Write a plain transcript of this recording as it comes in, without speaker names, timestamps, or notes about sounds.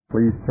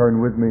Please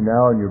turn with me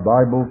now in your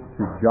Bibles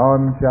to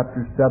John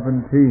chapter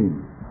 17,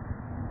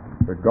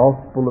 the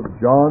Gospel of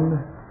John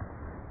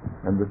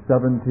and the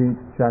 17th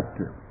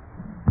chapter.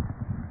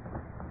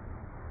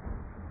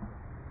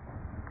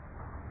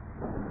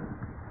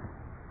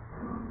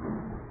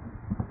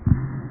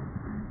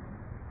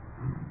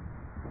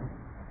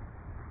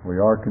 We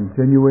are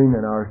continuing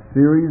in our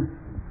series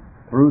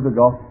through the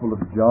Gospel of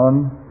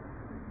John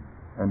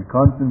and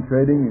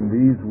concentrating in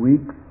these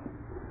weeks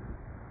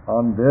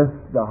on this,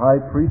 the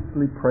high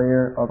priestly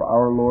prayer of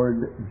our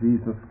Lord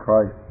Jesus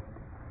Christ,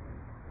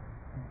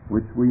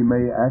 which we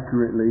may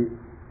accurately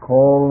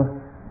call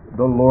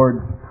the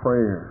Lord's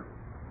Prayer.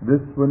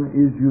 This one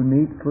is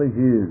uniquely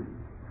His.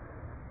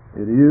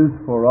 It is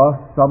for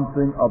us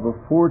something of a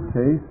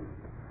foretaste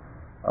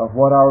of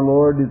what our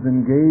Lord is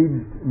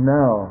engaged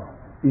now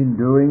in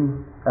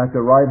doing at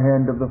the right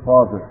hand of the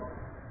Father.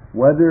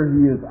 Whether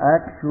He is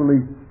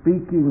actually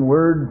speaking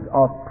words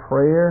of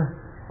prayer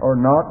or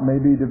not may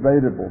be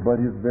debatable, but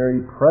His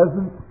very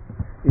presence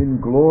in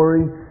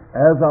glory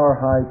as our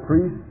high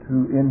priest,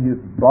 who in His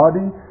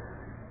body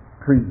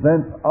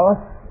presents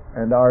us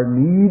and our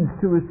needs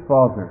to His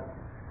Father,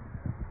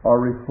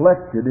 are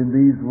reflected in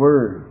these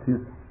words.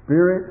 His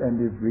Spirit and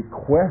His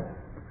request,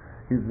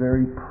 His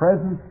very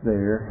presence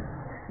there,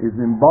 is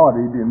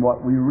embodied in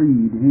what we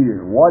read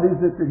here. What is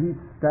it that He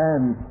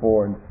stands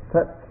for and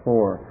sets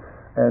for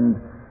and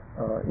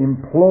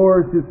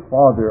implores His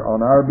Father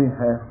on our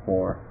behalf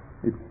for?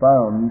 It's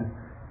found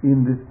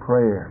in this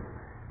prayer.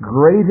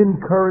 Great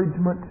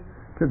encouragement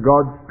to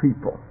God's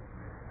people.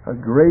 A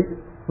great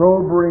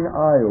sobering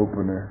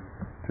eye-opener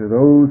to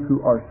those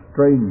who are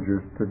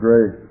strangers to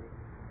grace.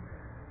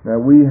 Now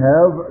we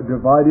have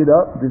divided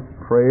up this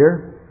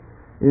prayer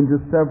into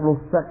several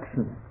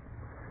sections.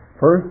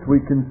 First,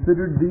 we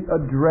considered the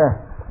address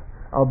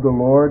of the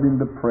Lord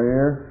in the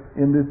prayer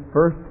in this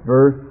first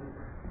verse,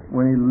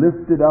 when He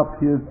lifted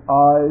up His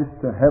eyes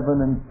to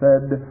heaven and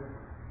said,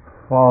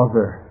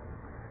 Father.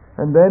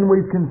 And then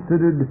we've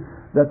considered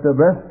that the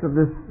rest of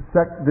this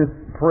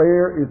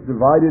prayer is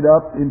divided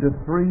up into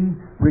three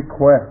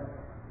requests.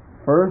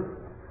 First,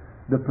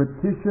 the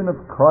petition of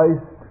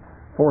Christ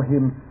for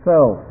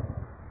Himself.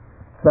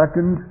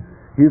 Second,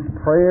 His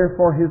prayer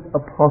for His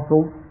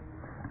apostles.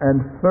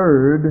 And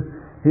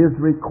third, His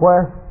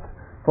request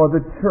for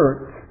the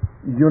church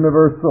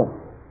universal.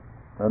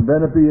 And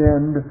then at the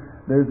end,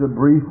 there's a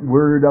brief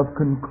word of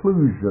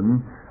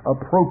conclusion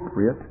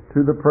appropriate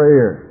to the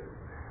prayer.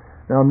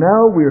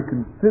 Now we're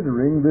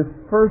considering this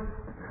first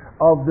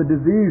of the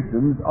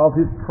divisions of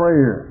His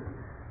prayer,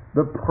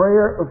 the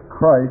prayer of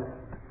Christ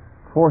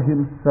for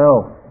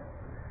Himself.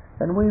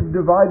 And we've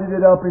divided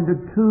it up into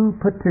two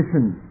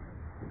petitions,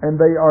 and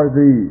they are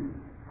these.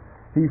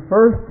 He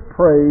first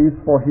prays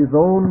for His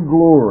own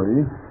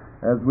glory,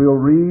 as we'll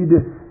read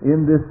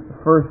in this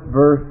first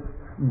verse,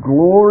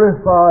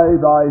 glorify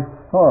Thy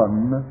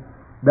Son,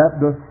 that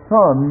the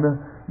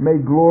Son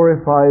may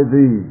glorify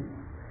Thee.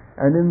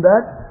 And in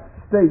that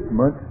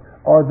statement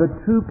are the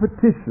two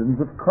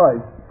petitions of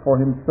Christ for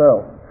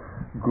Himself.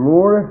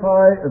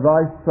 Glorify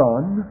Thy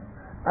Son,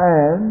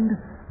 and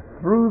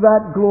through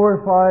that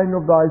glorifying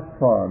of Thy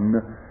Son,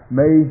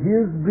 may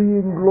His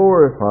being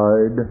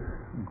glorified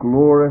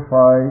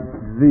glorify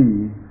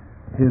Thee,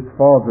 His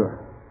Father.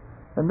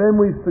 And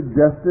then we've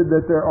suggested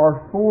that there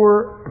are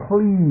four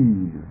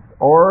pleas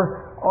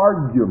or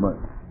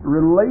arguments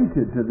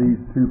related to these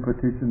two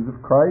petitions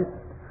of Christ.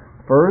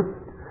 First,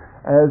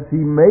 as He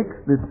makes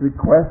this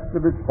request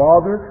of His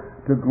Father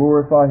to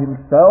glorify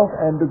Himself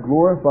and to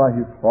glorify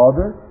His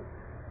Father,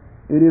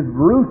 it is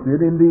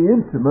rooted in the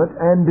intimate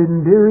and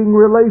endearing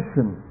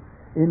relation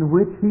in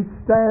which He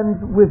stands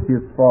with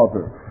His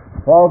Father.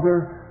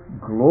 Father,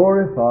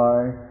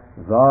 glorify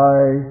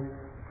Thy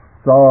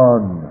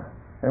Son.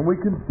 And we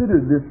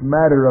considered this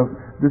matter of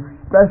the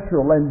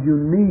special and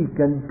unique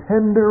and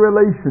tender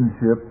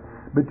relationship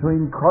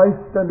between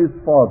Christ and His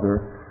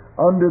Father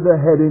under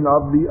the heading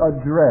of the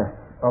address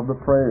of the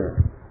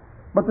prayer.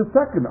 But the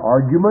second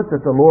argument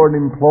that the Lord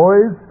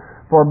employs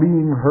for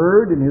being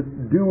heard in His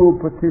dual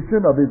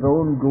petition of His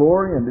own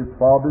glory and His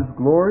Father's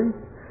glory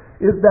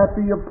is that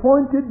the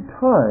appointed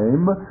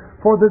time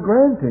for the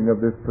granting of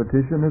this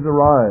petition has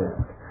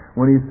arrived,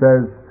 when He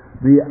says,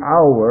 the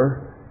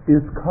hour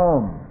is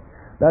come.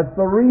 That's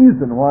the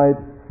reason why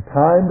it's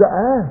time to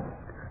ask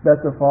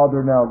that the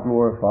Father now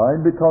glorify,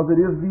 because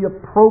it is the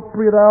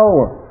appropriate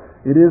hour.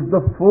 It is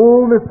the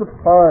fullness of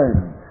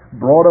time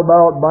brought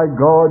about by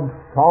God's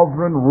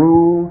sovereign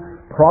rule,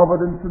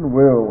 providence, and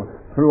will.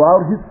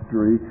 Throughout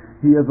history,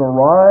 He has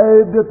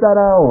arrived at that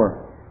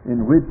hour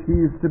in which He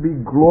is to be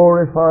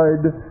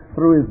glorified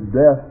through His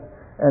death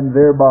and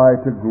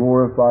thereby to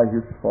glorify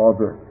His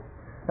Father.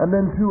 And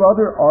then two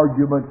other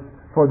arguments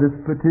for this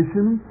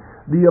petition: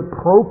 the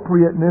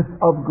appropriateness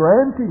of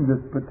granting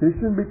this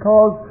petition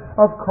because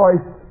of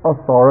Christ's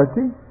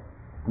authority.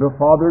 The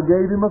Father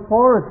gave Him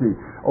authority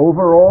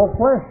over all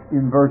flesh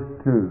in verse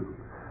 2.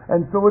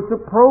 And so it's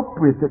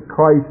appropriate that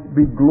Christ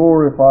be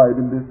glorified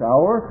in this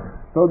hour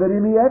so that he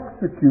may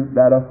execute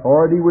that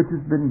authority which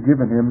has been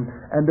given him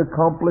and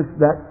accomplish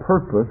that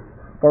purpose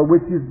for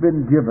which he's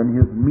been given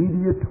his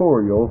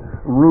mediatorial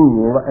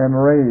rule and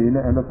reign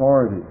and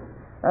authority.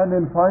 And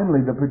then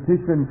finally, the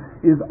petition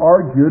is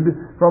argued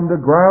from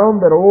the ground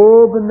that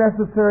all the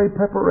necessary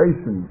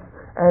preparations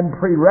and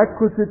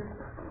prerequisites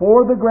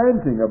for the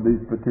granting of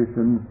these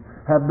petitions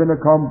have been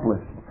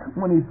accomplished.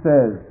 When he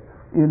says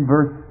in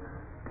verse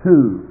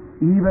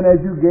 2, even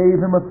as you gave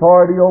him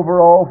authority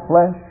over all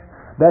flesh,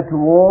 that to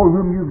all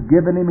whom you've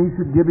given him he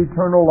should give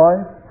eternal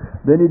life.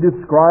 Then he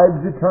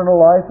describes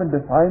eternal life and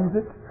defines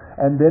it.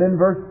 And then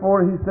in verse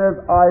 4 he says,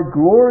 I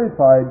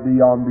glorified thee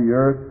on the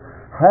earth,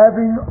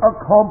 having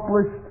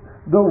accomplished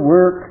the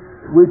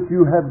work which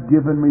you have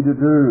given me to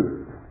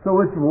do.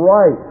 So it's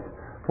right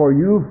for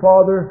you,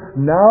 Father,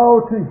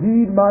 now to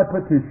heed my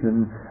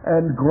petition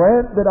and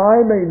grant that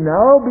I may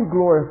now be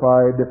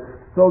glorified,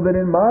 so that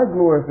in my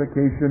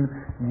glorification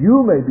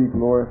you may be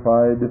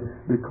glorified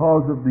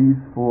because of these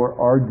four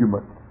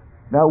arguments.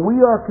 Now we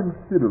are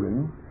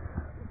considering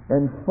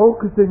and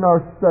focusing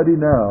our study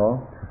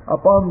now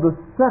upon the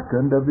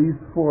second of these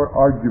four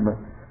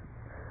arguments.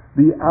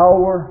 The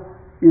hour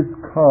is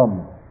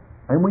come.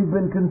 And we've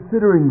been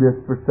considering this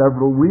for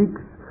several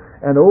weeks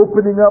and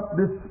opening up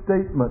this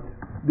statement,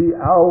 the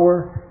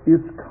hour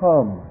is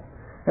come.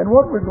 And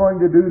what we're going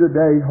to do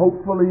today,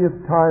 hopefully if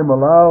time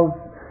allows,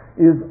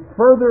 is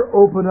further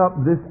open up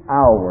this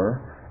hour,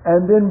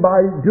 and then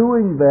by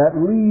doing that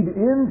lead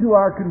into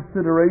our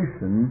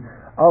consideration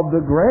of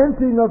the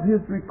granting of his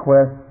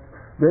request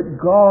that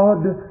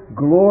God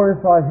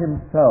glorify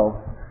himself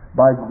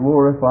by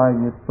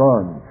glorifying his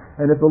Son.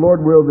 And if the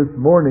Lord will, this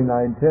morning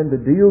I intend to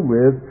deal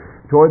with,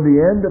 toward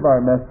the end of our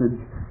message,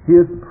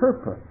 his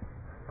purpose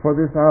for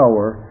this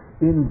hour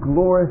in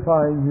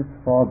glorifying his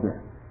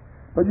Father.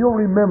 But you'll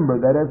remember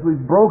that as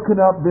we've broken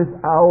up this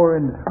hour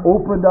and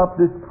opened up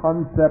this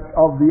concept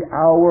of the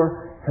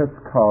hour has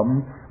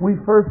come, we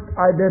first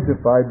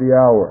identified the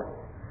hour.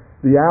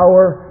 The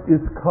hour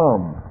is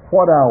come.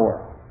 What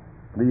hour?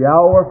 The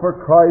hour for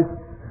Christ's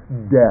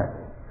death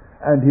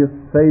and his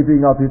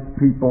saving of his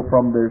people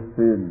from their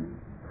sins.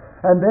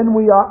 And then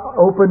we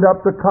opened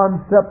up the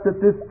concept that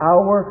this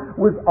hour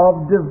was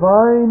of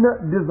divine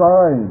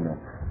design.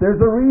 There's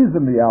a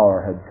reason the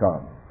hour had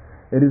come.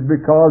 It is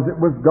because it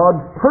was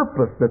God's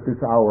purpose that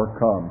this hour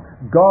come.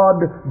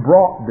 God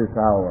brought this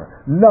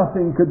hour.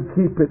 Nothing could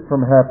keep it from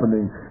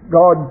happening.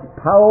 God's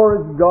power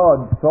as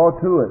God saw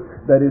to it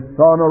that his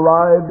Son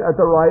arrived at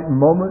the right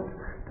moment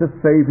to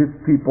save his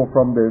people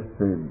from their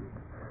sins.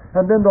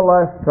 And then the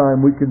last time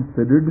we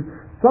considered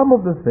some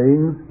of the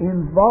things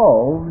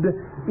involved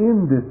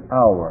in this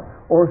hour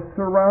or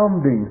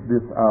surrounding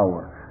this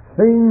hour.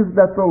 Things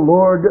that the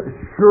Lord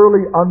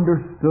surely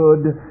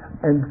understood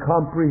and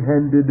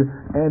comprehended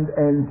and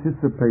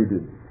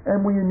anticipated.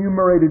 And we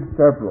enumerated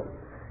several.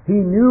 He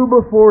knew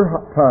before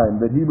time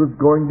that he was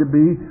going to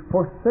be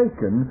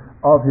forsaken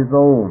of his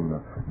own.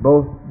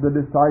 Both the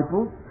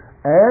disciples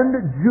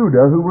and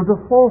Judah, who was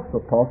a false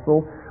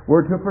apostle,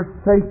 were to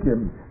forsake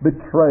him,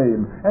 betray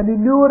him. And he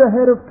knew it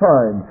ahead of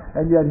time.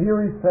 And yet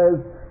here he says,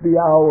 the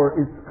hour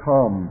is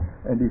come,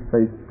 and he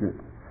faced it.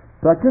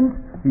 Second,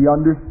 he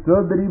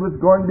understood that he was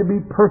going to be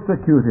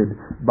persecuted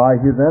by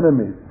his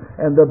enemies.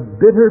 And the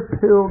bitter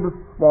pill to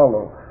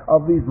swallow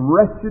of these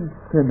wretched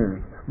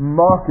sinners,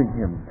 mocking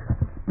him,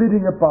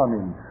 spitting upon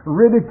him,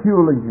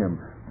 ridiculing him,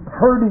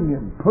 hurting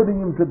him,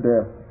 putting him to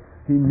death.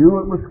 He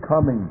knew it was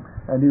coming,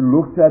 and he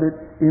looked at it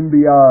in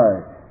the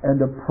eye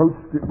and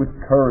approached it with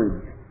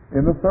courage.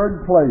 In the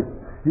third place,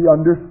 he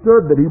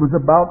understood that he was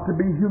about to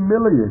be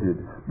humiliated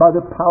by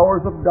the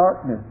powers of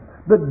darkness.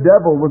 The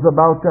devil was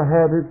about to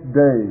have his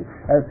day.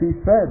 As he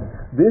said,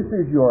 this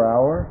is your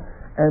hour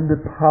and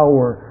the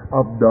power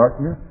of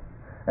darkness.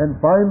 And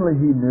finally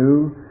he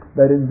knew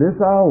that in this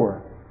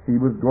hour he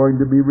was going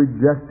to be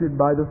rejected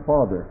by the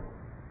Father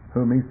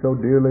whom he so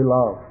dearly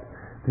loved.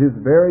 His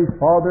very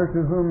Father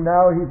to whom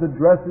now he's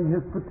addressing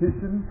his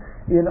petition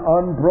in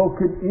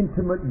unbroken,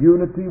 intimate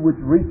unity which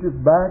reaches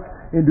back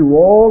into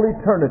all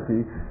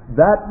eternity.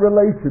 That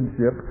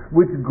relationship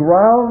which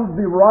grounds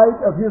the right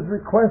of his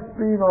request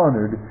being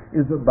honored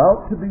is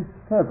about to be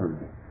severed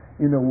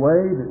in a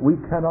way that we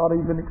cannot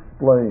even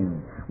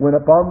explain. When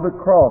upon the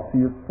cross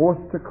he is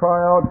forced to cry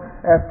out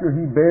after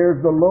he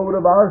bears the load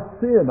of our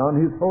sin on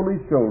his holy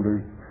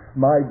shoulders,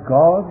 my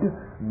God,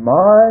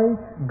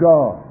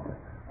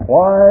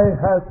 why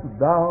hast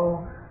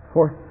thou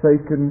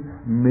forsaken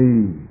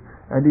me?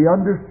 And he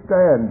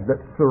understands that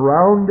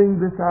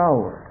surrounding this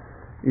hour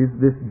is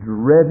this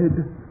dreaded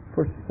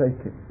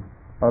forsaking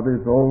of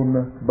his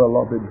own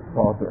beloved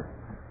Father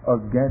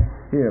against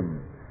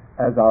him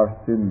as our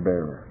sin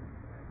bearer.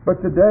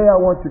 But today I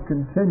want to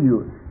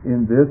continue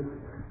in this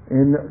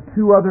in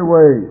two other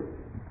ways.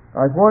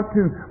 I want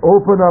to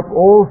open up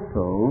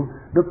also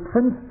the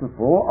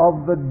principle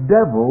of the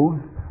devil's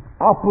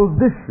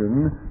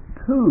opposition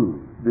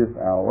to this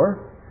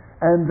hour,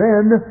 and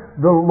then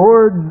the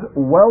Lord's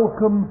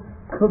welcome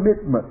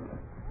commitment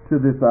to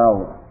this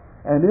hour.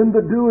 And in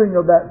the doing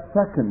of that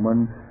second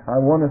one, I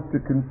want us to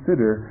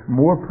consider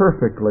more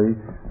perfectly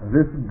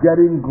this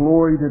getting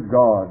glory to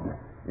God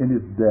in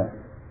His death.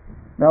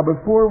 Now,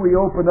 before we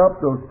open up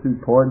those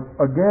 2 points,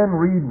 again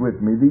read with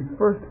me these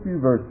first few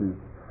verses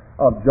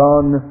of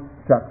John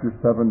chapter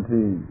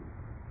 17.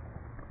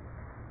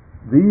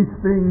 These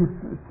things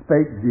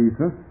spake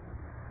Jesus,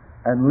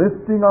 and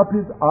lifting up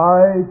His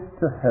eyes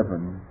to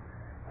heaven,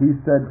 He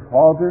said,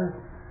 Father,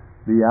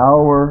 the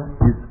hour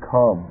is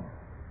come.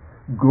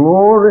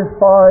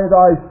 Glorify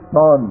Thy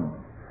Son,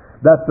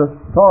 that the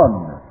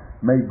Son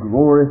may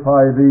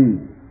glorify Thee,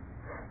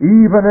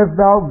 even as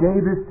Thou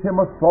gavest Him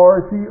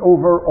authority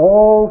over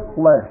all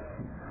flesh,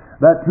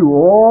 that to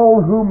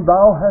all whom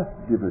Thou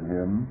hast given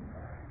Him,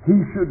 He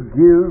should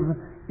give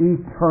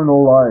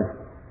eternal life.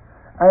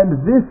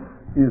 And this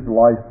is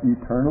life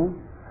eternal,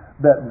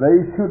 that they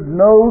should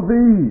know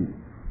Thee,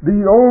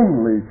 the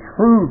only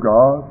true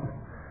God,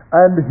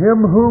 and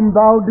Him whom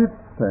Thou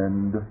didst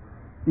send,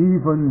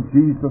 even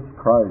Jesus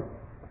Christ.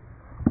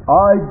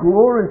 I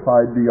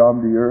glorified Thee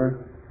on the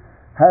earth,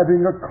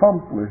 having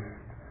accomplished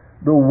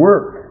the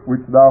work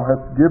which Thou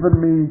hast given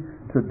me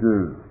to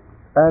do.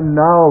 And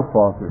now,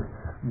 Father,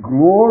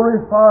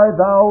 glorify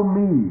Thou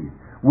me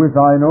with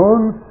Thine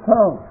own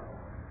self,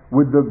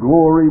 with the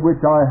glory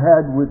which I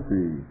had with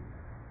Thee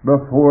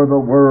before the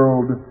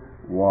world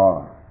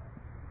was.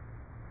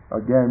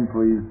 Again,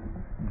 please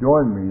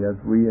join me as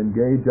we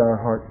engage our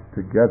hearts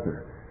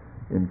together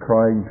in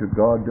crying to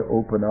God to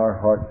open our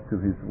hearts to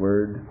His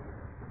Word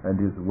and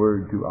His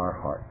Word to our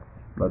hearts.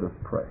 Let us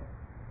pray.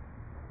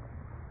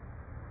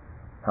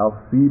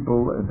 How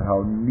feeble and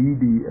how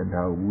needy and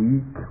how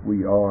weak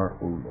we are,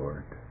 O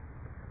Lord.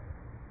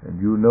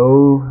 And You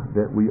know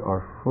that we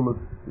are full of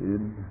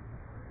sin.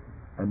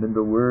 And in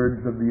the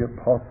words of the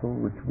Apostle,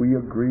 which we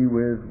agree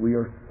with, we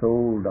are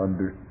sold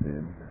under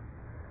sin.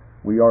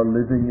 We are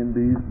living in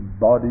these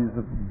bodies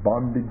of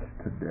bondage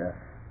to death.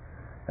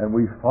 And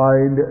we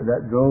find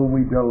that though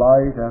we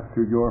delight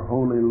after Your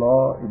holy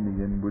law in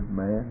the inward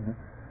man,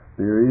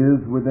 there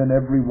is within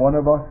every one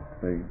of us,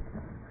 saints,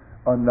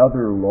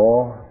 another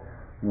law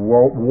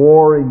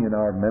warring in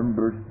our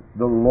members,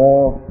 the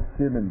law of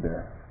sin and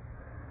death.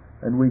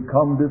 And we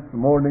come this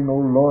morning, O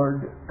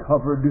Lord,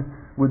 covered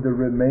with the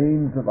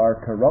remains of our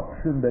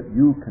corruption that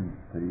You can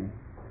see.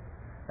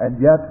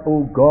 And yet,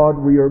 O God,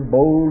 we are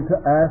bold to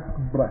ask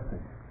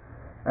blessing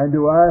and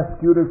to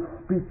ask You to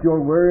speak Your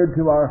word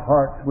to our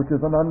hearts, which is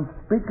an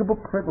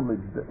unspeakable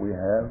privilege that we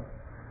have,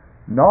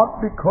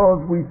 not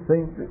because we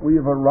think that we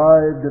have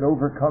arrived at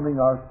overcoming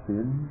our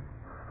sins,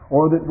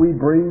 or that we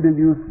bring to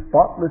You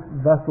spotless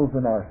vessels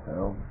in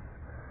ourselves,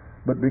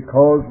 but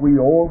because we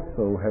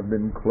also have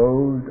been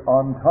clothed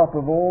on top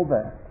of all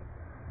that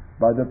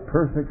by the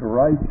perfect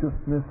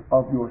righteousness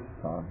of Your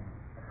Son.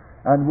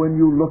 And when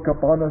You look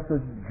upon us as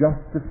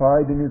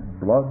justified in His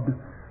blood,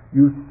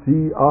 You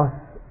see us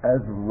as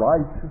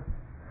righteous,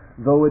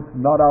 though it's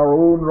not our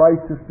own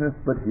righteousness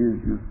but His,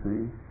 You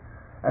see.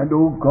 And,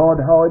 oh God,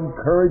 how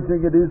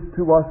encouraging it is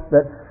to us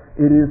that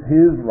it is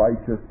His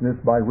righteousness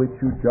by which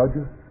You judge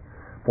us.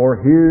 For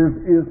His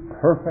is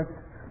perfect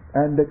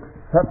and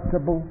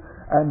acceptable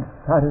and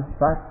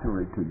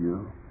satisfactory to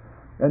You.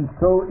 And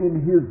so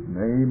in His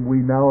name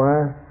we now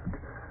ask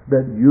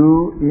that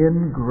You,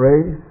 in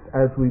grace,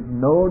 as we've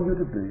known You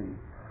to be,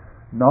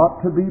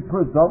 not to be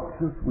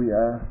presumptuous, we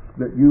ask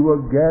that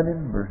You again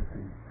in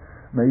mercy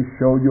may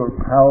show Your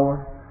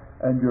power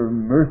and Your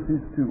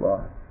mercies to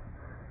us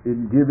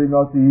in giving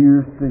us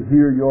ears to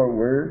hear Your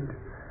word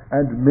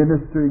and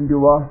ministering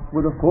to us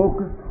with a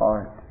focused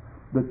heart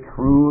the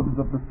truths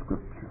of the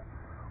Scripture.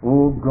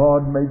 Oh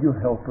God, may You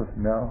help us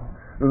now.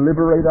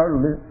 Liberate our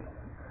lips.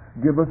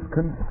 Give us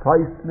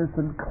conciseness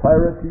and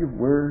clarity of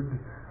word,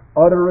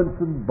 utterance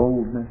and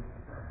boldness,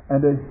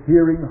 and a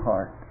hearing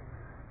heart.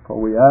 For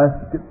we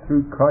ask it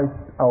through Christ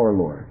our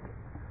Lord.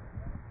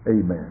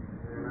 Amen.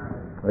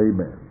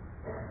 Amen.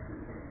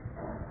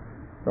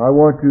 I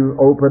want to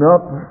open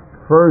up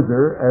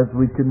further as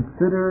we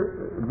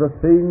consider the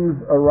things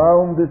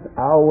around this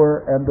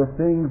hour and the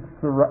things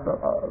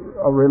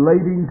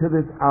relating to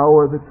this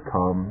hour that's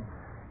come.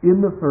 In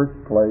the first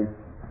place,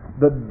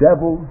 the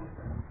devil's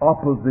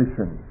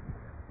opposition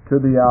to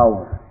the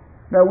hour.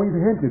 Now, we've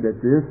hinted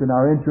at this in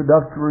our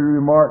introductory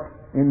remarks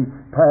in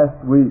past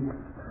weeks,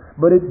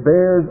 but it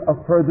bears a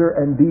further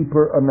and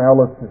deeper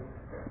analysis,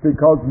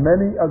 because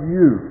many of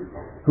you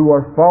who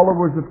are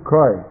followers of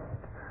Christ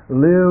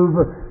live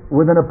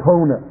with an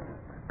opponent,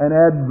 an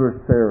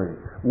adversary,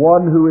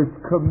 one who is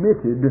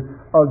committed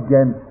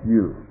against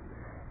you.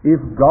 If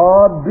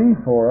God be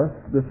for us,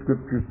 the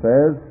Scripture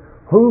says,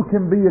 who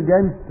can be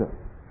against us?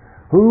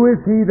 Who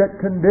is he that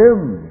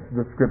condemns,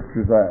 the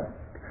Scriptures ask?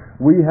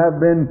 We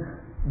have been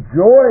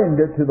joined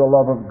to the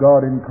love of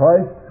God in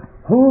Christ.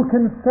 Who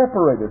can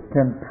separate us?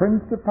 Can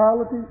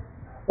principalities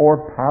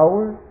or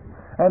powers?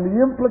 And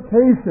the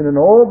implication in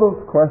all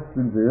those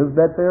questions is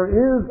that there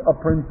is a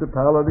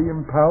principality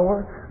and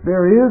power.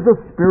 There is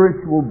a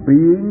spiritual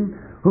being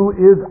who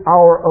is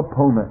our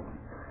opponent.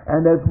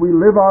 And as we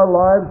live our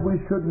lives,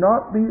 we should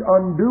not be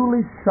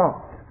unduly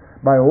shocked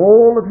by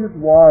all of his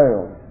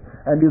wiles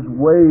and his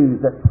ways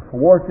at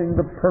thwarting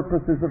the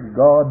purposes of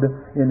God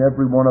in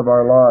every one of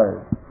our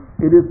lives.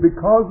 It is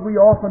because we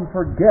often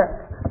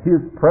forget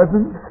his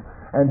presence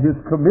and his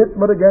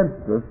commitment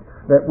against us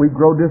that we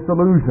grow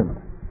disillusioned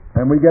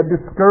and we get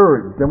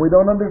discouraged and we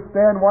don't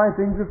understand why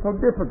things are so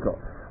difficult.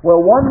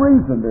 Well, one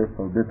reason they're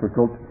so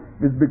difficult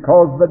is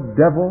because the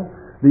devil,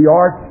 the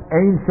arch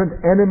ancient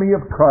enemy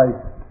of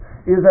Christ,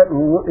 is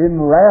in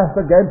wrath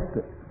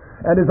against us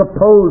and is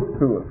opposed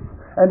to us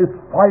and is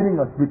fighting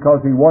us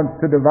because he wants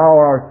to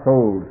devour our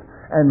souls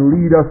and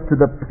lead us to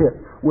the pit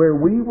where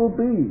we will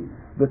be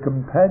the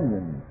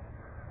companions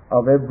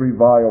of every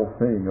vile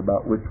thing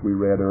about which we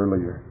read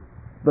earlier.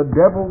 The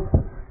devil's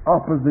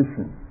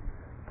opposition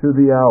to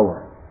the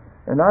hour.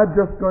 And I'm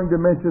just going to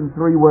mention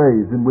 3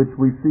 ways in which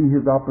we see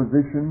his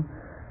opposition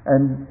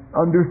and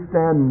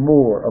understand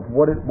more of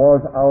what it was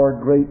our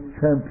great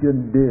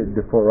champion did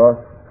for us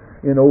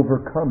in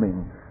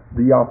overcoming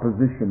the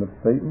opposition of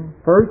Satan.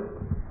 First,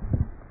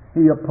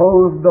 he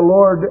opposed the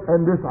Lord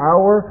in this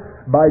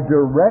hour by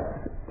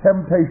direct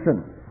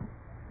temptation.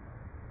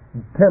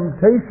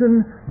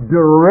 Temptation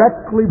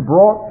directly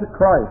brought to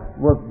Christ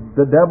was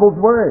the devil's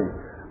way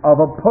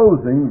of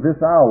opposing this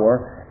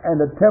hour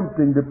and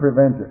attempting to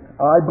prevent it.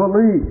 I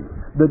believe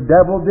the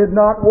devil did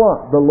not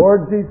want the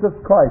Lord Jesus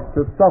Christ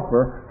to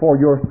suffer for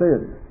your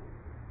sins.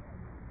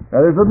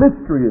 Now there's a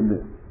mystery in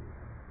this,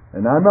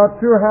 and I'm not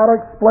sure how to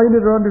explain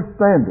it or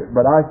understand it,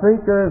 but I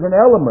think there is an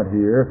element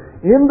here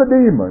in the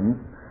demons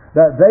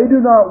that they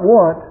do not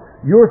want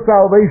your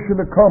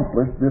salvation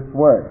accomplished this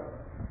way.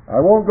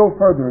 I won't go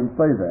further and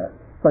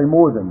say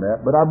more than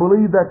that, but I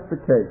believe that's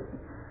the case.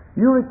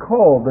 You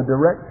recall the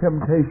direct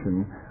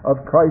temptation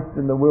of Christ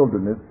in the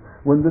wilderness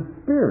when the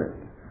Spirit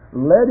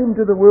led him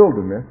to the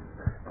wilderness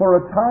for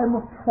a time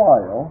of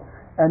trial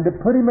and to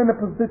put him in a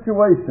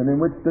situation in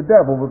which the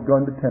devil was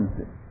going to tempt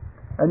him.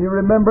 And you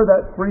remember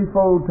that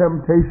threefold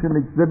temptation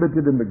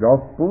exhibited in the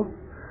Gospels,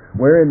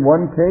 where in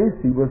one case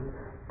he was,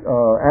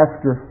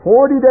 after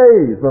 40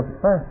 days of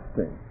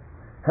fasting,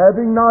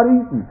 having not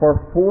eaten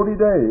for 40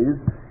 days,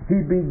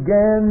 he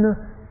began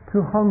to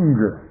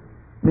hunger,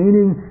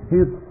 meaning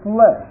his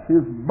flesh,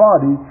 his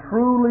body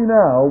truly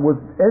now was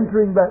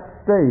entering that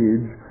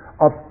stage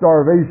of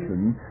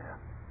starvation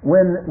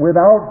when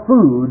without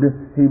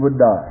food he would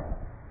die.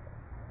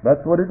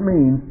 That's what it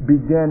means,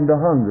 began to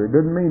hunger. It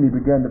doesn't mean he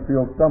began to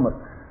feel stomach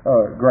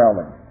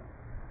growling.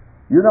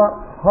 You're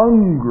not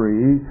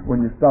hungry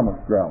when your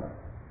stomach's growling.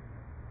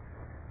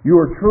 You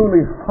are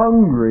truly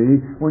hungry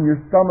when your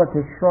stomach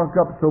has shrunk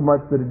up so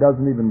much that it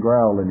doesn't even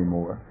growl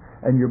anymore.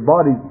 And your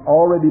body's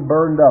already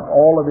burned up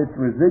all of its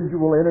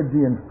residual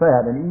energy and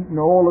fat and eaten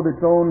all of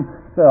its own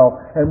self.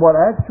 And what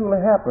actually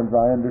happens,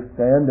 I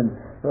understand, and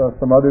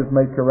some others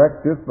may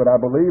correct this, but I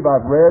believe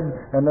I've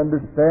read and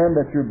understand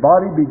that your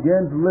body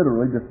begins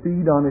literally to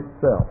feed on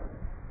itself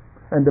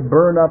and to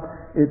burn up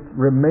its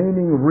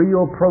remaining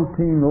real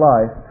protein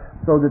life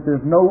so that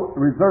there's no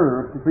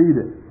reserve to feed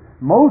it.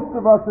 Most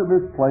of us in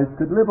this place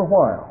could live a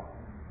while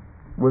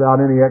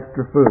without any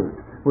extra food.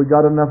 We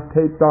got enough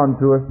taped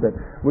onto us that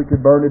we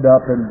could burn it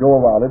up and go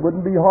a while. It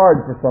wouldn't be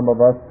hard for some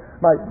of us.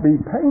 Might be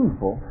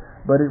painful,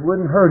 but it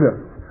wouldn't hurt us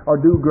or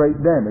do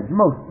great damage,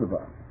 most of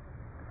us.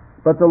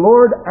 But the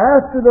Lord,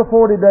 after the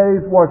 40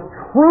 days, was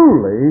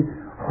truly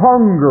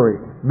hungry,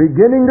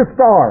 beginning to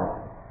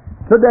starve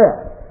to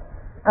death.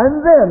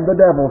 And then the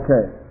devil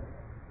came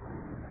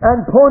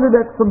and pointed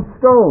at some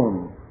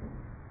stones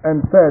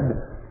and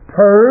said,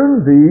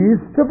 "Turn these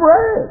to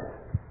bread."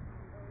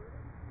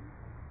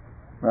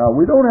 Now,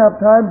 we don't have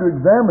time to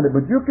examine it,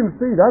 but you can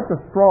see that's a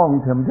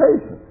strong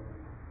temptation.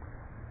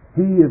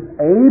 He is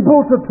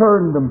able to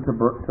turn them to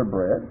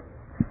bread.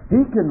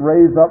 He can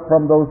raise up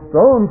from those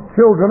stones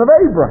children of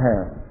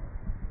Abraham,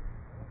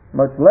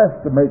 much less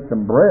to make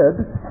them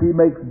bread. He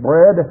makes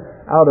bread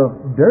out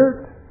of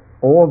dirt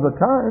all the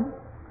time.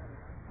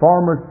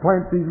 Farmers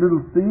plant these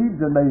little seeds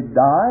and they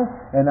die,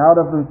 and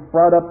out of them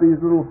sprout up these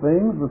little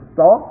things with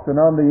stalks, and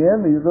on the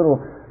end these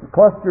little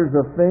clusters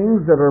of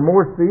things that are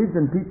more seeds,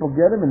 and people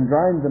get them and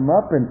grind them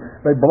up, and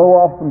they blow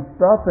off some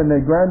stuff and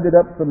they grind it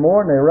up some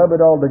more and they rub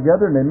it all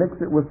together and they mix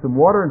it with some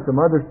water and some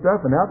other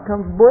stuff, and out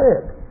comes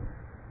bread.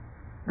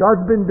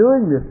 God's been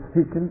doing this.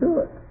 He can do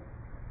it.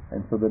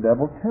 And so the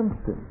devil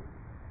tempts him.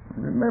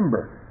 And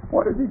remember,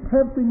 what is he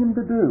tempting him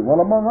to do? Well,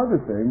 among other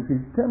things,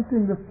 he's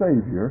tempting the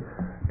Savior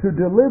to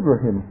deliver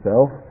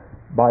himself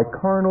by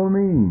carnal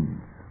means.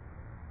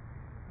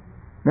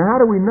 Now, how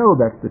do we know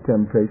that's the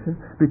temptation?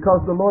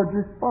 Because the Lord's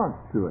response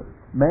to it.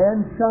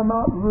 Man shall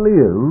not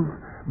live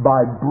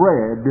by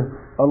bread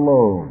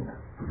alone.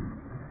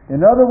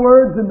 In other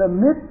words, in the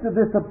midst of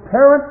this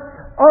apparent,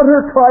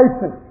 utter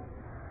crisis,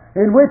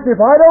 in which if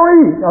I don't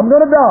eat, I'm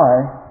going to die,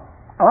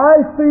 I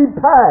see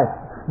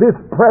past this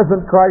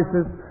present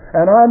crisis,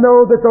 and I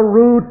know that the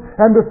root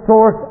and the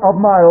source of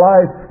my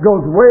life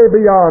goes way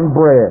beyond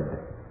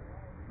bread.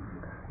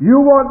 You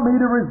want me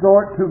to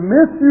resort to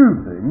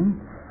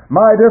misusing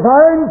my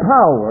divine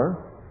power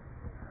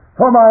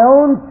for my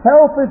own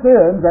selfish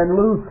ends and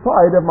lose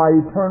sight of my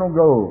eternal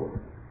goal.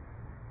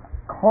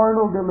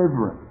 Carnal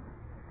deliverance.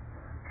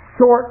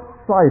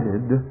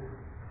 short-sighted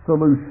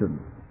solutions.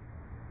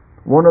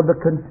 One of the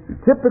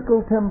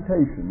typical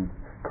temptations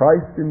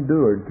Christ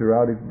endured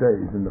throughout his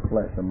days in the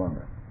flesh among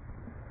us.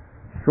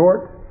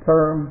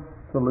 Short-term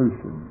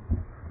solutions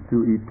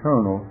to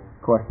eternal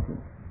questions.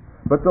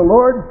 But the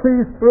Lord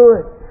sees through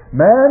it.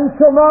 Man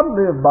shall not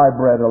live by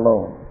bread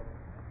alone.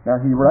 Now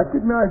he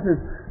recognizes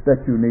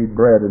that you need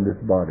bread in this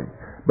body.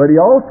 But he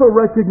also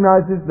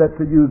recognizes that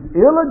to use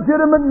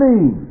illegitimate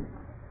means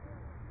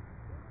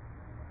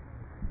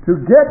to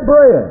get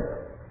bread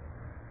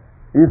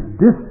is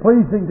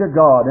displeasing to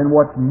God. And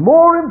what's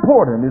more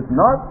important is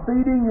not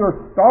feeding your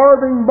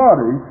starving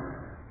body,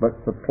 but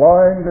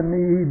supplying the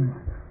needs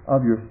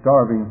of your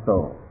starving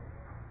soul.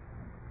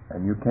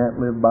 And you can't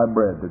live by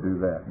bread to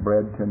do that.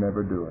 Bread can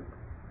never do it.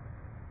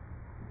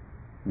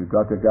 You've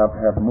got to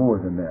have more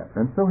than that.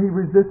 And so he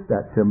resists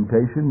that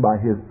temptation by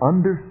his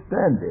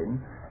understanding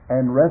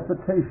and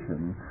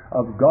recitation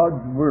of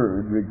God's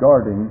Word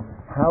regarding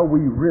how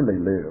we really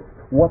live,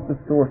 what the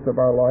source of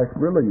our life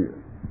really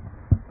is.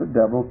 The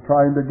devil's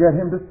trying to get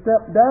him to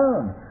step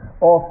down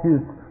off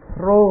his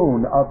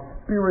throne of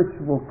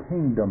spiritual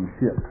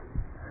kingdomship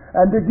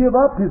and to give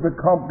up his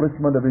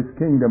accomplishment of his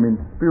kingdom in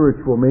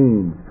spiritual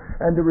means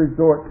and to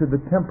resort to the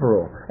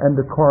temporal and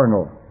the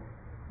carnal,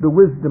 the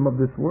wisdom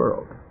of this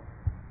world.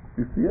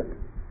 You see it?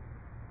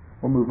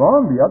 We'll move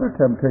on to the other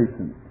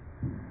temptations.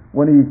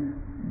 When he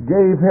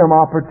gave him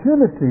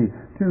opportunity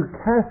to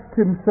cast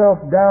himself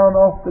down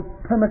off the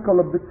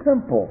pinnacle of the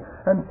temple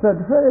and said,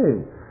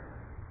 hey,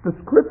 the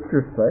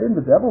Scriptures say, and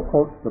the devil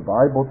quotes the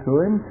Bible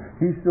to him,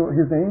 his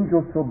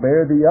angels shall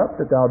bear thee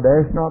up, that thou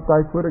dash not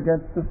thy foot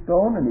against a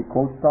stone, and he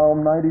quotes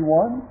Psalm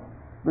 91.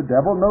 The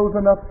devil knows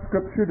enough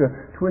Scripture to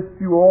twist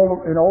you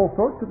all in all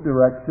sorts of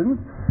directions.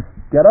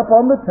 Get up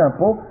on the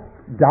temple,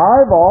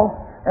 dive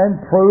off,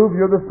 and prove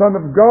you're the Son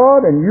of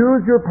God, and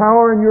use your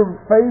power and your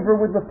favor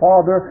with the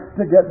Father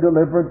to get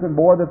deliverance, and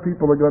boy, the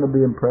people are going to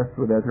be impressed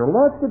with that. There are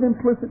lots of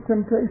implicit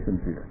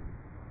temptations here.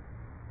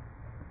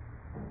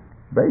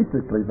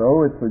 Basically,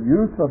 though, it's the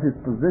use of his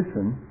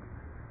position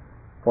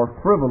for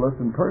frivolous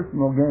and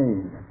personal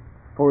gain,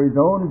 for his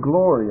own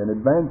glory and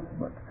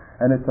advancement,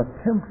 and it's a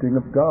tempting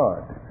of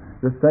God.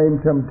 The same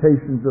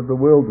temptations of the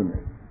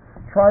wilderness.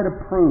 Try to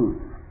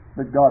prove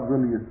that God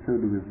really is true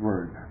to his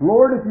word.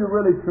 Lord, if you're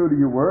really true to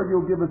your word,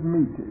 you'll give us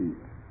meat to eat.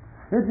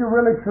 If you're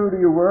really true to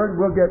your word,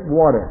 we'll get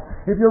water.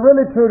 If you're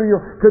really true to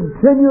your...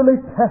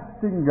 Continually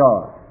testing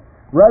God.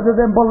 Rather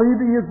than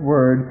believing his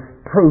word,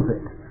 prove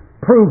it.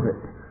 Prove it.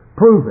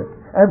 Prove it.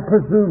 And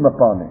presume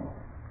upon him.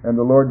 And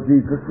the Lord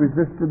Jesus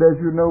resisted, as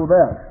you know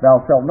that.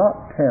 Thou shalt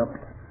not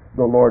tempt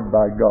the Lord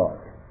thy God.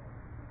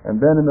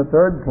 And then in the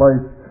third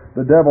place,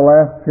 the devil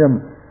asked him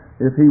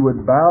if he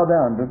would bow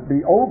down. To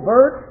be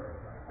overt,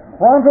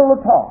 frontal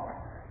attack.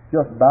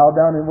 Just bow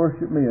down and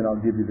worship me, and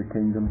I'll give you the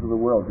kingdoms of the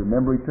world.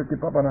 Remember, he took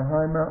him up on a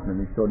high mountain, and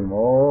he showed him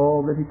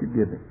all that he could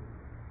give him.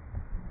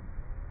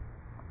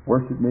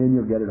 Worship me, and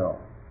you'll get it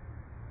all.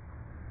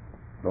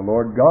 The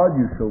Lord God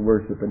you shall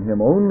worship, and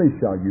him only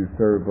shall you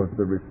serve, was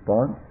the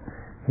response.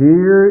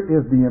 Here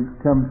is the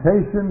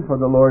temptation for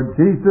the Lord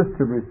Jesus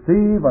to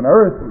receive an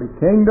earthly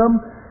kingdom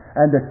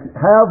and to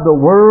have the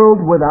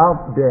world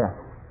without death.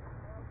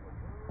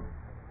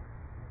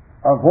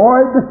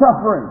 Avoid the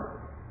suffering.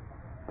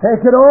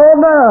 Take it all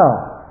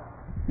now.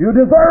 You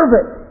deserve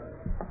it.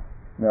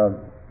 Now,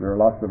 there are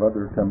lots of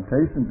other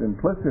temptations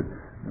implicit.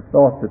 The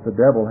thought that the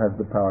devil has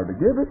the power to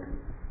give it.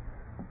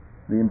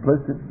 The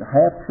implicit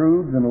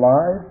half-truths and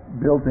lies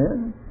built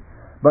in.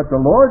 But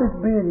the Lord is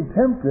being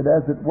tempted,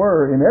 as it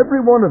were, in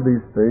every one of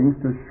these things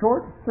to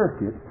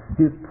short-circuit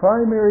his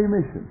primary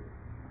mission,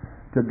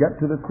 to get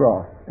to the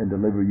cross and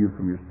deliver you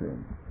from your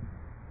sins.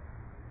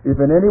 If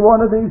in any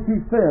one of these he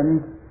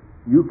sins,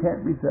 you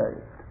can't be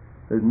saved.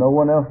 There's no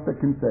one else that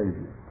can save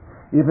you.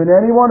 If in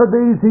any one of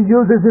these he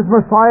uses his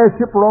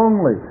messiahship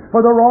wrongly,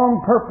 for the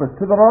wrong purpose,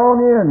 to the wrong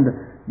end,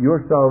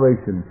 your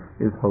salvation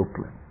is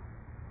hopeless.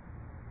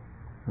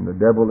 And the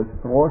devil is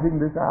thwarting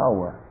this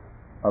hour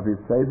of his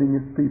saving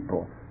his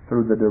people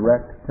through the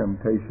direct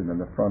temptation and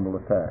the frontal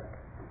attack.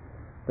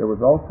 There was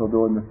also,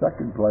 though, in the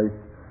second place,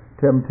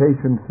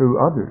 temptation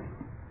through others.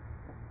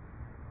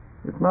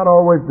 It's not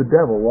always the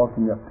devil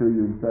walking up to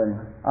you and saying,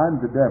 I'm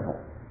the devil.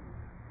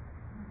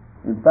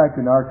 In fact,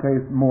 in our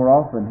case, more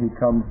often he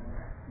comes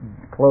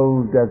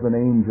clothed as an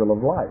angel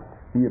of light.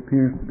 He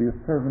appears to be a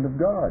servant of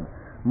God.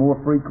 More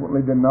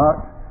frequently than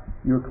not,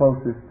 your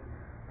closest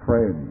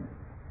friends,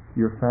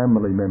 your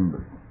family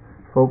members,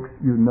 folks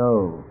you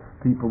know,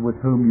 people with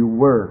whom you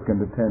work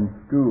and attend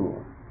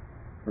school.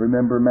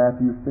 Remember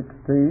Matthew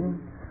 16?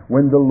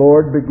 When the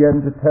Lord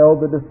began to tell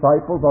the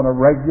disciples on a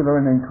regular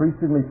and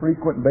increasingly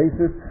frequent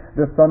basis,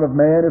 the Son of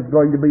Man is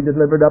going to be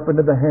delivered up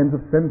into the hands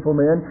of sinful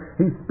men.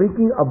 He's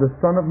speaking of the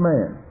Son of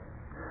Man.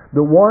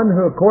 The one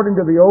who, according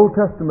to the Old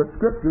Testament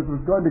Scriptures,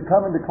 was going to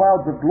come into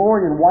clouds of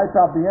glory and wipe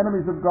out the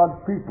enemies of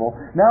God's people.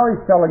 Now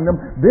he's telling them,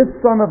 this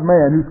Son of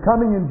Man, who's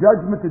coming in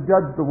judgment to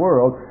judge the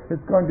world,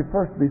 is going to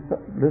first be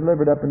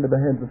delivered up into the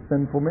hands of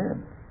sinful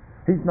men.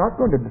 He's not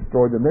going to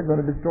destroy them, they're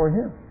going to destroy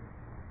him.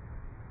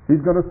 He's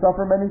going to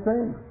suffer many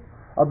things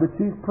of the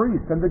chief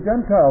priests and the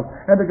Gentiles,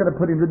 and they're going to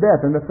put him to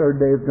death, and the third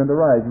day is going to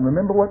rise. And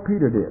remember what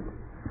Peter did.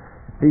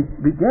 He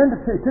began to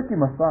say, took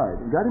him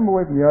aside and got him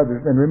away from the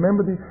others, and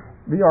remember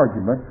the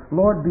argument,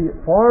 Lord, be it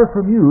far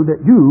from you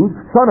that you,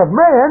 Son of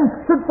Man,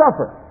 should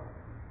suffer.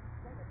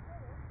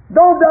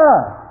 Don't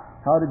die.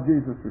 How did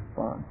Jesus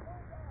respond?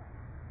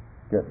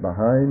 Get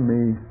behind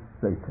me,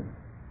 Satan.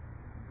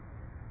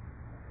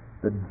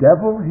 The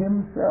devil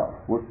himself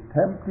was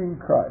tempting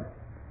Christ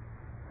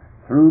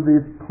through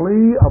this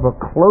plea of a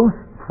close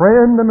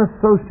friend and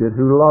associate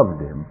who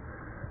loved him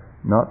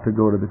not to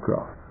go to the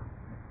cross.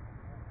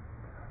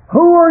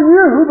 Who are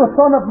you, the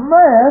Son of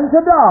Man, to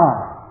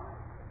die?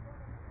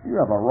 You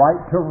have a right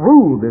to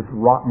rule this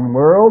rotten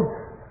world.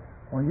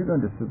 Well, you're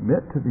going to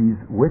submit to these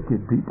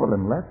wicked people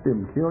and let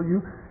them kill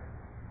you?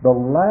 The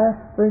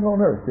last thing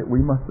on earth that we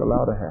must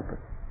allow to happen.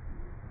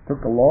 It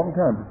took a long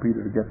time for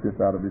Peter to get this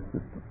out of his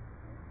system.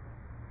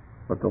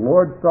 But the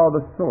Lord saw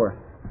the source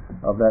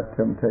of that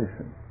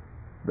temptation.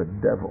 The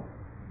devil.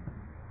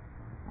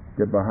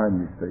 Get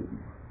behind me, Satan.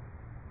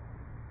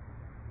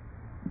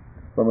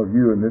 Some of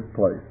you in this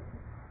place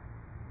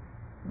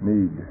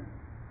need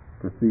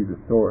to see the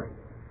source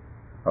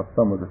of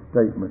some of the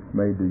statements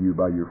made to you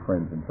by your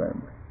friends and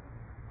family.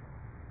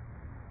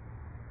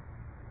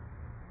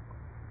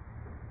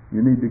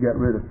 You need to get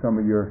rid of some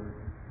of your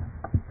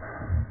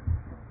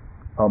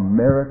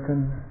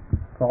American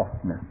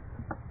softness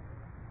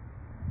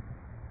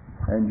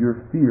and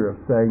your fear of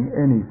saying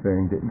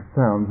anything that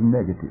sounds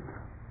negative.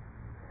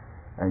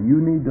 And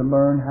you need to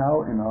learn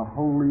how, in a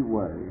holy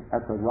way,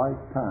 at the right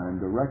time,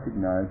 to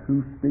recognize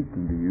who's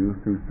speaking to you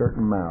through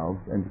certain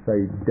mouths and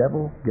say,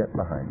 devil, get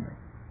behind me.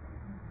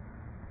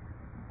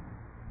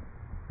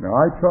 Now,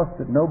 I trust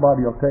that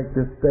nobody will take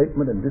this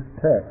statement and this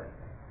text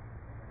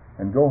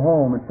and go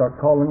home and start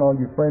calling all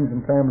your friends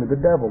and family the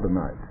devil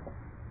tonight.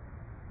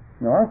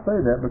 Now, I say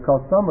that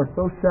because some are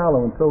so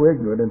shallow and so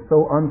ignorant and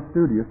so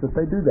unstudious that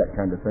they do that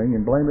kind of thing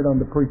and blame it on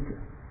the preacher.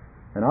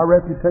 And our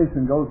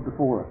reputation goes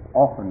before us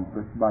often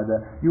by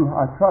that.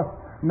 I trust,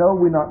 no,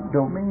 we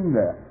don't mean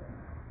that.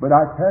 But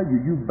I tell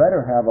you, you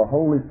better have a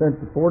holy sense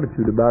of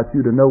fortitude about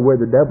you to know where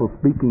the devil's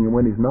speaking and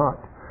when he's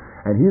not.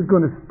 And he's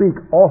going to speak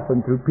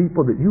often through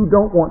people that you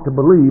don't want to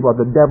believe are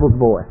the devil's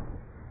voice.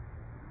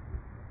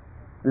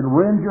 It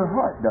rends your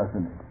heart,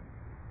 doesn't it?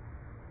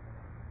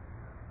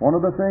 One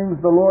of the things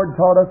the Lord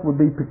taught us would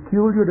be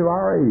peculiar to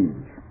our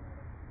age,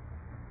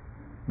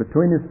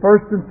 between His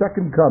first and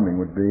second coming,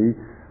 would be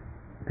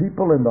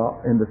people in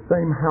the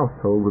same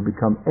household would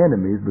become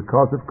enemies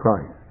because of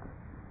Christ.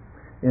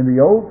 In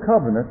the Old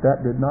Covenant,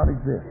 that did not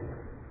exist.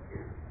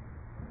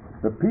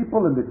 The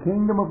people in the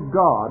kingdom of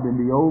God in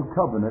the Old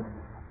Covenant,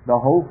 the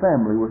whole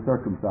family were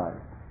circumcised.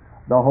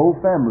 The whole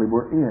family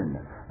were in.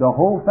 The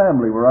whole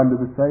family were under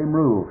the same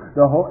rule.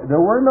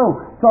 There were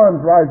no sons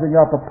rising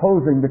up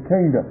opposing the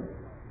kingdom.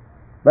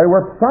 They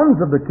were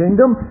sons of the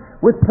kingdom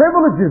with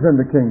privileges in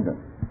the kingdom.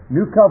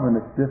 New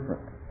Covenant's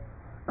different.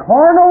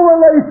 Carnal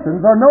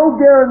relations are no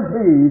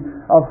guarantee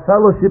of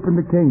fellowship in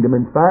the kingdom.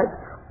 In fact,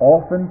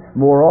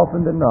 more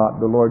often than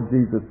not, the Lord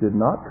Jesus did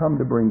not come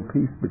to bring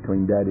peace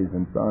between daddies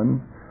and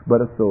sons,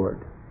 but a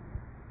sword.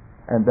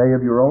 And they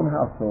of your own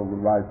household will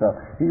rise up.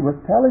 He was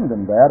telling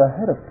them that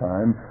ahead of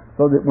time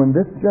so that when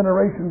this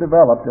generation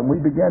developed and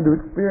we began to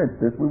experience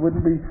this, we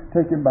wouldn't be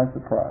taken by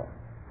surprise.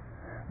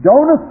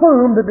 Don't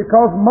assume that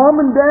because mom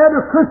and dad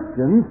are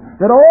Christians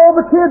that all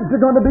the kids are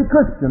going to be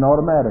Christian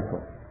automatically.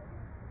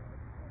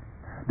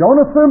 Don't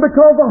assume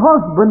because a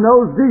husband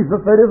knows Jesus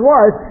that his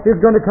wife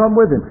is going to come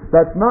with him.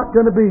 That's not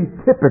going to be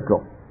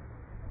typical.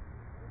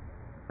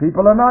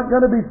 People are not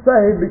going to be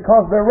saved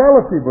because their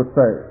relative was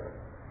saved.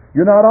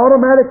 You're not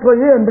automatically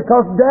in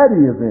because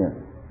daddy is in.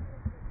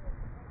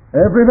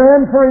 Every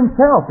man for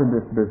himself in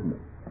this business.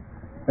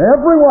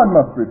 Everyone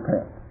must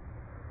repent.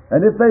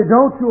 And if they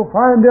don't, you'll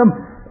find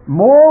them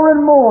more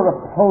and more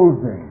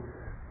opposing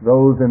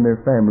those in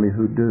their family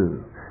who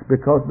do.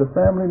 Because the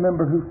family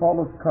member who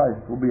follows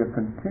Christ will be a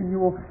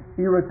continual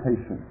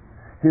irritation.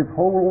 His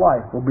whole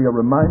life will be a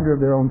reminder of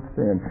their own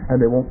sin, and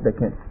they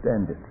can't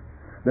stand it.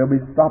 They'll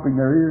be stopping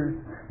their ears.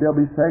 They'll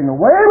be saying,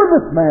 away with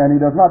this man, he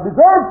does not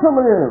deserve to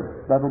live.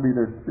 That'll be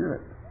their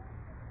spirit.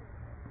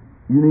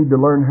 You need to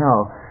learn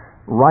how,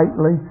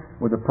 rightly,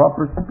 with a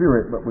proper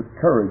spirit, but with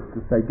courage,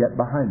 to say, get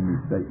behind me,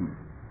 Satan.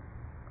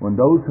 When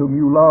those whom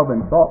you love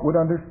and thought would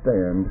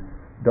understand,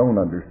 don't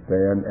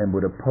understand, and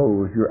would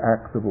oppose your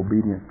acts of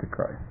obedience to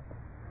Christ.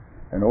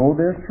 And oh,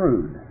 they're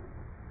shrewd.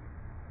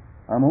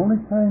 I'm only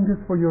saying this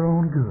for your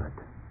own good.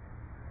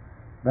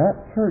 That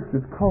church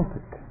is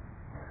cultic.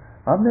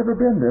 I've never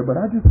been there, but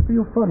I just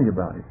feel funny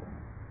about it.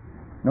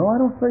 No, I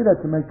don't say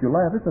that to make you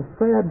laugh. It's a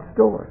sad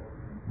story.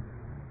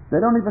 They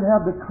don't even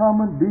have the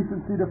common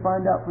decency to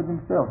find out for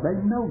themselves. They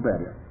know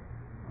better.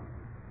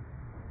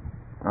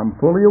 I'm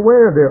fully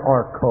aware there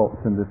are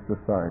cults in this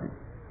society.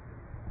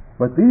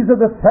 But these are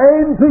the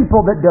same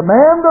people that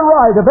demand the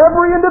right of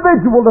every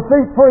individual to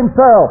think for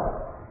himself,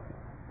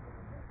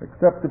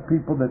 except the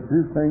people that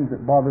do things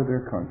that bother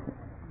their conscience.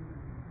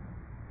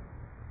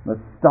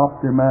 Let's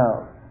stop their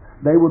mouths.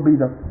 they would be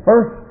the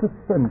first to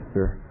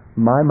censor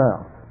my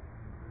mouth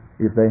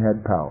if they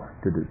had power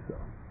to do so,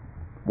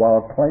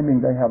 while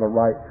claiming they have a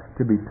right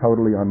to be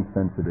totally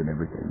uncensored in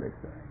everything they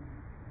say.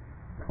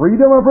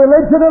 Freedom of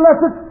religion unless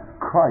it's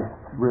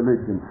Christ's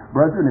religion.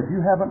 Brethren, if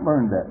you haven't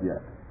learned that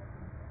yet,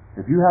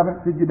 if you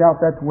haven't figured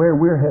out that's where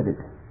we're headed,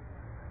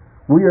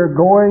 we are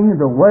going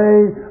the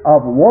way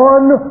of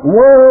one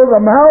world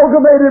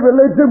amalgamated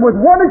religion with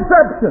one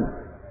exception.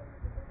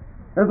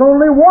 There's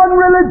only one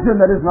religion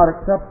that is not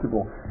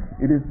acceptable.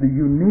 It is the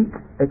unique,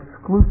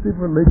 exclusive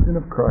religion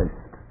of Christ.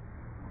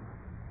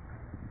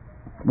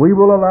 We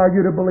will allow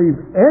you to believe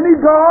any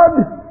God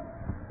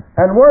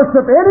and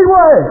worship any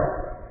way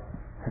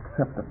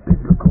except the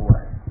biblical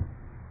way.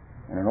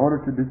 And in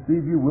order to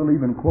deceive you, we'll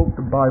even quote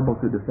the Bible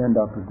to defend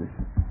our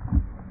position.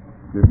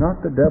 Did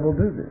not the devil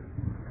do this?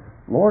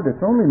 Lord,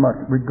 it's only my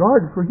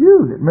regard for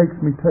you that makes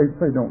me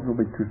say, don't go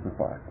be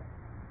crucified.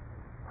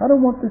 I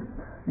don't want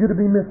you to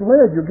be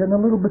misled. You're getting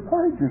a little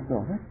beside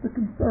yourself. That's the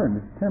concern.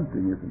 It's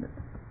tempting, isn't it?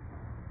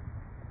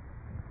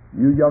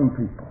 You young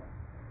people,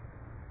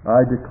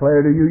 I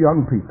declare to you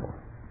young people,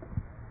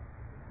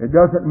 it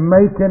doesn't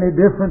make any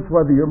difference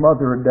whether your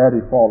mother or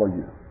daddy follow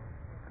you,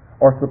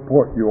 or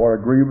support you, or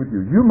agree with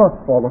you. You must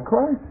follow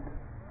Christ.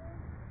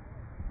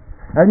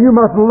 And you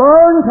must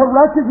learn to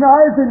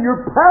recognize in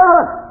your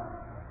parents,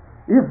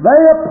 if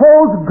they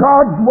oppose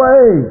God's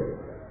way,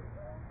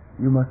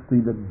 you must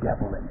see the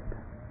devil in it.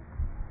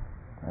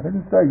 I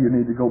didn't say you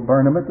need to go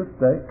burn them at the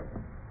stake,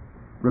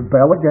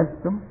 rebel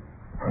against them,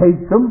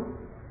 hate them,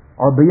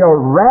 or be a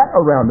rat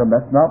around them.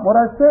 That's not what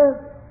I said.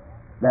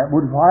 That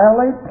would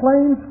violate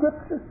plain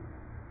Scripture.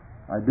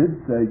 I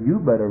did say you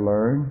better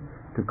learn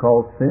to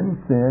call sin,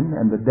 sin,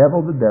 and the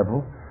devil,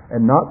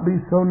 and not be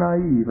so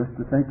naive as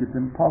to think it's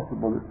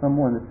impossible that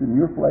someone that's in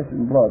your flesh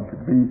and blood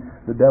could be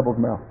the devil's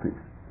mouthpiece.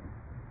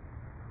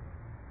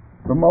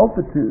 The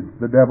multitudes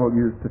the devil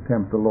used to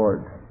tempt the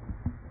Lord.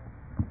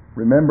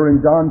 Remember in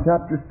John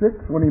chapter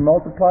 6 when he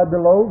multiplied the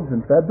loaves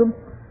and fed them?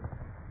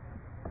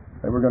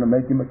 They were going to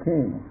make him a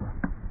king.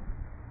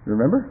 You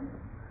remember?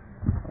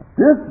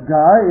 This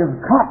guy is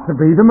got to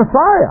be the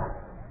Messiah.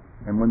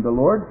 And when the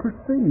Lord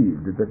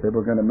perceived that they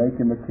were going to make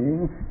him a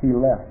king, he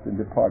left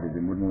and departed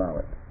and wouldn't allow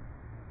it.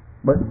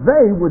 But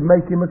they would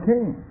make him a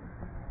king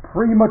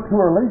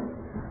prematurely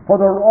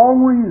for the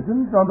wrong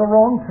reasons on the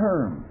wrong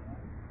terms.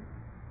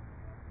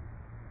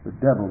 The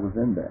devil was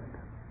in that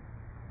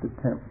to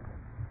tempt.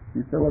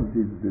 You say, well,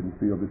 Jesus didn't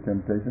feel the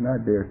temptation. I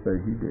dare say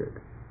he did.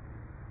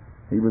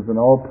 He was in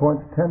all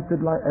points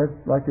tempted like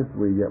as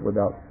we, yet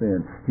without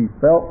sin. He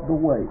felt the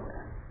weight.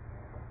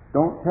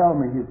 Don't tell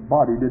me his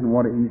body didn't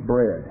want to eat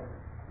bread.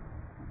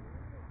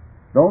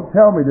 Don't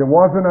tell me there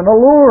wasn't an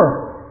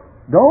allure.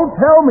 Don't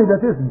tell me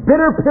that this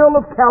bitter pill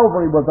of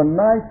Calvary was a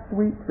nice,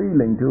 sweet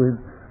feeling to his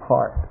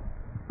heart.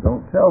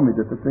 Don't tell me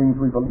that the things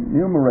we've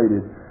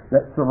enumerated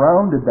that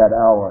surrounded that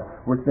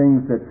hour were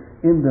things that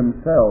in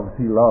themselves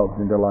he loved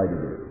and delighted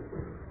in.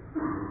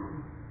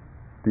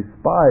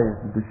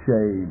 Despised the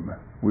shame,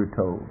 we're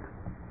told.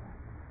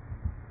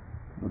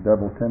 The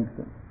devil tempts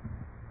him.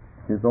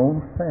 His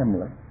own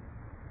family,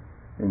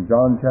 in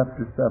John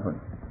chapter 7,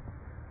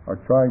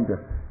 are trying to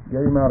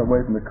get him out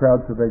away from the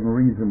crowd so they can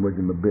reason with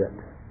him a bit.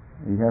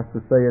 He has to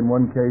say in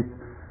one case,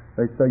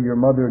 they say your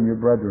mother and your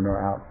brethren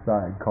are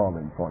outside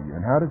calling for you.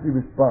 And how does he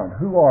respond?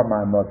 Who are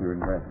my mother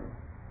and brethren?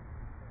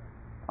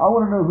 I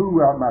want to know who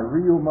my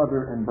real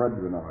mother and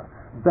brethren are.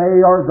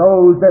 They are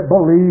those that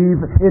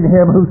believe in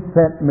him who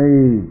sent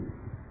me,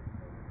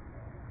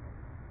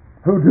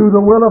 who do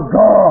the will of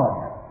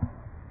God.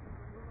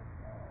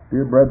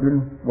 Dear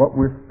brethren, what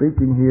we're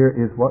speaking here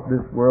is what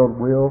this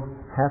world will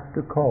have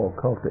to call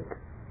cultic.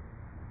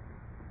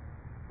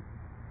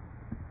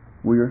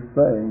 We are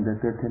saying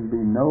that there can be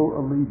no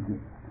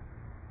allegiance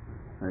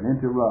that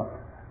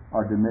interrupts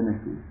or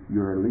diminishes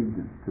your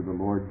allegiance to the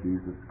Lord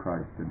Jesus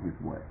Christ and his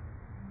way.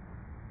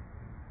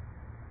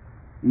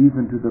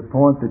 Even to the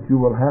point that you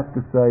will have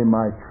to say,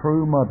 my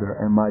true mother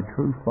and my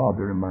true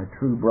father and my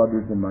true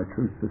brothers and my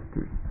true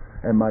sisters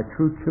and my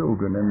true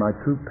children and my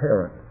true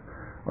parents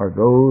are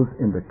those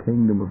in the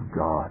kingdom of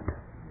God.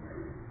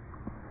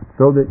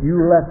 So that you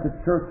let the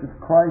church of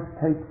Christ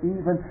take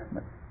even,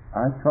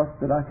 I trust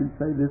that I can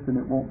say this and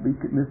it won't be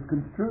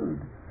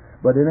misconstrued,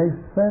 but in a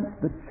sense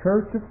the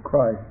church of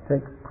Christ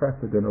takes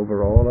precedent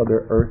over all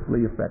other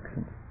earthly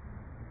affections.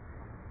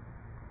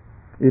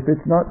 If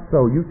it's not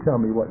so, you tell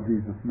me what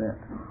Jesus meant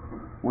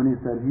when he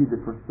said, he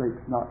that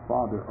forsakes not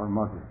father or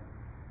mother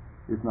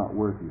is not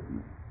worthy of me.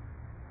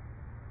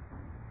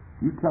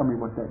 You tell me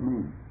what that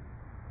means.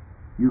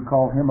 You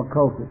call him a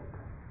cultist,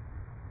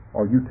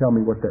 or you tell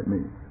me what that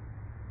means.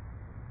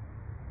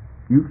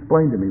 You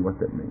explain to me what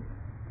that means.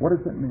 What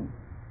does that mean?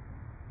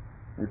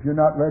 If you're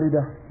not ready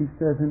to, he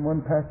says in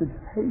one passage,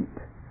 hate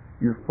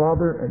your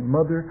father and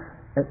mother,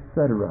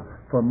 etc.,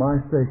 for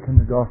my sake and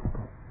the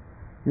gospel,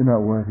 you're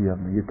not worthy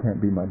of me. You can't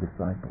be my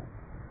disciple.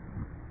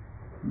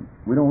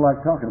 We don't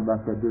like talking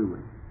about that, do we?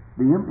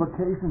 The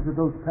implications of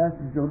those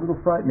passages are a little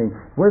frightening.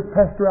 Where's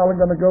Pastor Allen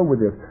going to go with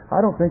this?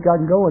 I don't think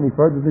I can go any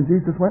further than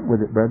Jesus went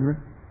with it,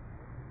 brethren.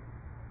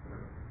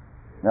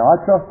 Now,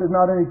 I trust there's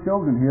not any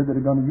children here that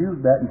are going to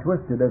use that and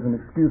twist it as an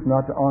excuse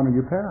not to honor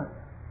your parents.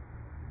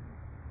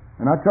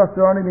 And I trust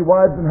there aren't any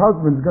wives and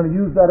husbands going to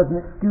use that as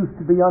an excuse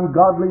to be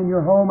ungodly in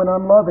your home and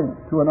unloving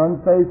to an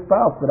unsaved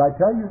spouse. But I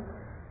tell you,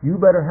 you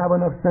better have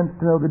enough sense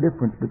to know the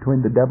difference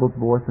between the devil's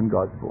voice and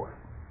God's voice.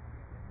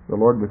 The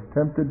Lord was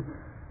tempted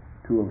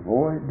to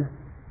avoid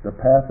the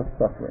path of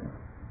suffering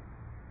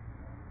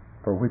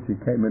for which He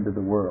came into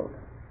the world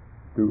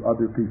through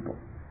other people,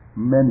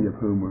 many of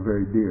whom were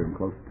very dear and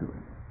close to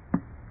Him.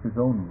 His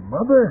own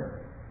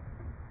mother,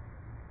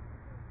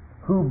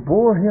 who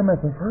bore Him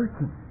as a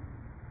virgin.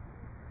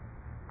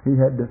 He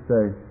had to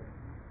say,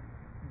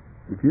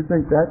 if you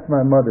think that's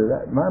my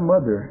mother,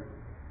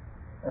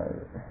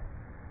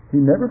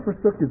 He never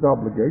forsook His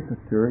obligations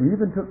to her. He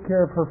even took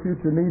care of her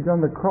future needs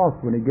on the cross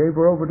when He gave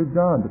her over to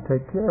John to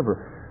take care of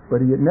her.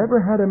 But He had never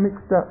had a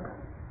mixed up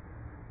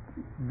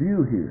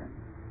view here.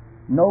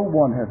 No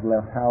one has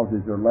left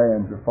houses or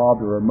lands or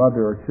father or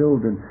mother or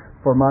children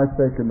for my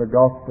sake in the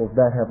gospel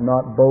that have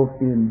not both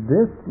in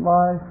this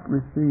life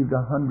received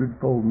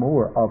 100-fold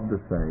more of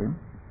the same,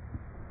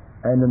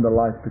 and in the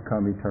life to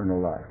come eternal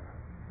life.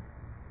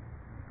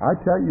 I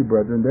tell you,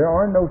 brethren, there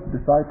are no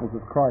disciples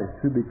of Christ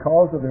who,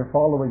 because of their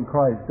following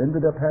Christ,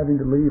 ended up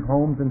having to leave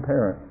homes and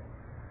parents,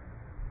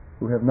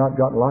 who have not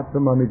got lots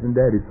of mummies and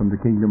daddies from the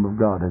kingdom of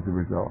God as a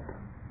result.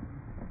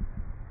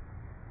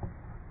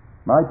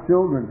 My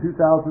children, 2,000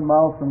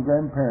 miles from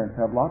grandparents,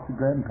 have lots of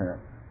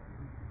grandparents.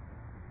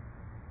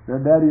 Their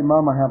daddy and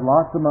mama have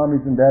lots of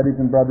mummies and daddies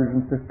and brothers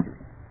and sisters.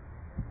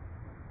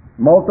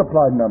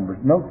 Multiplied numbers.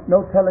 No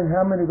telling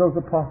how many those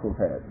apostles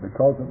had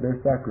because of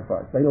their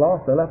sacrifice. They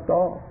left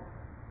all.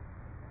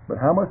 But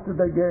how much did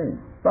they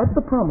gain? That's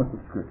the promise of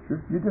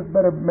Scripture. You just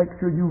better make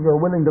sure you are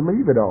willing to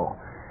leave it all.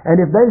 And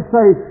if they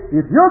say,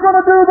 if you're going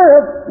to do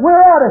this,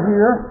 we're out of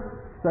here,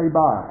 say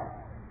bye.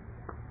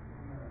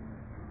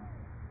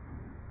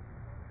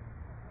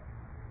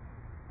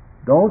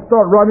 Don't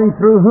start running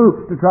through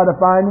hoops to try to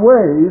find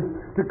ways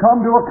to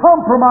come to a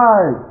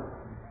compromise.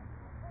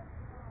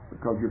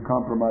 Because you're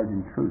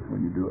compromising truth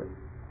when you do it.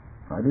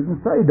 I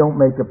didn't say don't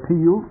make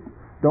appeals,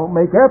 don't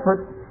make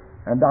efforts,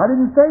 and I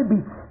didn't say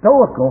be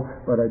stoical,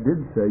 but I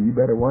did say you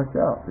better watch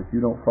out if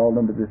you don't fall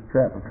into this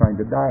trap of trying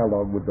to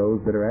dialogue with those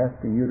that are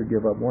asking you to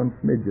give up one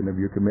smidgen of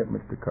your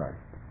commitments to Christ.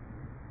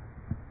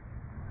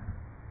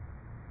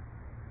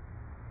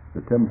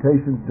 The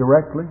temptations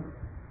directly,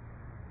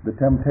 the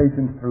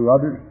temptations through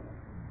others,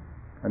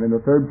 and in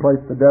the third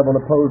place, the devil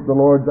opposed the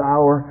Lord's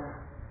hour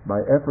by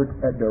efforts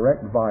at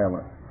direct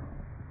violence.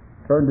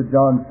 Turn to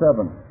John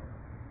 7.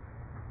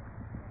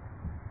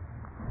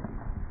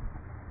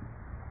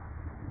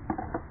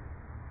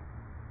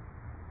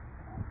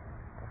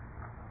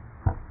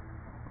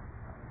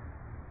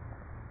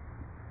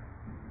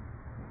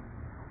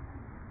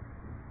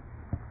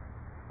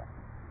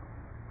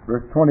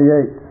 Verse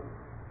 28.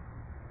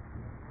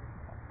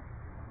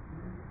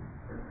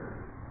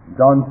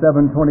 John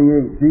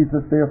 7:28,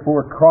 Jesus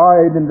therefore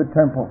cried in the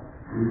temple,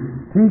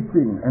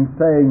 teaching and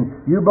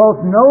saying, you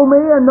both know me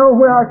and know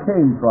where I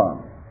came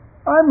from.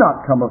 I'm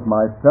not come of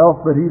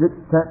myself, but He that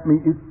sent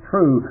me is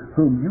true,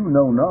 whom you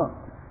know not.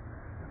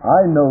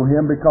 I know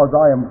Him because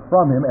I am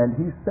from Him, and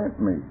He sent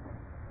me.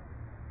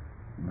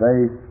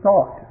 They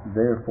sought,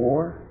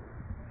 therefore,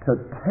 to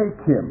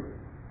take Him.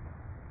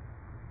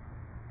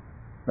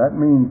 That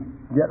means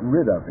get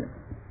rid of Him,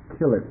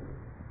 kill Him.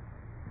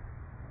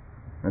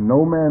 And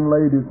no man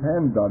laid his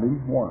hands on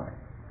Him. Why?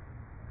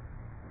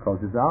 Because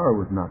His hour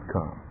was not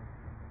come.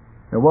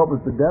 Now what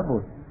was the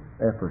devil's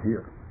effort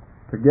here?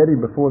 To get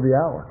Him before the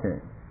hour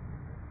came.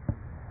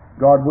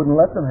 God wouldn't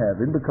let them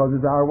have Him because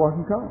His hour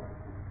wasn't come.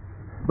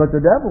 But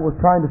the devil was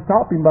trying to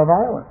stop Him by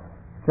violence.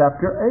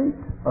 Chapter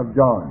 8 of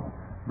John,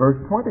 verse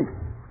 20.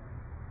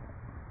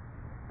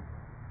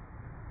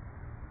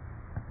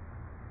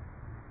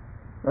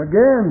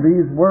 Again,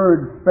 these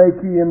words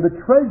spake He in the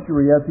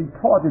treasury as He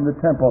taught in the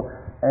temple,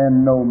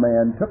 and no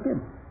man took Him.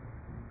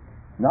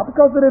 Not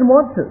because they didn't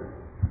want to.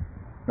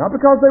 Not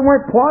because they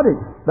weren't plotting.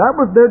 That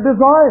was their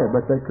desire,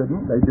 but they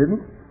couldn't. They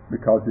didn't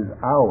because His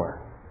hour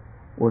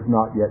was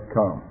not yet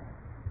come.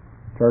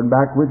 Turn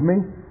back with me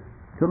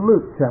to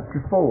Luke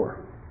chapter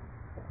 4,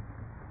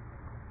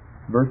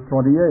 verse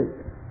 28.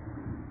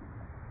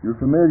 You're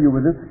familiar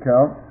with this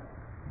account.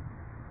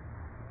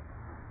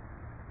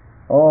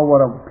 Oh,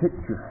 what a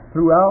picture.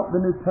 Throughout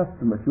the New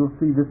Testament, you'll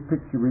see this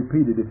picture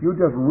repeated. If you'll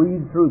just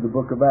read through the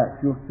book of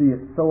Acts, you'll see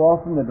it so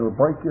often that it'll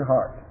break your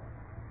heart.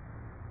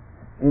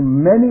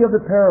 In many of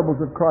the parables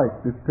of Christ,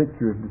 this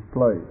picture is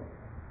displayed.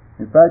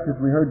 In fact, as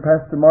we heard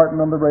Pastor Martin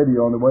on the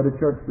radio on the way to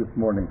church this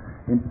morning,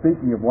 in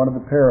speaking of one of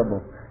the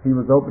parables, he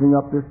was opening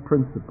up this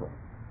principle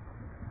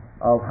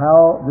of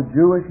how the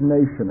Jewish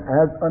nation,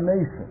 as a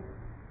nation,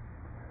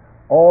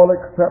 all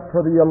except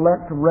for the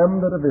elect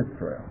remnant of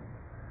Israel,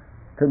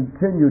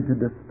 continued to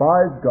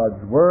despise God's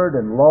word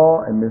and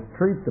law and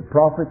mistreat the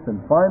prophets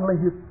and finally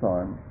His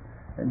Son.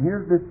 And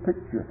here's this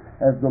picture.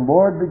 As the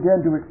Lord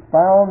began to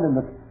expound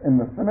in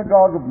the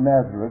synagogue of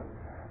Nazareth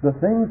the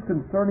things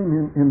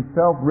concerning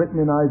Himself written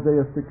in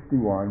Isaiah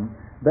 61,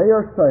 They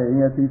are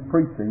saying, as he's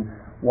preaching,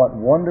 what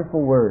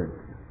wonderful words.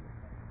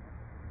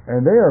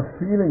 And they are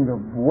feeling the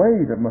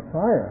weight of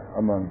Messiah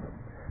among them.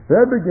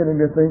 They're beginning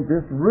to think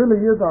this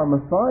really is our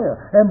Messiah.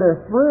 And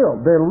they're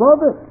thrilled. They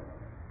love it.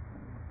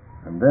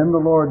 And then the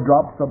Lord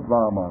drops a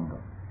bomb on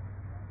them.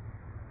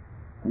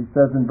 He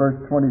says in verse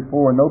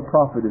 24, "No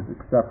prophet is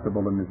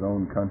acceptable in his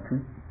own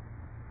country.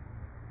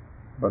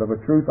 But of a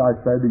truth I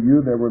say to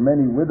you, there were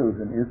many widows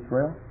in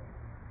Israel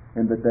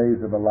in the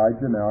days of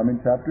Elijah." Now I'm in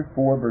chapter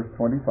 4, verse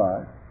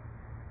 25.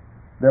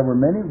 There were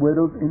many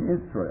widows in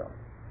Israel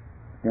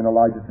in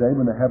Elijah's day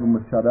when the heaven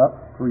was shut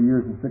up 3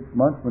 years and 6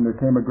 months, when there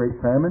came a great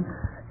famine.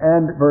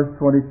 And verse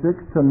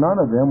 26, "To none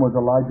of them was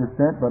Elijah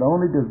sent, but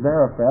only to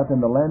Zarephath in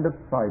the land of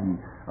Sidon,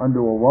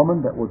 unto a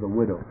woman that was a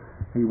widow."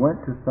 He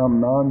went to some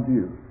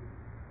non-Jew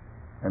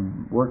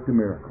and worked a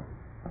miracle.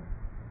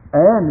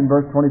 And in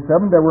verse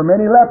 27, "There were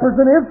many lepers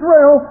in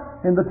Israel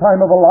in the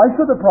time of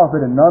Elisha the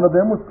prophet, and none of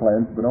them was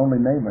cleansed, but only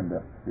Naaman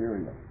the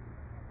Syrian."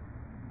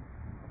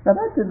 Now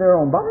that's in their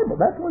own Bible.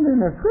 That's in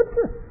their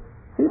scripture.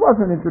 He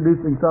wasn't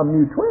introducing some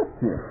new twist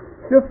here.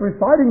 Just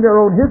reciting their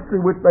own history,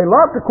 which they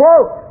love to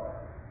quote.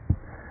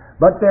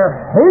 But their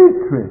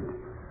hatred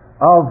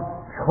of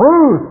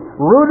truth,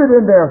 rooted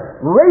in their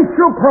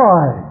racial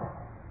pride,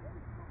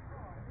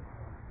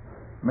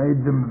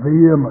 made them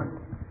vehement.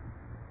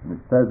 And it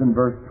says in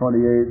verse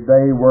 28,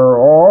 "They were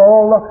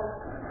all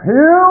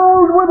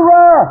filled with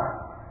wrath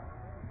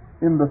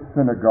in the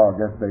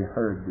synagogue as they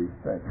heard these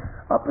things."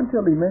 Up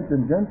until he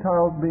mentioned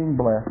Gentiles being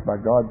blessed by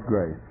God's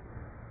grace,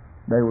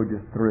 they were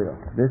just thrilled.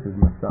 This is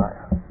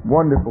Messiah.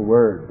 Wonderful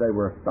words. They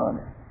were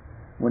astonished.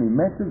 When he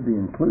mentions the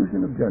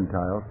inclusion of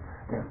Gentiles,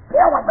 they're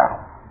filled with that.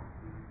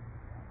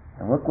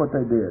 And look what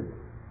they did.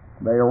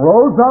 They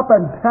arose up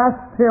and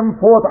cast him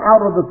forth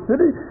out of the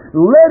city,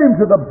 led him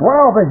to the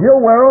brow of a hill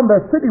whereon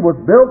their city was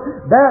built,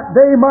 that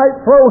they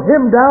might throw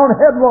him down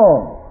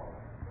headlong.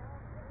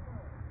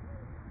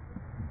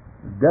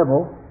 The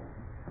devil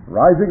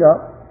rising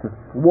up to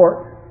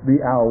thwart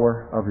the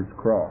hour of his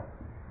cross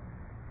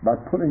by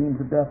putting him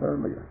to death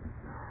earlier.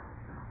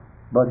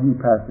 But he,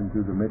 passing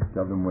through the midst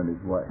of them, went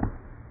his way.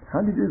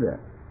 How did he do that?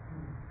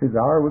 His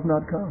hour was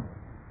not come.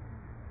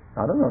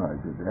 I don't know how he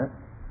did that.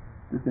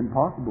 It's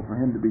impossible for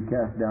him to be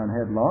cast down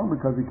headlong,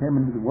 because he came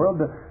into the world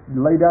to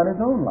lay down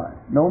his own life.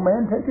 "No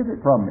man taketh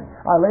it from me.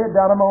 I lay it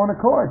down of my own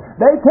accord.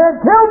 They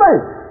can't kill me."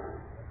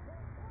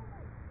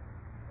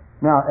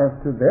 Now, as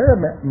to their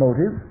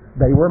motive,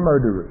 they were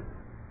murderers.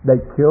 They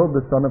killed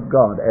the Son of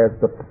God, as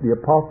the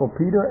Apostle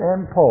Peter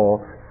and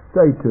Paul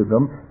say to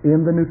them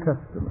in the New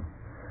Testament.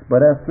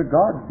 But as to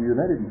God's view,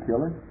 they didn't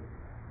kill him.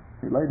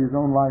 He laid his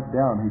own life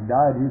down. He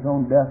died his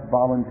own death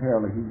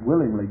voluntarily. He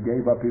willingly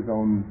gave up his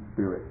own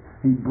spirit.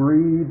 He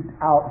breathed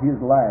out his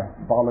last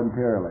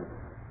voluntarily.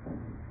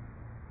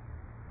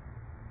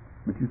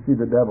 But you see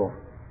the devil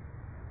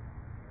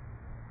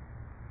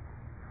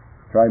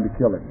trying to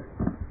kill him.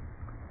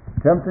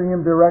 Tempting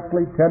him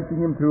directly, tempting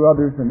him through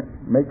others, and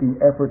making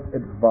efforts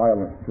at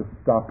violence to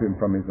stop him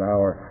from his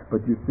hour.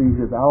 But you see,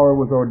 his hour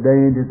was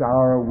ordained, his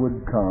hour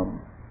would come.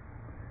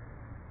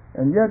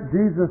 And yet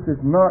Jesus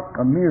is not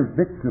a mere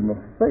victim of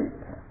fate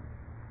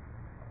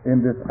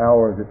in this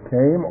hour that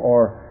came,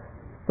 or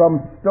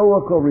some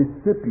stoical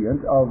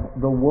recipient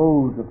of the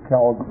woes of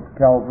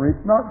Calvary.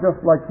 It's not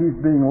just like he's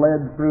being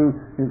led through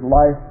his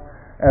life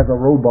as a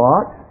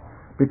robot,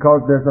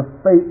 because there's a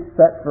fate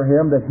set for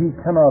him that he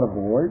cannot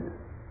avoid.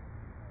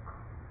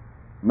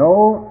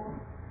 No,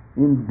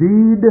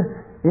 indeed,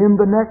 in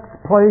the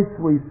next place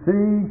we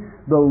see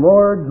the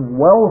Lord's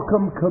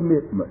welcome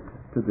commitment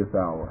to this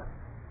hour.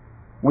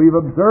 We've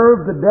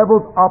observed the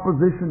devil's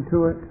opposition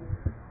to it.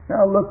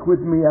 Now look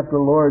with me at the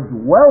Lord's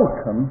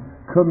welcome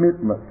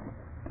commitment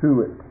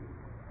to it.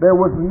 There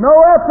was no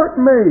effort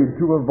made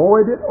to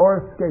avoid it or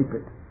escape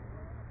it.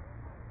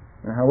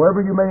 And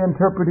however you may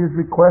interpret his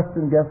request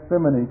in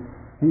Gethsemane,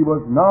 he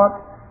was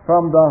not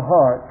from the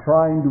heart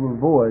trying to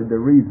avoid the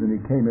reason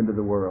he came into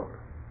the world.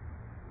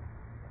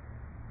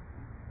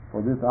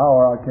 For this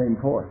hour I came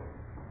forth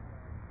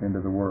into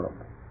the world.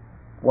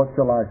 What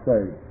shall I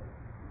say?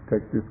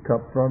 Take this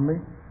cup from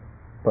me,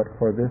 but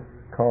for this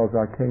cause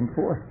I came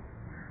forth.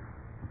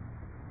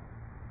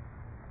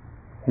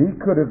 He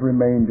could have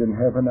remained in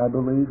heaven, I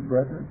believe,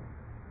 brethren.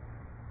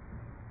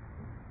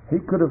 He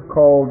could have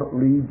called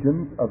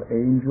legions of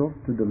angels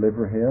to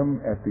deliver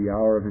him at the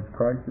hour of his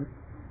crisis.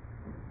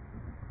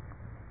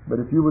 But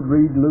if you would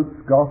read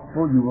Luke's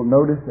Gospel, you will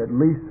notice at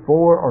least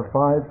 4 or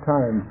 5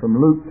 times from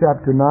Luke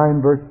chapter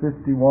 9, verse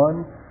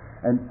 51,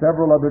 and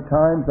several other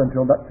times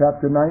until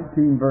chapter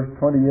 19, verse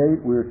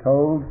 28, we are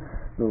told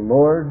the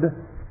Lord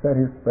set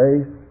his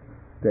face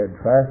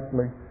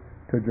steadfastly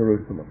to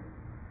Jerusalem.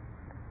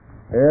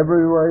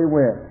 Everywhere he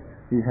went,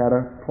 he had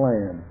a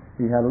plan.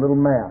 He had a little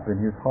map in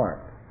his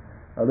heart.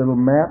 A little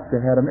map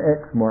that had an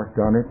X marked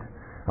on it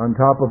on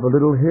top of a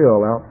little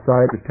hill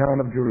outside the town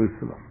of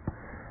Jerusalem.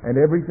 And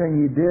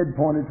everything he did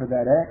pointed to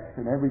that X,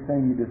 and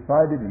everything he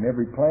decided and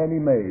every plan he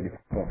made.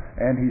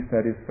 And he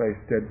set his face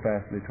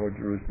steadfastly toward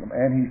Jerusalem.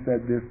 And he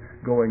said this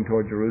going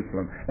toward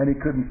Jerusalem. And he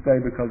couldn't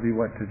stay because he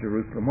went to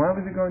Jerusalem. Why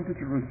was he going to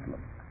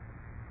Jerusalem?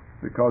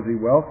 Because he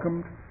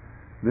welcomed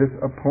this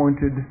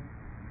appointed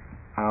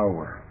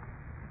hour.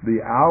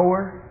 The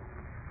hour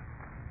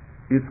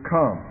is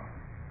come,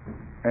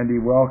 and he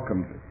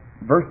welcomes it.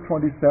 Verse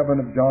 27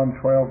 of John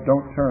 12,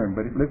 don't turn,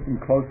 but listen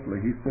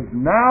closely. He says,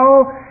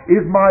 now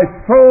is my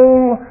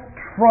soul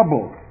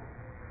troubled.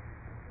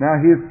 Now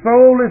his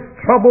soul is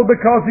troubled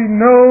because he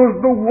knows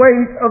the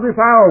weight of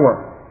this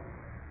hour.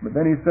 But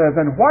then he says,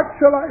 and what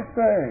shall I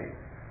say?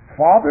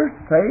 Father,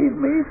 save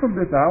me from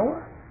this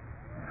hour?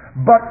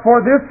 But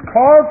for this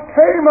cause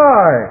came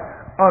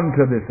I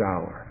unto this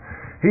hour.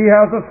 He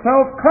has a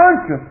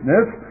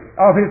self-consciousness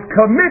of his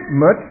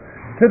commitment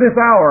to this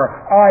hour.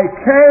 I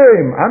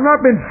came. I've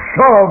not been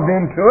shoved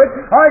into it.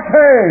 I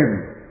came.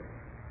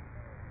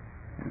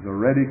 There's a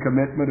ready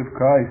commitment of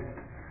Christ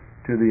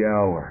to the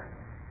hour.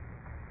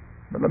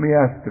 But let me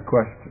ask the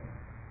question.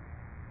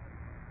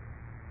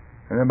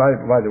 And then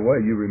by the way,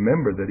 you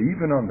remember that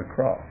even on the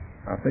cross,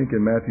 I think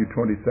in Matthew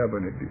 27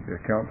 it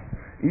accounts,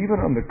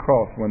 even on the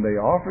cross when they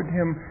offered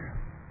him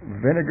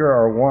vinegar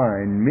or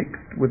wine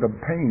mixed with a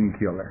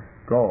painkiller,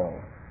 gall,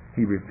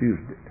 he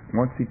refused it.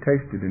 Once he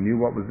tasted and knew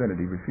what was in it,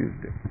 he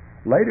refused it.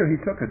 Later he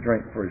took a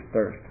drink for his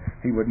thirst.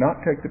 He would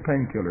not take the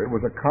painkiller. It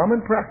was a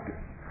common practice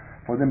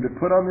for them to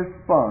put on this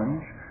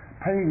sponge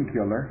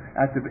painkiller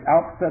at the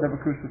outset of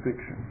a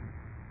crucifixion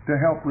to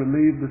help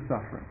relieve the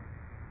suffering.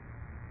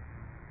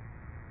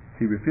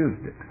 He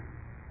refused it.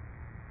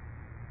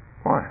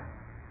 Why?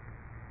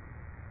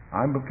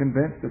 I'm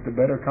convinced that the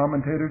better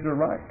commentators are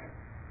right.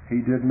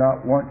 He did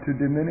not want to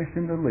diminish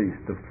in the least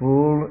the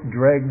full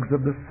dregs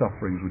of the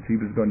sufferings which he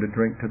was going to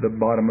drink to the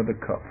bottom of the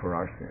cup for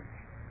our sins.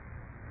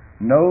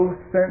 No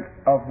sense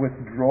of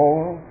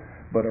withdrawal,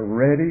 but a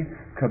ready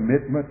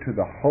commitment to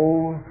the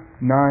whole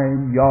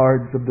 9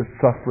 yards of the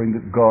suffering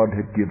that God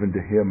had given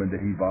to him and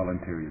that he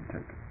voluntarily had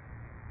taken.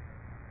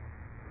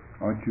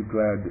 Aren't you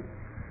glad that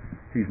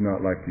he's not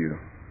like you?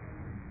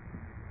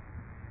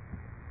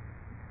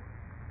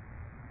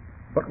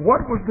 But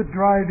what was the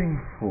driving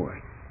force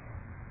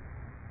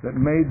that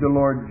made the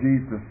Lord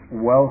Jesus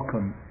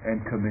welcome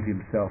and commit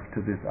himself to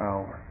this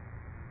hour?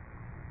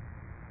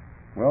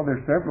 Well,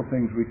 there's several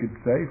things we could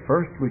say.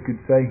 First, we could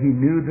say he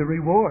knew the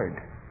reward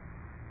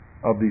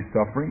of these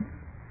sufferings.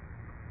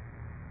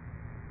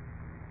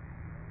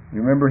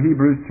 You remember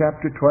Hebrews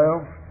chapter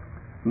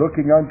 12?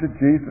 Looking unto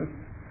Jesus,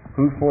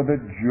 who for the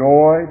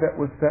joy that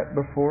was set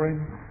before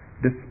him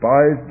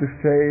despised the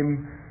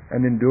shame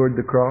and endured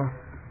the cross,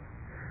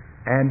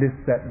 and is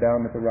set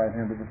down at the right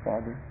hand of the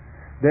Father.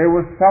 There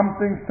was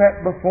something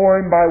set before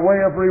him by way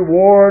of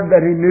reward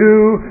that he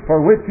knew,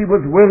 for which he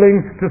was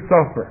willing to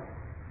suffer.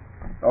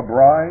 A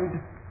bride,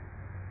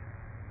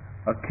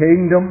 a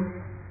kingdom,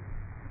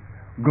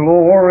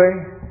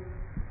 glory.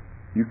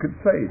 You could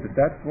say that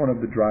that's one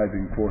of the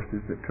driving forces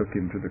that took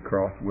him to the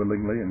cross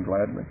willingly and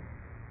gladly.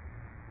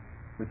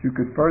 But you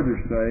could further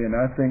say, and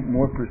I think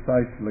more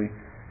precisely,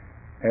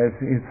 as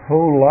his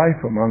whole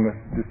life among us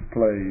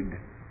displayed,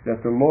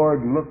 that the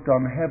Lord looked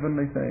on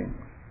heavenly things.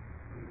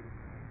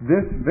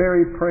 This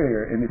very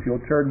prayer, and if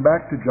you'll turn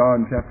back to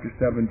John chapter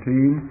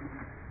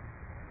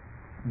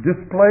 17,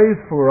 displays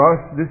for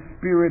us this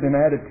spirit and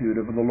attitude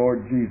of the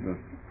Lord Jesus.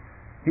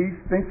 He's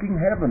thinking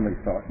heavenly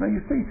thoughts. Now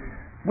you see,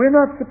 we're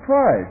not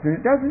surprised, and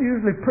it doesn't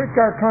usually prick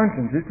our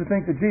consciences to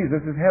think that Jesus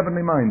is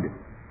heavenly minded.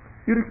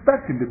 You'd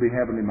expect him to be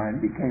heavenly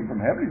minded. He came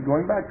from heaven, he's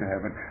going back to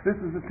heaven. This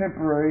is a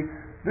temporary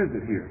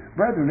visit here.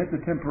 Brethren, it's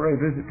a temporary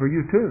visit for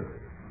you too.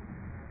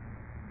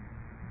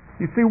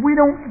 You see, we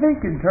don't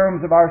think in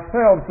terms of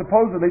ourselves,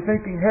 supposedly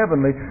thinking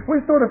heavenly.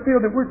 We sort of feel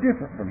that we're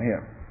different from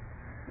him.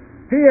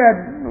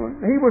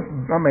 He was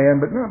a man,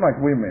 but not like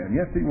we're men.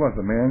 Yes, he was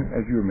a man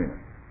as you're men,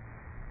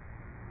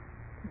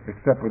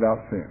 except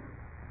without sin.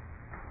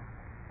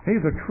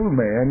 He's a true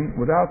man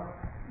without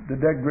the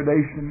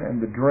degradation and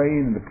the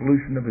drain and the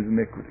pollution of his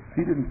iniquities.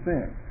 He didn't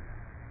sin,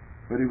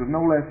 but he was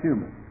no less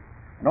human.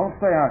 Don't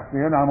say I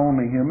sin, I'm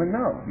only human.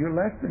 No, you're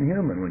less than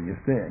human when you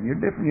sin.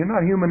 You're different. You're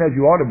not human as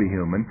you ought to be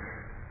human.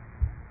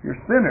 You're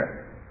a sinner,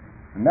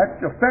 and that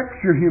affects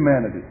your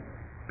humanity.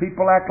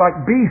 People act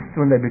like beasts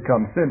when they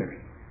become sinners.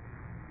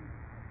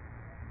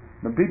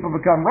 When people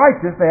become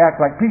righteous, they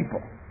act like people.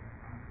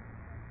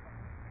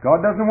 God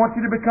doesn't want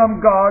you to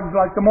become gods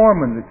like the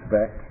Mormons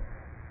expect.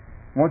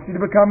 He wants you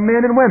to become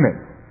men and women.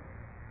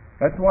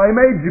 That's why He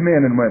made you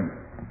men and women.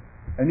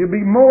 And you'll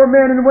be more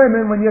men and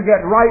women when you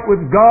get right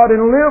with God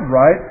and live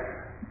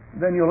right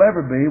than you'll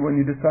ever be when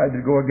you decide to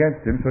go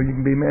against Him so you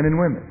can be men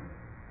and women.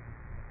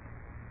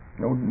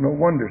 No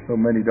wonder so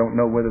many don't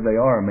know whether they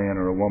are a man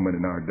or a woman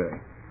in our day.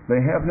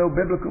 They have no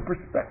biblical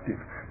perspective.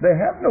 They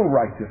have no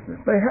righteousness.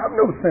 They have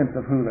no sense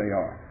of who they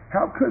are.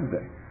 How could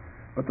they?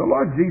 But the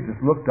Lord Jesus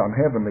looked on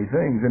heavenly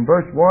things. In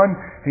verse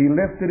 1, He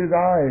lifted His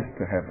eyes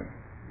to heaven.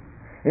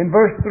 In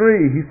verse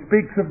 3, He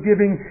speaks of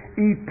giving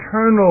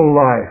eternal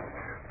life.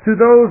 to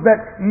those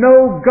that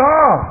know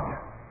God.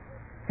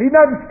 He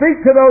doesn't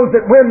speak to those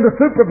that win the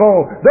Super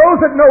Bowl, those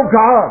that know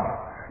God.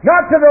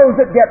 Not to those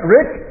that get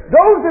rich,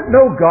 those that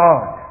know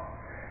God.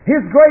 His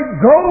great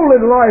goal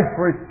in life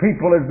for His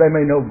people is they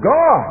may know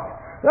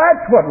God.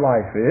 That's what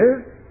life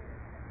is.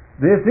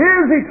 This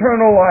is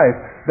eternal life,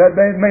 that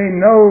they may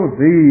know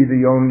Thee,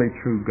 the only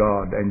true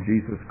God, and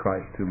Jesus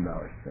Christ whom Thou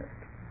hast sent.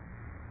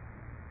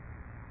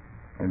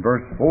 In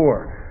verse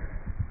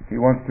 4, He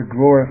wants to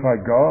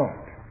glorify God.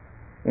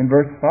 In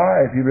verse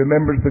 5, He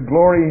remembers the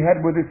glory He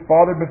had with His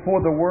Father before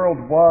the world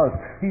was.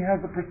 He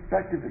has a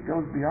perspective that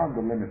goes beyond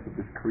the limits of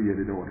this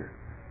created order.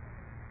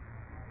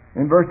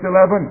 In verse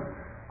 11,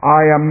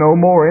 I am no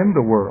more in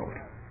the world.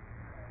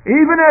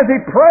 Even as He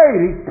prayed,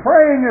 He's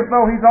praying as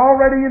though He's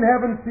already in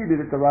heaven,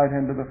 seated at the right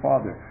hand of the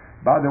Father.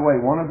 By the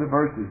way, one of the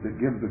verses that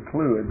gives a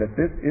clue is that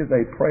this is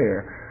a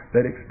prayer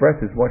that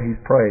expresses what He's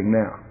praying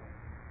now.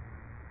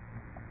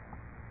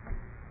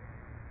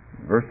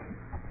 Verse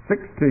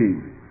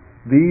 16,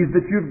 these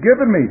that You've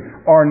given Me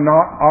are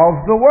not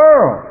of the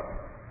world.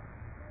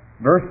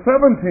 Verse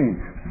 17,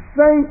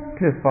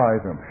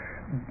 sanctify them,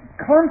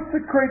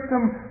 consecrate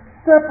them,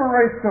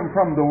 separate them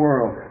from the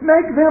world,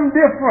 make them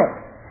different,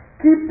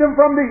 keep them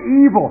from the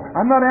evil.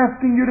 I'm not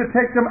asking you to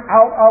take them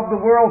out of the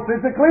world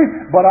physically,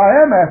 but I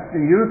am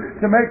asking you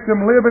to make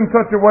them live in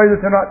such a way that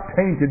they're not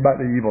tainted by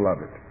the evil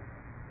of it.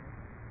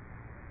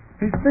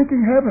 He's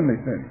thinking heavenly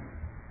things.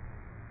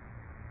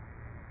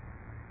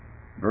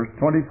 Verse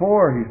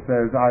 24, He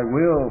says, I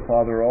will,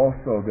 Father,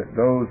 also that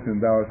those whom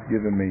Thou hast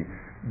given Me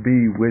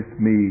be with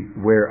Me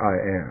where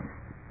I am.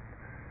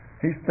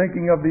 He's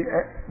thinking of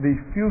the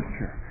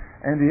future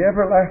and the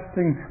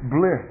everlasting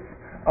bliss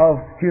of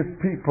His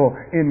people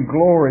in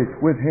glory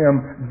with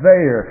Him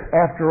there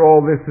after all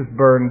this is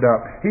burned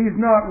up. He's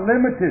not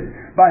limited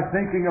by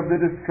thinking of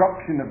the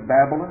destruction of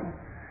Babylon.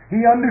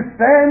 He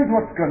understands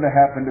what's going to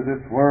happen to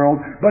this world,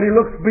 but He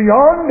looks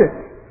beyond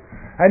it.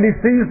 And He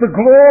sees the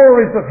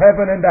glories of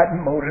heaven, and that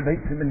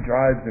motivates Him and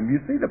drives Him. You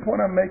see the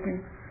point I'm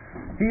making?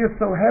 He is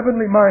so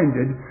heavenly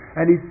minded,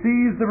 and He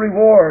sees the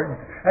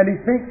rewards, and He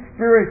thinks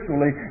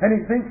spiritually, and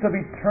He thinks of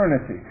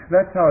eternity.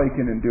 That's how He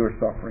can endure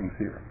sufferings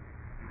here.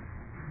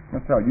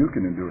 That's how you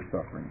can endure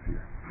sufferings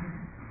here.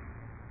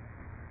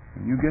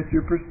 When you get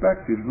your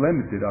perspective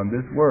limited on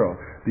this world,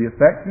 the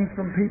affections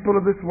from people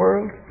of this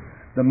world,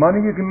 the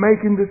money you can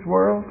make in this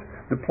world,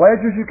 the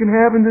pleasures you can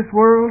have in this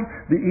world,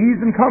 the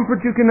ease and comfort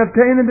you can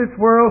obtain in this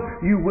world,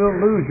 you will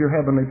lose your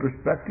heavenly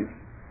perspective,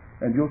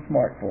 and you'll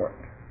smart for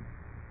it.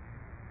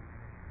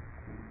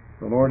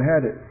 The Lord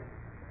had it.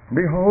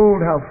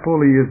 Behold how full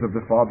He is of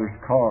the Father's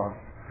cause,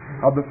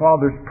 of the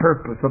Father's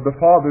purpose, of the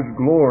Father's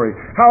glory,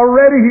 how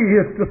ready He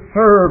is to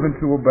serve and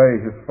to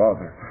obey His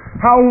Father,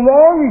 how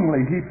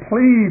longingly He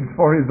pleads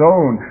for His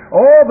own.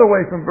 All the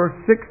way from verse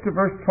 6 to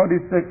verse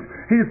 26,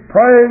 He's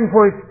praying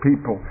for His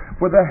people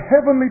with a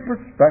heavenly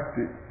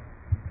perspective.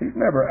 He's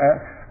never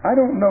asked, I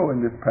don't know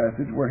in this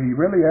passage where He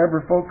really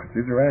ever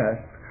focuses or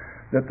asks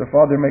that the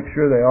Father make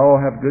sure they all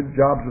have good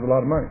jobs with a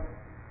lot of money.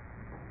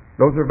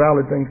 Those are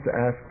valid things to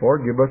ask for.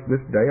 Give us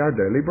this day our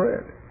daily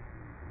bread.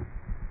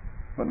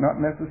 But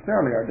not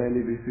necessarily our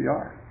daily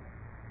VCR.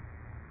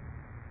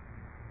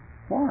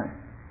 Why?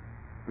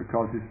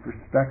 Because His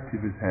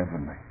perspective is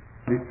heavenly.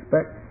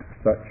 Expect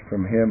such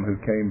from Him who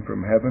came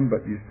from heaven,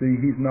 but you see,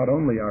 He's not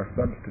only our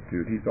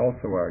substitute, He's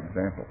also our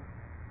example.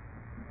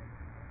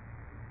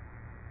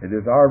 It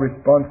is our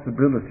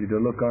responsibility to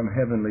look on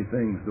heavenly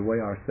things the way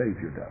our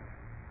Savior does.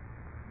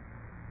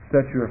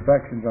 Set your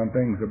affections on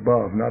things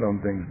above, not on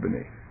things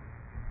beneath,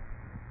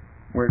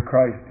 where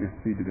Christ is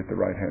seated at the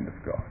right hand of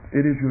God.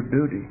 It is your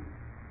duty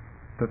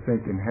to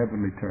think in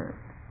heavenly terms,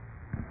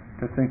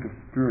 to think of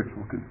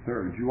spiritual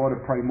concerns. You ought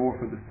to pray more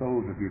for the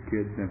souls of your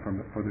kids than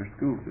for their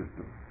school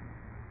system.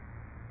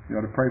 You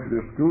ought to pray for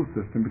their school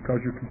system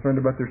because you're concerned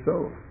about their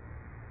souls.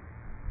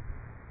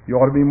 You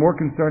ought to be more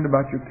concerned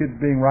about your kids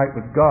being right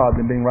with God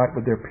than being right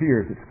with their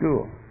peers at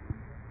school.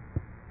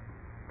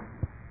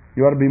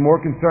 You ought to be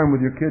more concerned with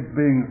your kids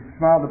being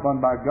smiled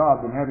upon by God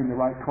than having the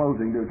right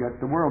clothing to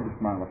get the world to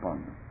smile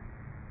upon them.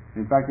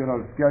 In fact, it ought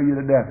to scare you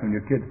to death when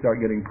your kids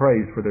start getting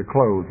praise for their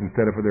clothes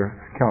instead of for their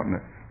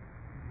countenance.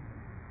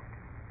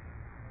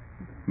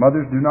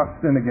 Mothers, do not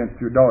sin against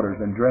your daughters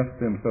and dress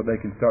them so they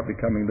can start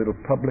becoming little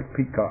public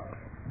peacocks.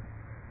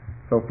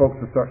 So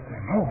folks will start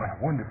saying, oh, what a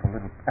wonderful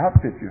little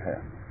outfit you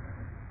have.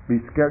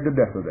 Be scared to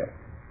death of that,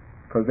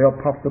 because they'll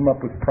puff them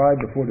up with pride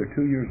before they're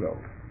 2 years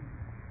old.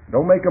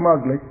 Don't make them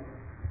ugly,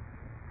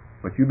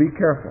 but you be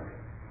careful.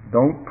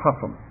 Don't puff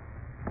them.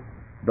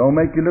 Don't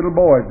make your little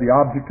boys the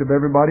object of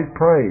everybody's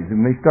praise.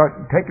 And they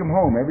take them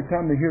home every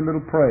time they hear a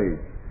little praise.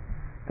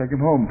 Take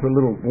them home and put a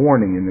little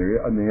warning in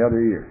the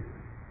other ear.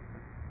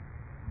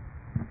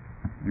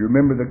 You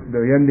remember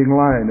the ending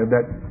line of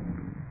that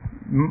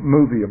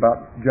movie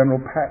about General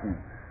Patton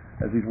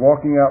as he's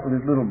walking out with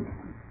his little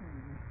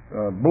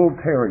bull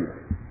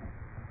terrier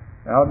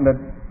out in that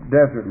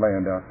desert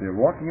land out there,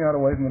 walking out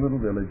away from the little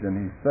village, and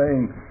he's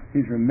saying,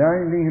 he's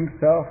reminding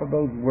himself of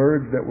those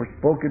words that were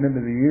spoken into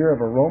the ear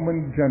of a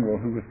Roman general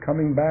who was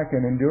coming back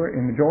and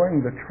enjoying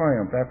the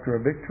triumph after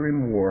a victory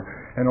in war.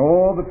 And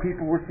all the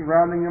people were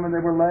surrounding him, and they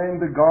were laying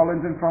the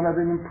garlands in front of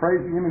him and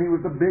praising him, and he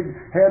was the big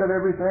head of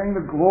everything,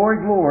 the glory,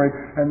 glory.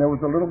 And there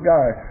was a little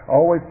guy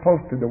always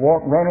posted to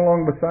run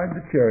along beside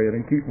the chariot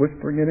and keep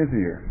whispering in his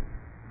ear,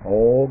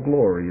 all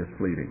glory is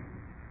fleeting.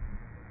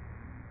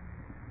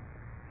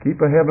 Keep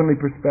a heavenly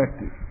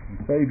perspective and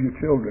save your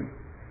children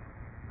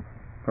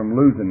from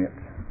losing it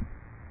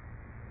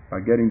by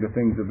getting the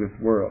things of this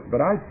world. But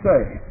I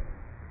say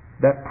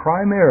that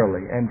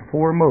primarily and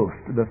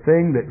foremost, the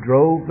thing that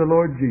drove the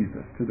Lord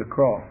Jesus to the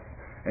cross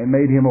and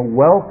made him a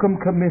welcome,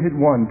 committed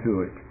one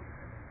to it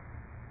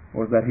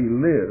was that he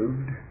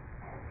lived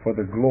for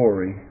the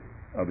glory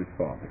of his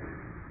Father.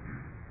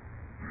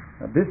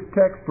 Now this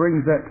text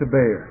brings that to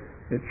bear.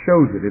 It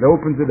shows it. It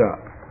opens it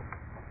up.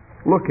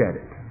 Look at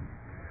it.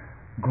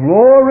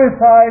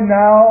 Glorify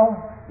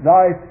now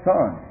thy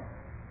Son.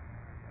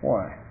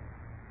 Why?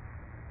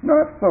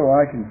 Not so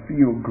I can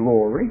feel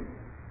glory,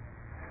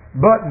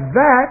 but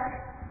that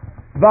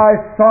thy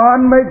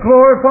Son may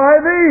glorify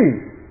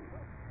thee.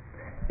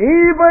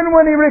 Even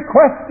when he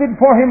requested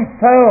for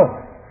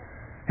himself,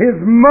 his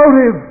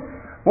motive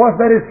was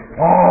that his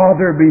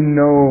Father be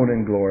known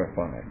and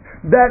glorified,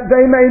 that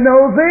they may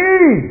know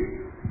thee,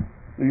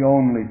 the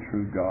only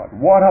true God.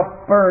 What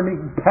a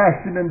burning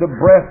passion in the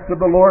breast of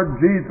the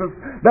Lord Jesus,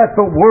 that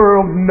the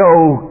world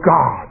know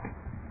God.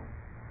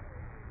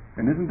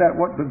 And isn't that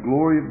what the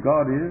glory of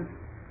God is?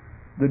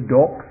 The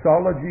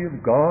doxology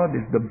of God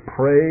is the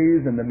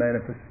praise and the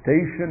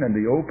manifestation and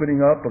the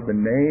opening up of the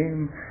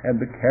name and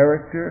the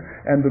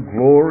character and the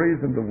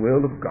glories and the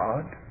will of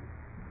God.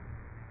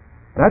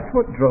 That's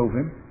what drove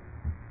him.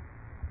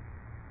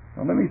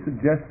 Now let me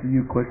suggest to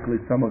you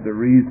quickly some of the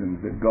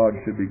reasons that God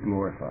should be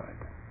glorified.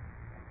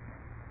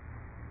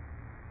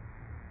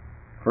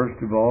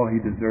 First of all,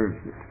 he deserves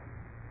it.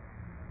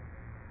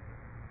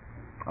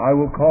 I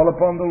will call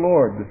upon the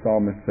Lord, the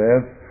psalmist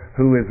says,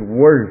 who is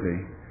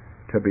worthy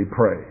to be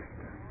praised.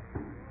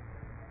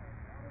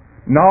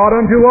 Not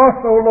unto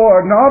us, O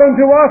Lord, not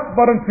unto us,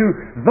 but unto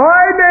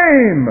thy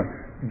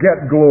name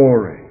get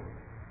glory.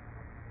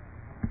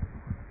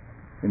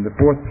 In the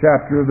 4th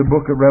chapter of the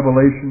book of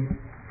Revelation,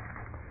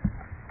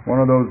 one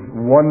of those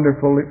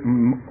wonderful,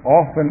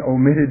 often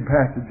omitted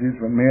passages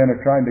when men are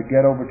trying to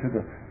get over to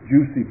the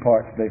juicy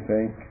parts, they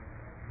think.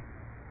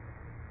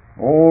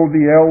 All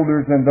the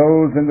elders and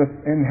those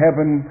in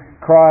heaven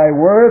cry,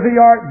 worthy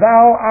art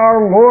thou,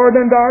 our Lord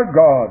and our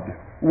God.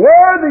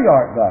 Worthy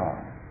art thou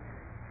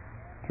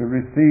to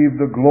receive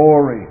the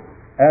glory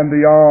and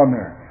the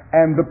honor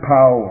and the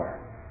power.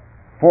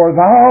 For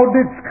thou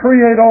didst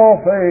create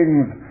all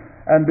things,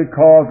 and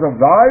because of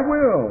thy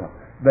will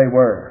they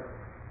were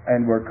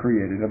and were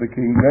created. Of the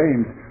King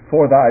James,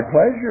 for thy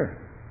pleasure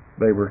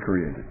they were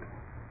created.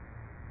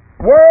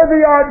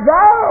 Worthy art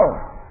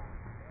thou.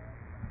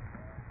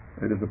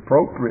 It is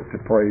appropriate to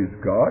praise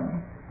God,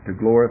 to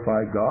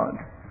glorify God,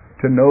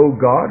 to know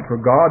God, for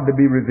God to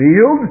be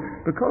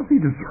revealed, because he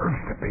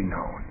deserves to be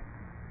known.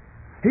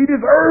 He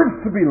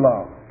deserves to be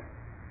loved.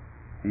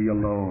 He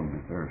alone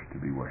deserves to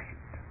be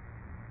worshipped.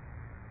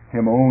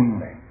 Him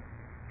only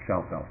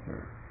shalt thou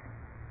serve.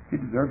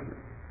 He deserves it.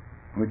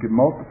 We could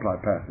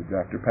multiply passage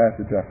after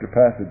passage after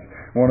passage.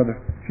 One of the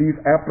chief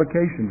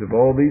applications of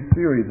all these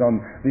series on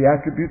the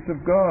attributes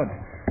of God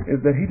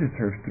is that he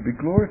deserves to be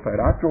glorified.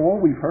 After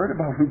all we've heard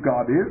about who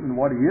God is and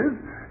what he is,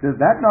 does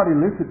that not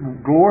elicit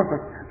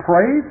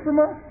praise from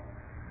us?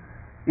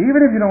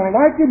 Even if you don't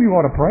like him, you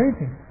ought to praise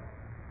him.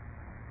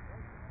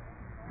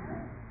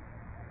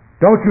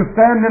 Don't you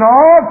stand in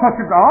awe of such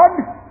a God?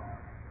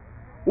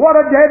 What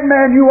a dead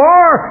man you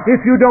are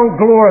if you don't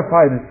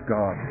glorify this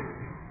God.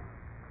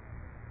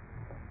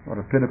 What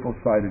a pitiful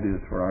sight it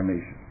is for our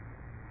nation,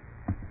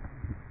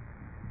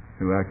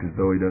 who act as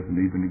though he doesn't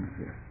even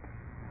exist,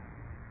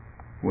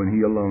 when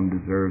he alone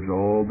deserves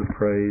all the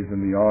praise and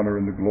the honor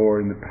and the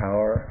glory and the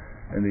power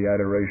and the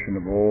adoration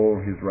of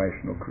all his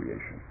rational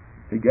creation.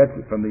 He gets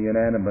it from the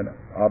inanimate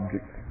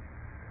objects.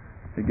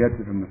 He gets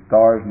it from the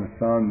stars and the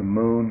sun, the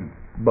moon,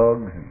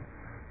 bugs and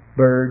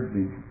birds.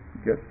 He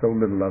gets so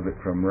little of it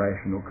from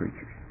rational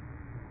creatures.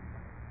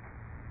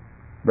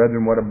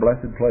 Brethren, what a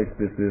blessed place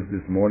this is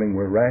this morning,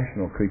 where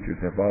rational creatures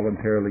have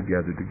voluntarily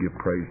gathered to give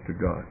praise to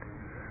God.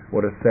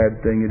 What a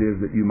sad thing it is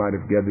that you might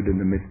have gathered in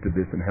the midst of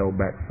this and held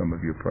back some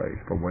of your praise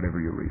for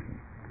whatever your reason.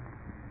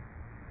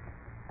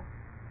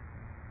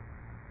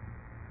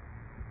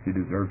 He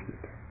deserves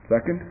it.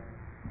 Second,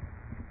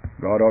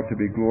 God ought to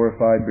be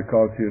glorified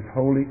because his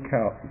holy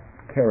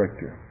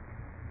character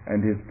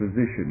and his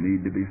position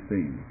need to be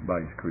seen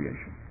by his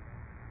creation.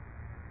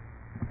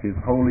 His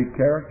holy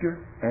character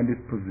and his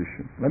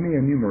position. Let me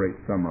enumerate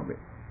some of it.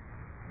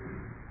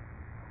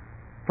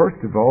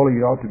 First of all,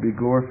 he ought to be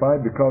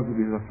glorified because of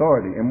his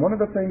authority. And one of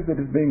the things that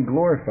is being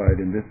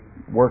glorified in this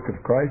work of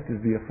Christ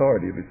is the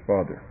authority of his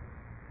Father.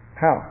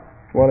 How?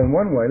 Well, in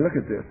one way, look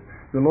at this.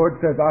 The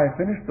Lord says, I have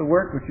finished the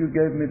work which you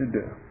gave me to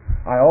do.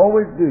 I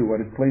always do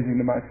what is pleasing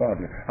to my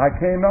Father. I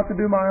came not to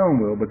do my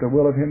own will, but the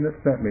will of him that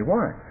sent me.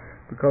 Why?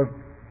 Because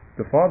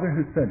the Father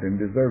who sent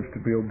him deserves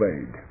to be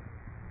obeyed.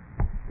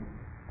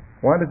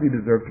 Why does he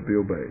deserve to be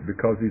obeyed?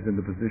 Because he's in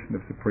the position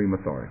of supreme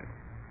authority.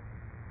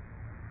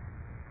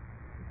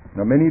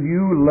 Now, many of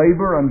you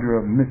labor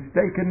under a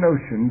mistaken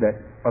notion that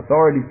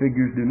authority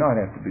figures do not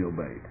have to be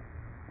obeyed.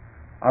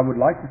 I would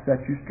like to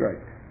set you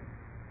straight.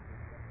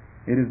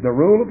 It is the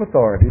rule of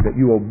authority that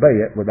you obey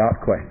it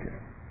without question.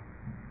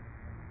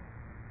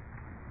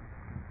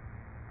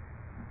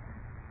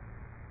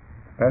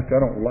 Pastor,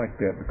 I don't like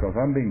that because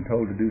I'm being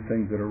told to do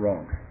things that are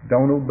wrong.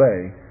 Don't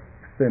obey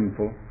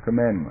sinful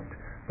commandment.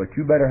 But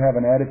you better have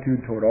an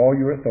attitude toward all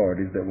your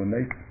authorities that when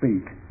they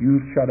speak, you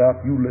shut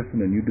up, you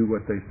listen, and you do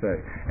what they say.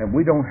 And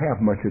we don't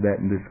have much of that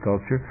in this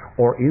culture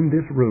or in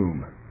this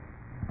room.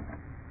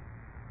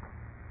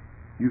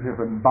 You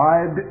have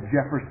imbibed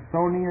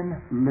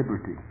Jeffersonian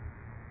liberty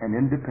and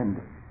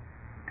independence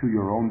to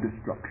your own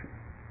destruction.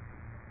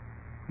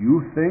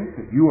 You think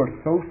that you are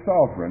so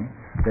sovereign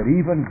that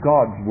even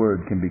God's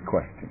word can be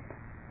questioned.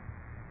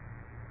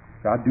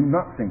 I do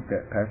not think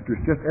that, Pastor.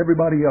 It's just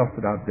everybody else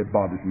that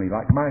bothers me,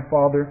 like my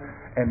father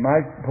and my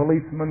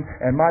policeman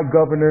and my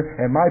governor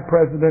and my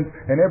president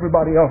and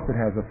everybody else that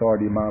has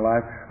authority in my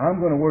life. I'm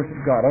going to worship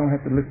God. I don't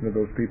have to listen to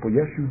those people.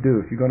 Yes, you do.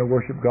 If you're going to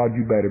worship God,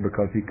 you better,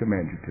 because he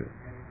commands you to.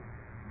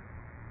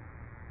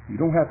 You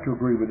don't have to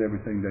agree with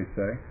everything they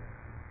say.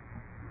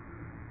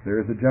 There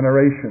is a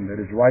generation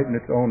that is right in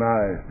its own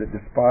eyes that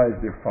despise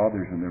their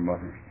fathers and their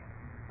mothers.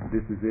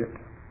 This is it.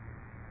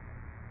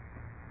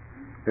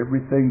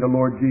 Everything the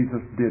Lord Jesus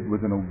did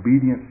was in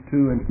obedience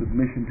to and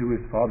submission to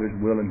his Father's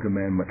will and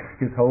commandment.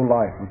 His whole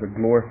life was a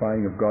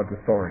glorifying of God's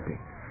authority.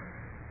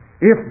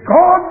 If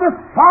God the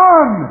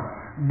Son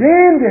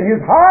deemed it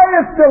his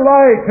highest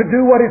delight to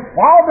do what his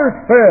Father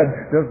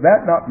said, does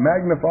that not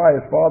magnify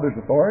his Father's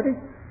authority?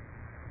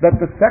 That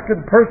the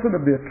second person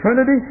of the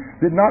Trinity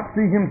did not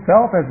see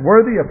himself as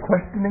worthy of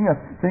questioning a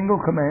single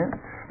command?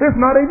 There's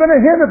not even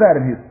a hint of that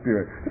in his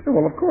spirit. You say,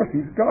 well, of course,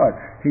 he's God.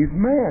 He's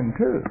man,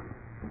 too.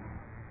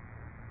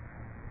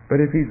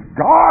 But if he's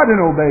God and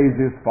obeys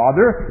his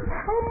Father,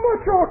 how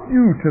much ought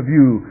you to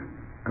view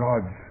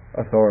God's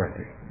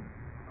authority,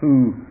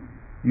 who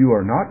you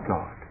are not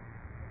God?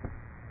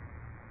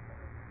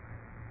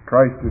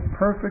 Christ is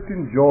perfect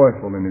and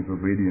joyful in his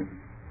obedience.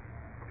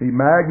 He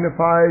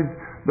magnifies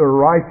the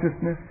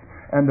righteousness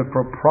and the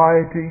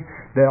propriety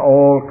that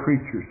all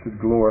creatures should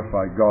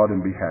glorify God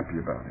and be happy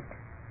about it.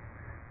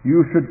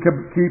 You should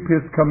keep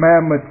his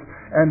commandments,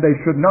 and they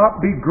should not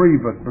be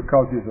grievous,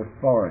 because his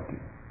authority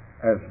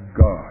as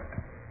God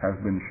has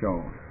been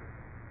shown.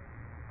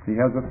 He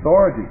has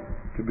authority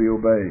to be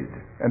obeyed,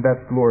 and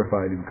that's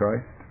glorified in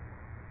Christ.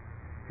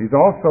 He's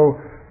also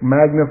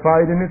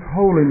magnified in his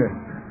holiness.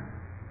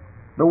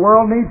 The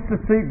world needs to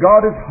see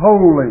God as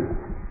holy.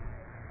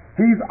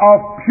 He's of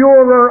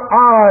purer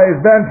eyes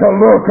than to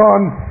look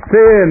on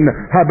sin,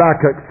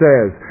 Habakkuk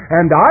says.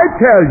 And I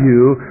tell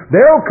you,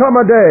 there'll come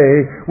a day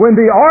when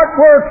the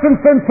artworks in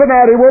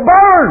Cincinnati will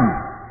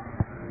burn.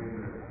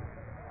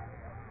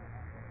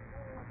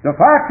 The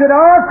fact that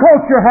our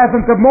culture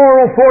hasn't the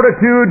moral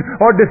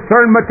fortitude or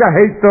discernment to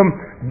hate them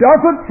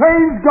doesn't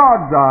change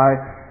God's eye.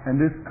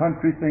 And this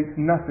country thinks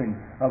nothing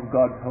of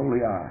God's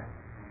holy eye,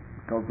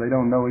 because they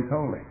don't know he's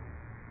holy.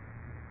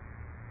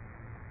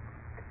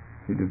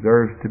 He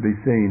deserves to be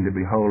seen to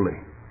be holy,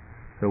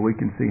 so we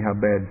can see how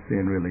bad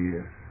sin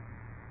really is.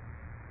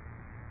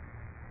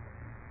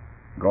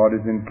 God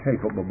is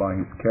incapable by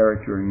his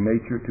character and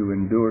nature to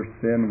endure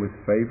sin with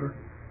favor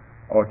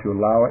or to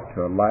allow it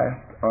to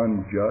last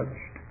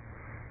unjudged.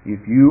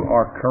 If you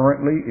are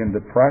currently in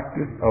the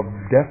practice of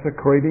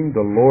desecrating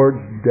the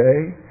Lord's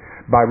day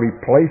by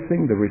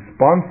replacing the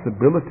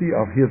responsibility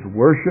of his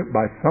worship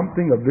by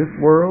something of this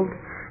world,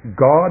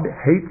 God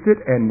hates it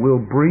and will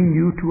bring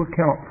you to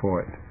account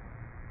for it.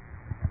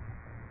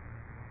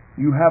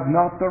 You have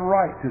not the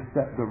right to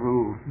set the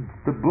rules.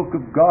 The book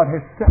of God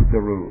has set the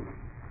rules.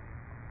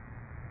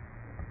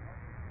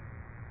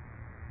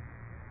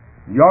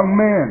 Young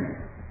men,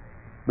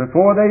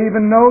 before they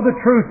even know the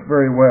truth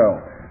very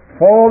well,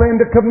 fall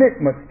into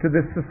commitments to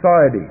this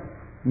society.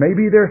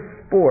 Maybe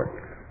they're sports.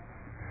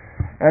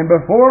 And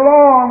before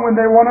long, when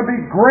they want to be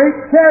great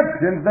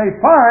champions, they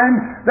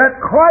find that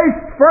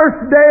Christ's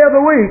first day of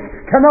the week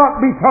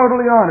cannot be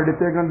totally honored if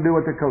they're going to do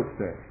what the coach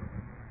says.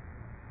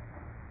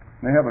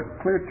 They have a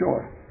clear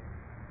choice.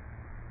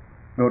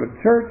 Go to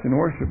church and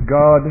worship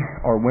God,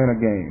 or win a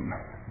game.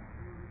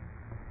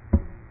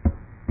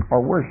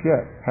 Or worse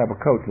yet, have a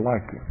coach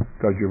like you,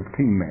 because you're a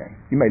team man.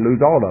 You may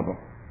lose all of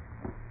them.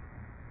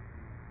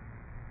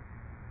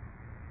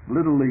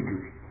 Little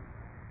leaguers,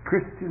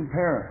 Christian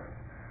parents,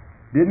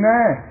 didn't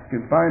ask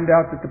and find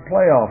out that the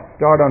playoffs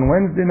start on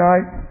Wednesday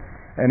night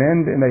and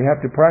end, and they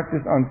have to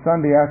practice on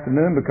Sunday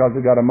afternoon because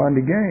they got a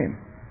Monday game.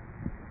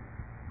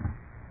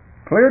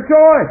 Clear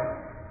choice.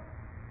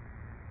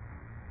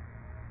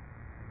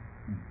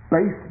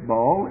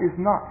 Baseball is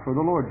not for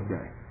the Lord's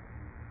Day.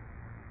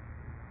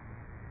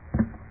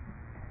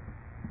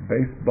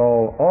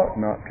 Baseball ought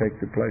not take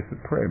the place of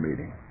prayer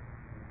meeting.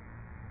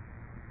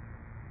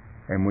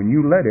 And when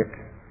you let it,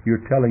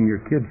 you're telling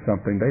your kids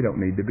something they don't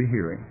need to be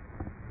hearing.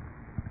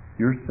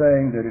 You're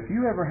saying that if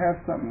you ever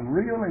have something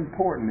real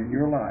important in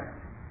your life,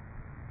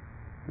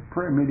 the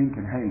prayer meeting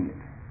can hang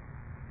it.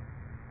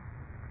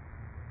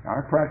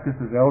 Our practice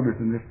as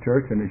elders in this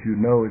church, and as you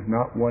know, is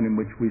not one in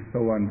which we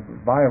so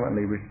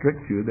violently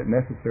restrict you that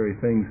necessary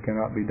things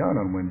cannot be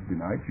done on Wednesday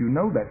nights. You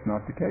know that's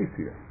not the case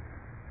here.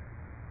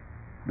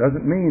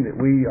 Doesn't mean that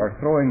we are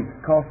throwing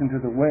caution to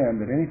the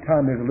wind, that any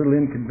time there's a little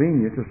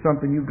inconvenience or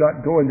something you've got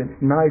going that's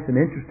nice and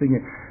interesting,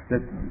 that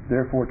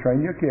therefore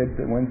train your kids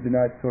that Wednesday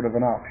night's sort of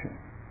an option.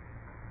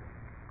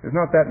 There's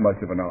not that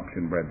much of an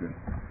option, brethren.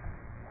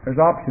 There's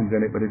options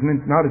in it, but it's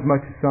not as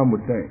much as some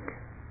would think.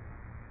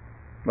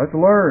 Let's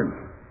learn.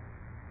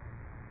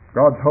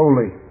 God's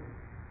holy.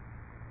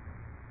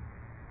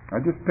 I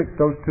just picked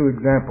those two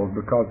examples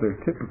because they're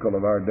typical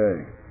of our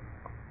day.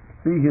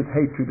 See his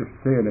hatred of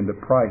sin and the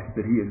price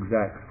that he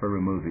exacts for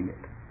removing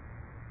it.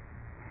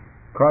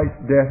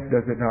 Christ's death,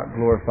 does it not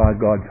glorify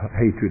God's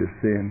hatred of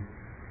sin?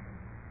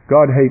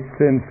 God hates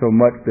sin so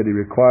much that he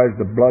requires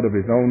the blood of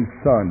his own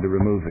Son to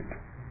remove it.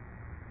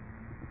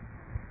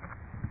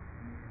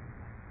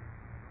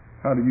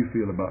 How do you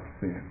feel about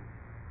sin?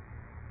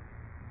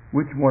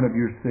 Which one of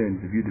your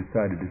sins have you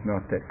decided is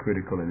not that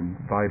critical and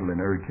vital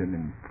and urgent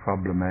and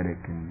problematic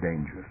and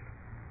dangerous?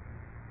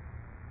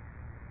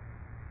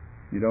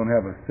 You don't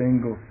have a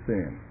single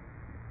sin,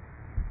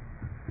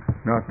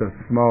 not the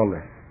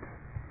smallest,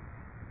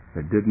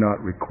 that did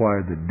not require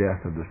the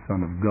death of the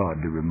Son of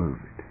God to remove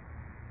it.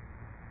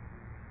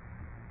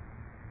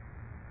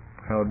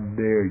 How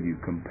dare you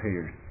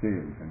compare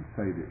sins and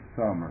say that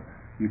some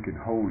you can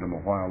hold them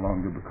a while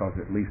longer because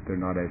at least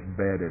they're not as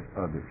bad as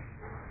others.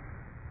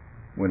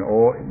 When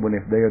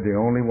if they are the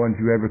only ones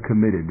you ever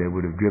committed, they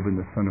would have driven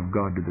the Son of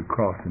God to the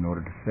cross in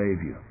order to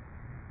save you.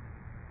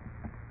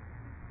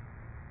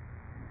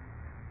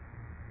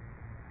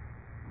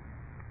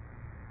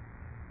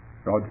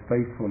 God's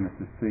faithfulness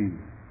is seen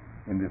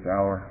in this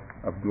hour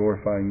of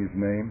glorifying his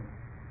name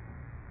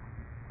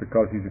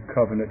because he's a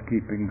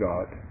covenant-keeping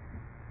God.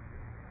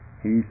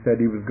 He said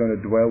he was going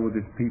to dwell with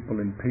his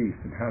people in peace,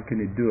 and how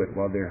can he do it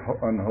while they're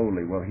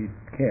unholy? Well, he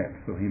can't,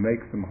 so he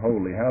makes them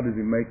holy. How does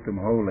he make them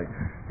holy?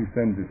 He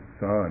sends his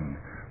Son.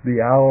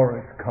 The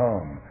hour has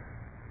come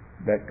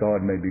that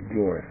God may be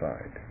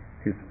glorified.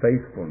 His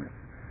faithfulness,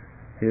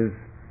 his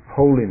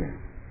holiness,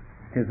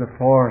 his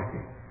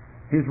authority,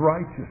 his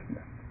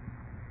righteousness.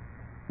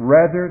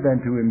 Rather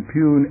than to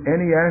impugn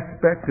any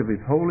aspect of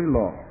his holy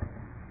law,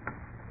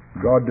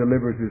 God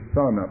delivers his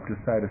Son up to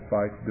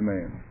satisfy its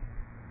demands.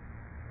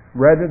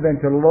 Rather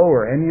than to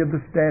lower any of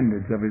the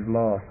standards of his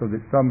law so that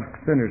some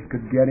sinners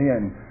could get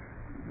in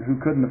who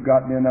couldn't have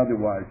gotten in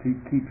otherwise, he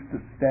keeps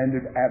the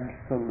standard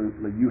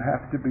absolutely. You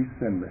have to be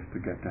sinless to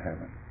get to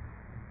heaven.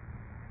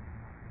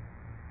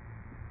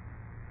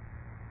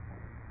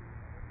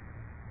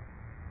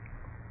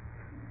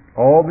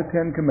 All the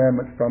 10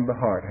 Commandments from the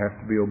heart have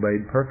to be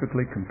obeyed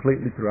perfectly,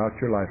 completely throughout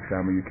your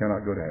lifetime, or you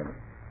cannot go to heaven.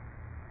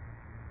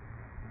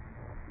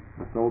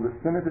 The soul that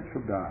sinneth it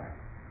shall die.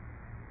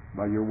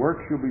 By your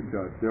works you'll be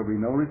judged. There will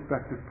be no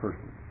respect of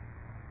persons.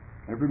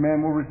 Every man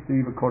will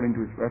receive according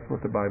to his... That's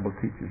what the Bible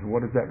teaches.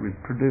 What does that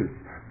produce?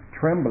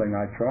 Trembling,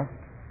 I trust,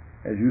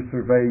 as you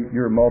survey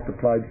your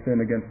multiplied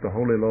sin against the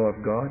holy law of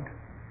God.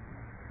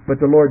 But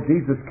the Lord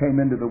Jesus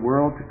came into the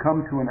world to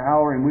come to an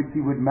hour in which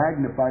he would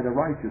magnify the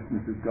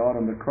righteousness of God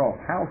on the cross.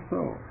 How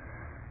so?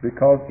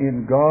 Because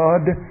in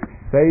God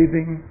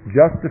saving,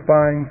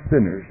 justifying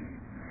sinners,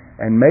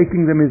 and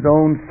making them his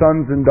own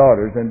sons and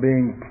daughters, and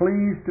being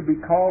pleased to be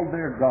called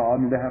their God,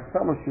 and to have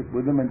fellowship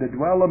with them, and to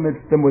dwell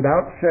amidst them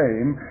without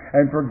shame,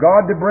 and for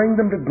God to bring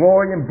them to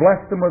glory and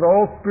bless them with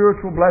all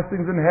spiritual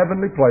blessings in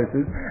heavenly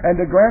places, and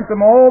to grant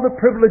them all the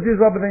privileges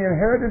of the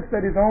inheritance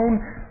that his own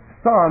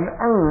Son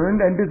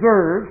earned and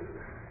deserves.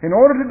 In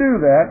order to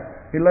do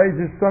that, he lays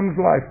his Son's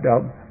life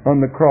down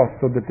on the cross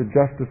so that the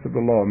justice of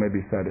the law may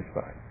be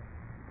satisfied.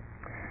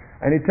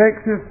 And he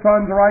takes his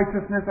Son's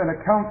righteousness and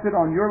accounts it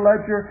on your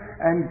ledger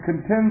and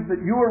contends that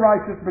you are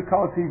righteous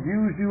because he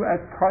views you as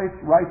Christ's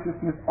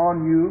righteousness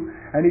on you.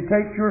 And he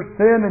takes your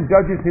sin and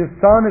judges his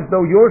Son as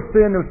though your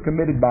sin was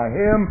committed by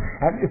him.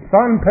 And his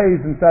Son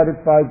pays and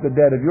satisfies the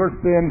debt of your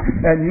sin,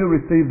 and you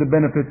receive the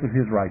benefits of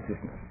his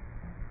righteousness.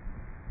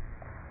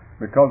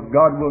 Because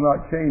God will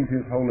not change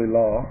his holy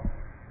law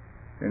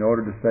in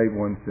order to save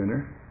one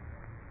sinner.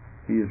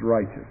 He is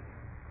righteous.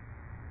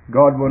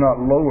 God will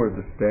not lower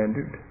the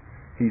standard.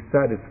 He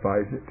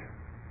satisfies it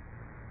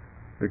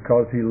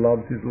because he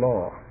loves his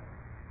law.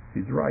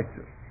 He's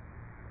righteous.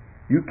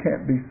 You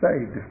can't be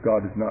saved if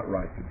God is not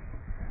righteous,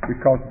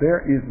 because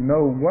there is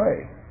no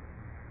way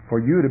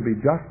for you to be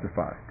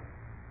justified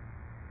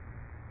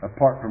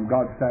apart from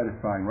God's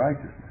satisfying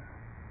righteousness.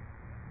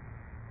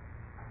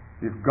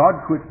 If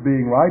God quits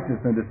being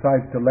righteous and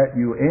decides to let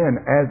you in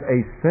as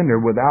a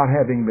sinner without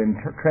having been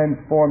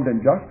transformed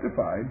and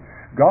justified,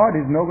 God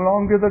is no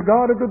longer the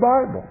God of the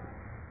Bible.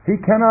 He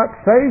cannot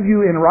save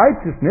you in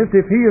righteousness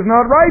if he is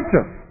not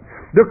righteous.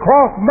 The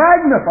cross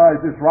magnifies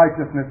this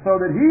righteousness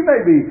so that He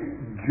may be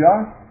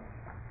just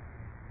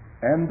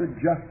and the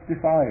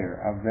justifier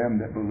of them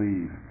that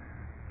believe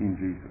in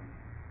Jesus.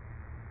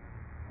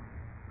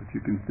 But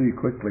you can see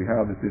quickly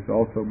how that this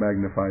also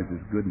magnifies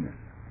His goodness.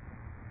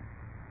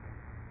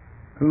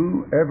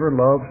 Who ever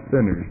loves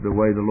sinners the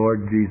way the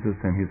Lord Jesus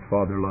and His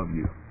Father love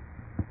you?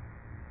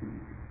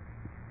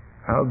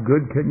 How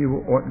good can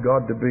you want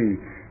God to be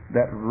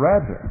that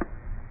rather,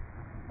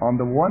 on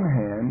the one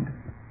hand,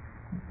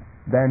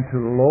 than to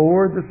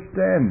lower the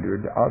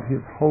standard of His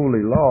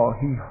holy law,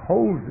 He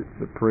holds it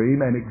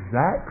supreme and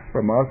exacts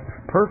from us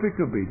perfect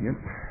obedience.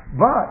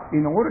 But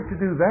in order to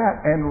do that,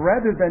 and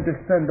rather than to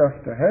send us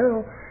to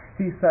hell,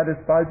 He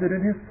satisfies it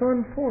in His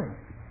Son for us.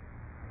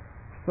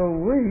 So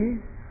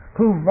we,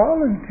 who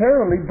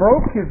voluntarily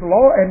broke His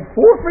law and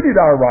forfeited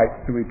our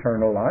rights to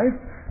eternal life,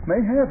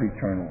 may have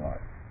eternal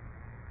life.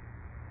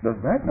 Does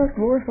that not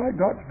glorify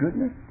God's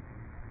goodness?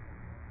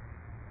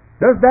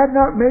 Does that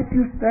not make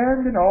you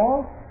stand in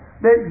awe?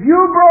 That you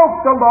broke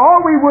the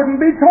law, we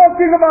wouldn't be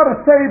talking about a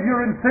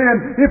Savior in sin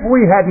if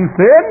we hadn't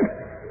sinned.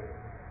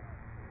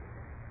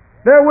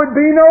 There would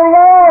be no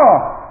law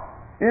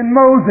in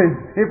Moses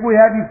if we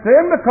hadn't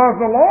sinned,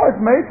 because the law is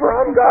made for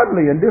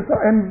ungodly and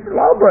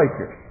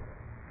lawbreakers.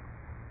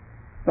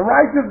 The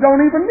righteous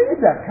don't even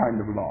need that kind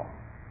of law.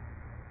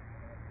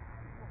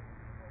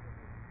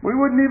 We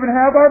wouldn't even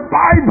have our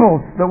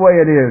Bibles the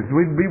way it is.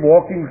 We'd be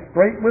walking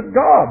straight with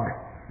God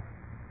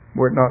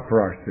were it not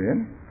for our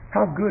sin.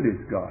 How good is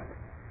God,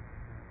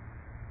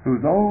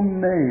 whose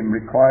own name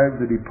requires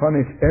that He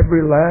punish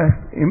every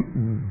last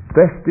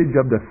vestige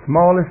of the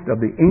smallest of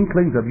the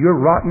inklings of your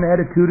rotten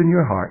attitude in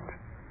your heart,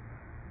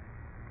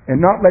 and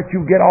not let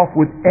you get off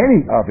with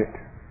any of it,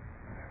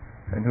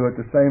 and who at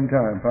the same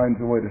time finds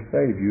a way to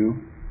save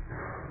you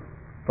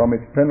from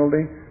its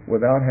penalty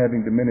without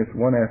having diminished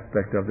one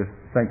aspect of the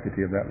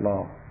sanctity of that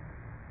law.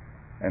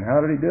 And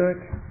how did He do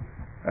it?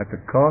 At the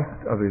cost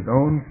of His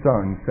own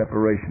Son's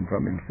separation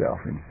from Himself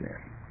in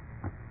sin.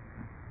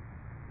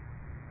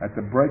 At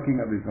the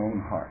breaking of His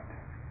own heart.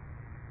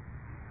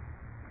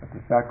 At the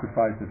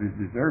sacrifice of His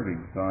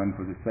deserving Son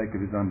for the sake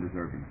of His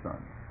undeserving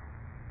Son.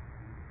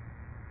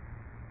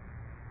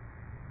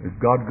 Is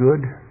God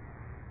good?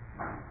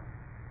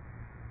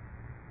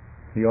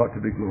 He ought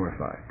to be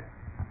glorified.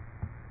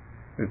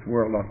 This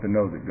world ought to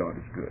know that God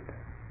is good.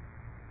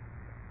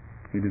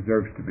 He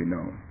deserves to be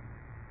known.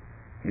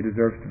 He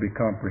deserves to be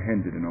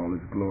comprehended in all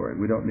His glory.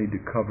 We don't need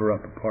to cover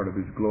up a part of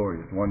His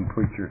glory. As one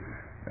preacher,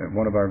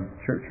 one of our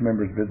church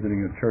members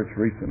visiting a church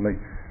recently,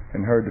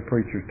 and heard the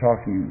preacher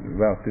talking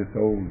about this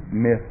old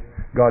myth,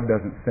 God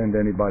doesn't send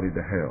anybody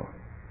to hell.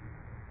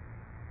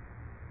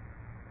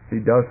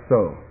 He does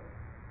so.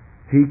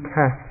 He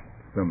casts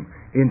them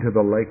into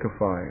the lake of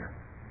fire.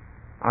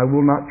 I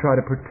will not try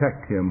to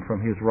protect him from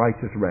His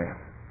righteous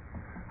wrath.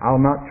 I'll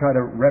not try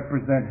to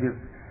represent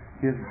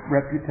his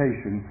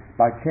reputation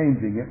by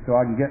changing it so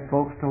I can get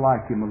folks to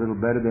like Him a little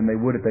better than they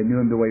would if they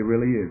knew Him the way He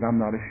really is. I'm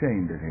not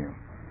ashamed of Him.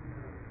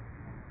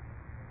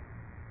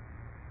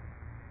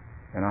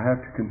 And I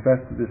have to confess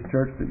to this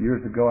church that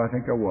years ago I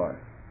think I was.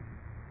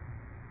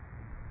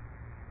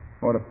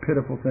 What a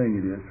pitiful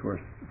thing it is for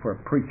a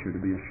preacher to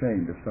be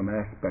ashamed of some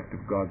aspect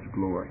of God's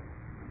glory.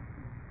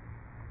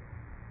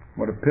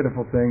 What a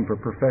pitiful thing for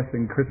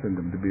professing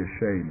Christendom to be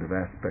ashamed of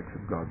aspects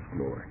of God's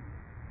glory.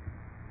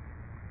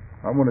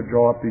 I want to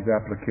draw up these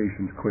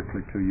applications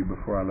quickly to you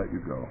before I let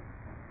you go.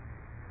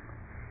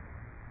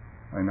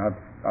 And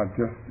I've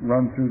just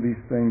run through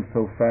these things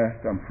so fast,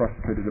 I'm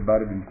frustrated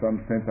about it in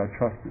some sense. I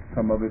trust that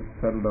some of it's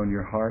settled on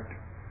your heart.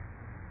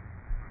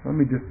 Let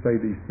me just say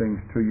these things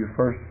to you.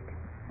 First,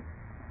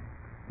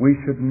 we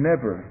should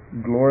never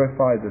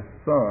glorify the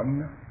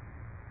Son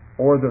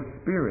or the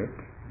Spirit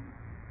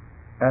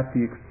at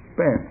the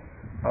expense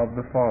of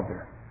the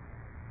Father.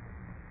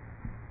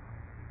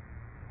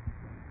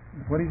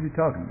 What is he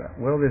talking about?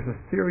 Well, there's a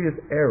serious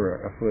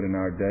error afoot in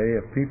our day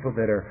of people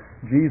that are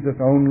Jesus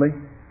only,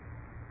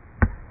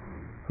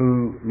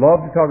 who love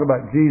to talk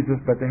about Jesus,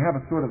 but they have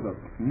a sort of a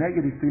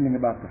negative feeling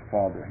about the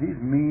Father. He's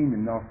mean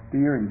and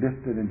austere and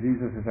distant, and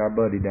Jesus is our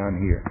buddy down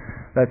here.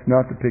 That's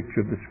not the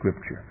picture of the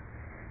Scripture.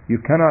 You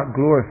cannot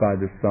glorify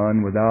the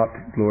Son without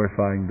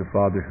glorifying the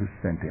Father who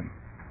sent Him.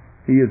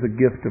 He is a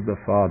gift of the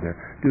Father.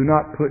 Do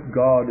not put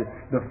God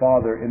the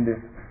Father in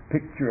this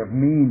picture of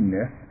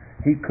meanness.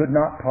 He could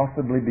not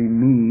possibly be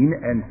mean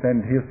and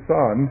send His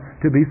Son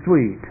to be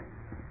sweet.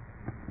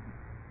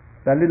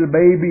 That little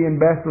baby in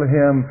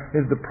Bethlehem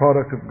is the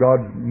product of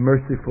God's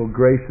merciful,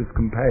 gracious,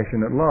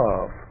 compassionate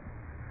love.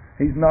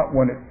 He's not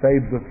one that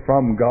saves us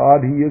from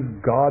God. He is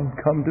God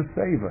come to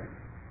save us.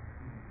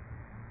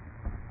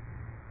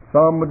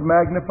 Some would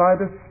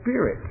magnify the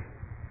Spirit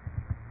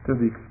to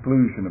the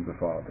exclusion of the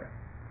Father.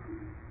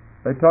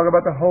 They talk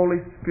about the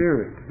Holy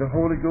Spirit, the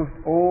Holy Ghost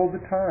all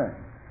the time.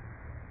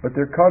 But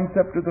their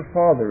concept of the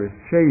Father is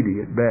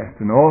shady at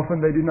best, and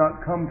often they do not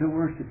come to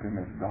worship Him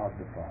as God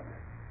the Father.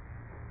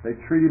 They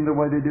treat him the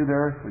way they do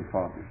their earthly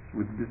fathers,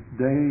 with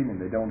disdain,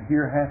 and they don't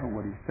hear half of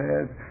what he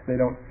says. They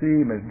don't see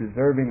him as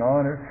deserving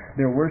honor.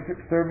 Their worship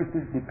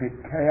services depict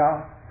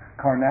chaos,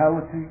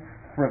 carnality,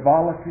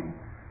 frivolity,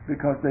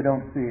 because they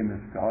don't see him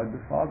as God the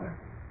Father.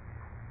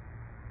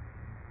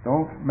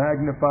 Don't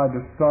magnify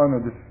the Son or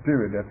the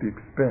Spirit at the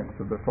expense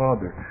of the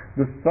Father.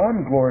 The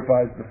Son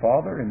glorifies the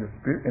Father in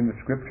the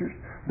Scriptures.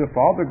 The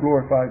Father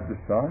glorifies the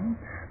Son.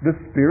 The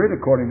Spirit,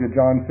 according to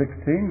John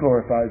 16,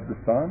 glorifies the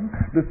Son.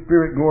 The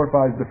Spirit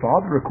glorifies the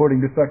Father,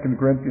 according to 2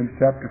 Corinthians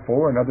chapter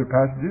 4 and other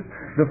passages.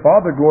 The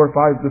Father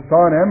glorifies the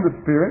Son and the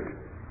Spirit.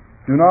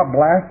 Do not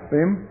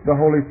blaspheme the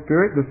Holy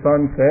Spirit, the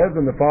Son says,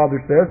 and the Father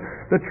says.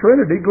 The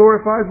Trinity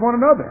glorifies one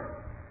another.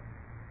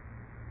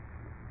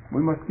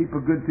 We must keep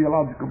a good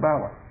theological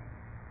balance.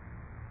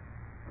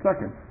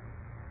 Second,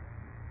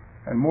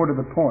 and more to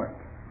the point,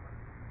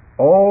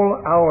 all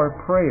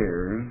our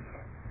prayers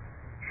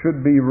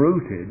should be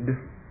rooted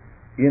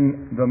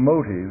in the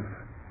motive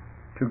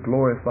to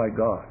glorify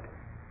God.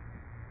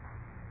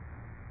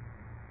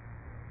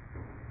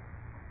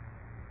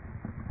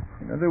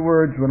 In other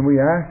words, when we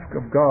ask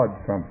of God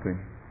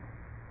something,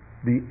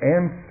 the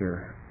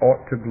answer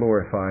ought to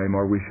glorify Him,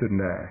 or we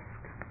shouldn't ask.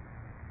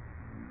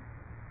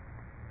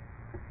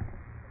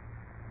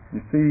 You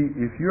see,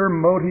 if your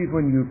motive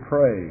when you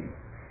pray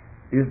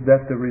is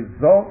that the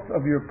results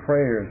of your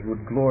prayers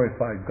would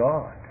glorify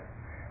God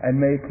and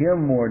make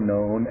Him more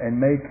known and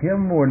make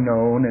Him more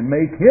known and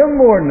make Him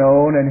more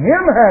known and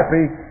Him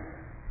happy,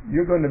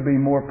 you're going to be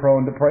more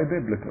prone to pray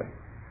biblically.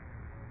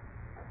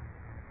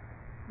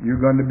 You're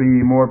going to be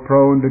more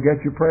prone to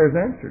get your prayers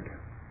answered.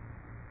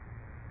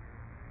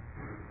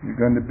 You're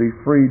going to be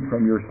freed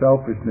from your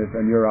selfishness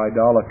and your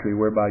idolatry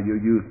whereby you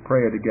use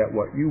prayer to get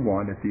what you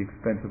want at the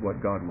expense of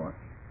what God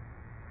wants.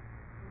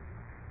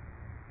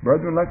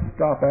 Brethren, let's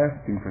stop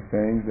asking for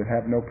things that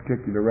have no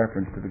particular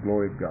reference to the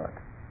glory of God.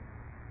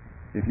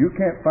 If you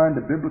can't find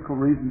a biblical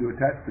reason to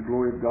attach the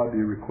glory of God to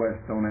your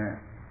request, don't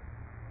ask.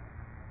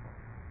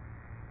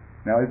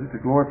 Now, is it to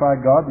glorify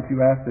God that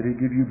you ask that He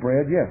give you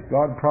bread? Yes,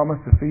 God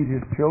promised to feed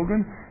His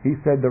children. He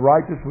said the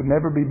righteous would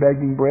never be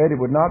begging bread. It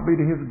would not be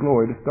to His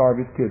glory to starve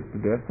His kids to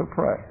death, so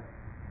pray.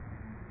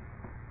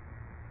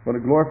 Will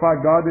it glorify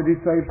God that He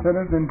saves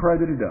sinners? Then pray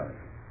that He does.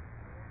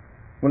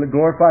 Will it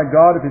glorify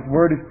God if His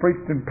Word is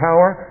preached in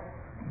power?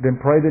 Then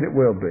pray that it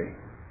will be.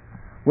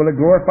 Will it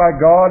glorify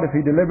God if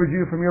He delivers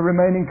you from your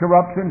remaining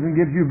corruptions and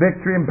gives you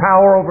victory and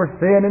power over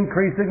sin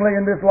increasingly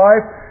in this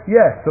life?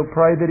 Yes, so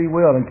pray that He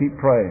will and keep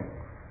praying.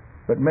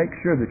 But make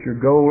sure that your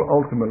goal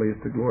ultimately is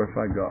to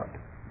glorify God.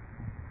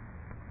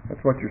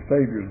 That's what your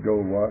Savior's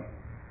goal was.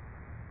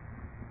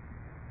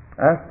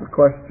 Ask the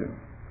question,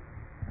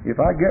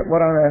 if I get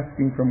what I'm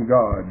asking from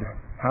God,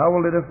 how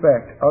will it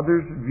affect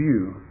others'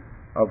 view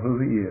of who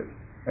He is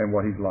and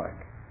what He's like?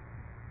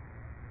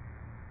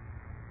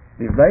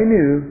 If they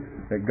knew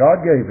that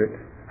God gave it,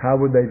 how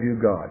would they view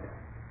God?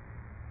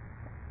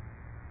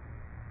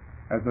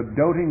 As a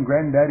doting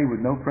granddaddy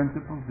with no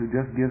principles who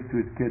just gives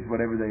to his kids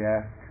whatever they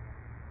ask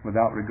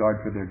without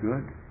regard for their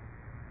good?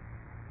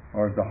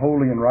 Or as the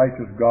holy and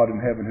righteous God in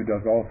heaven who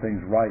does all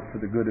things right for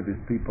the good of His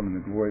people and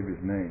the glory of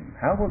His name?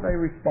 How will they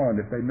respond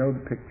if they know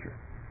the picture?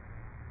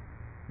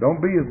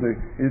 Don't be as the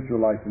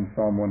Israelites in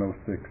Psalm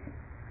 106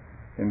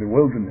 in the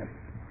wilderness,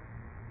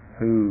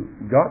 who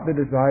got the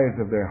desires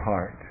of their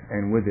heart,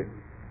 and with it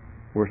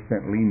were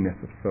sent leanness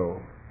of soul.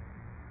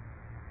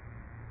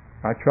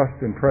 I trust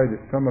and pray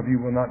that some of you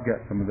will not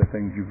get some of the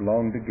things you've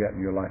longed to get in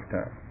your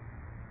lifetime.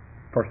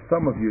 For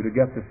some of you, to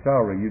get the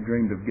salary you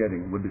dreamed of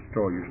getting would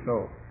destroy your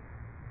soul.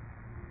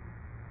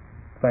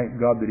 Thank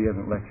God that He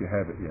hasn't let you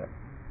have it yet.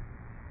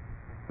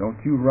 Don't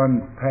you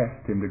run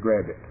past Him to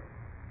grab it.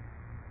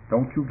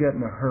 Don't you get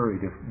in a hurry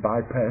to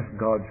bypass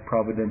God's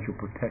providential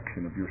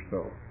protection of your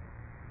soul.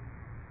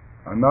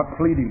 I'm not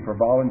pleading for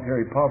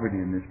voluntary poverty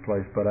in this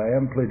place, but I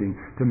am pleading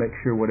to make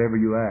sure whatever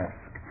you ask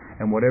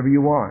and whatever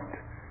you want,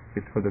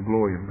 it's for the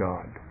glory of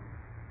God.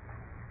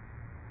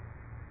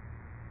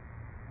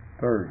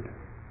 Third,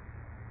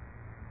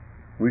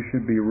 we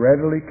should be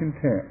readily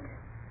content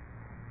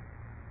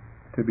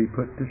to be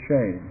put to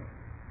shame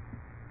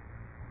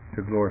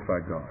to glorify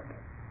God.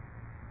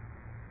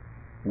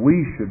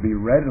 We should be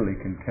readily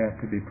content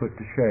to be put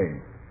to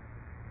shame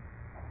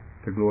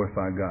to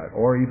glorify God,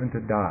 or even to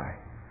die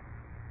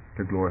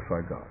to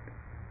glorify God.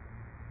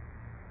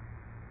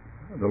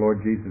 The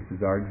Lord Jesus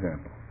is our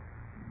example.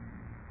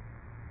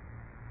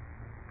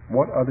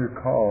 What other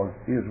cause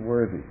is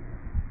worthy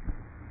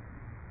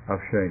of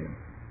shame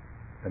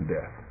and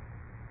death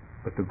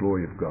but the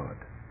glory of God?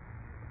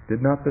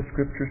 Did not the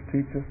Scriptures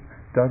teach us?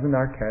 Doesn't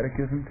our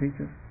catechism teach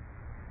us?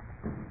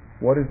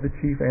 What is the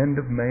chief end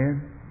of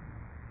man?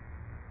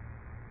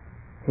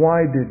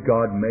 Why did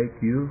God make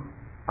you?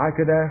 I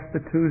could ask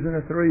the twos and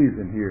the threes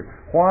in here.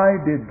 Why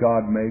did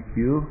God make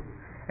you?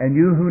 And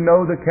you who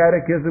know the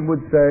catechism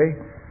would say,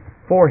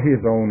 for His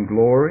own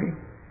glory.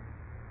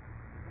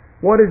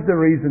 What is the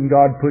reason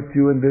God put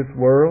you in this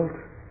world?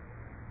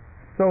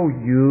 So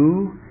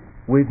you,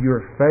 with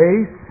your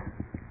face,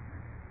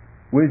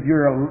 with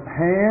your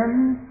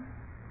hands,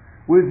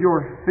 with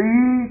your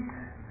feet,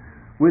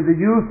 with the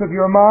use of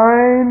your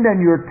mind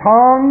and your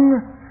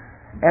tongue,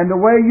 and the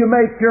way you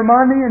make your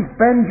money and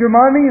spend your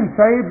money and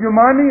save your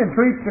money and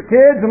treat your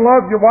kids and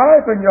love your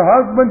wife and your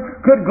husband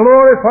could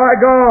glorify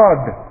God.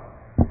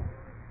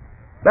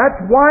 That's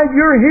why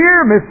you're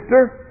here, mister.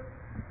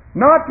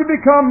 Not to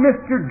become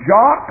Mr.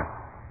 Jock.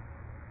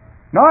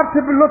 Not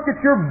to look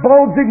at your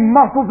bulging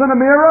muscles in a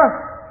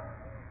mirror.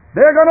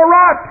 They're going to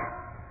rot.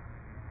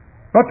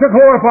 But to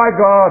glorify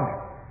God.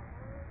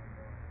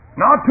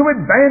 Not to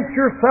advance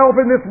yourself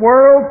in this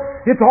world.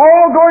 It's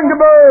all going to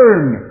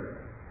burn.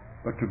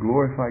 But to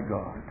glorify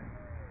God.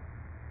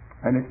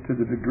 And it's to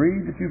the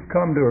degree that you've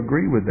come to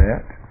agree with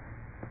that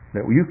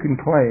you can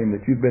claim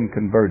that you've been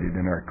converted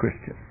and are a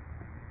Christian.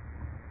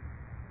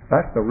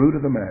 That's the root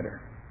of the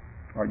matter.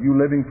 Are you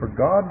living for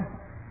God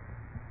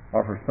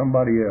or for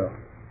somebody else?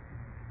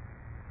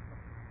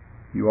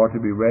 You ought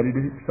to be ready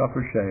to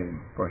suffer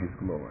shame for His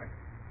glory.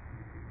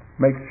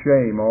 Makes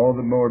shame all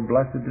the more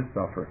blessed to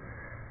suffer,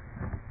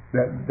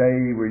 that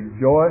they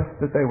rejoiced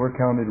that they were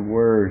counted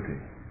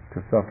worthy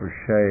to suffer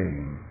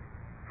shame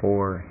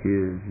for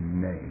His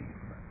name.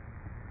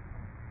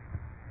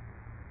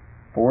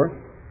 Fourth,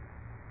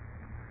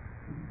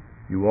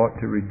 you ought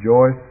to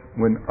rejoice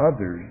when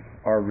others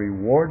are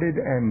rewarded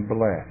and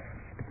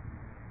blessed,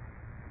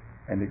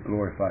 and it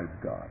glorifies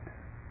God.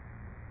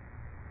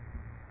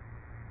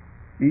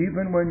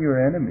 Even when your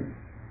enemies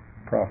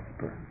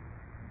prosper,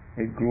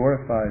 it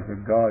glorifies a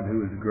God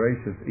who is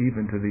gracious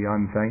even to the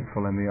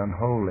unthankful and the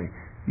unholy.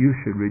 You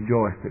should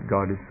rejoice that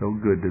God is so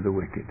good to the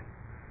wicked.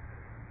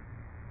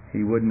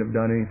 He wouldn't have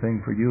done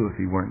anything for you if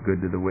He weren't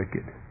good to the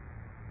wicked.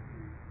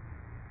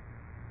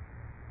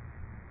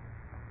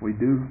 We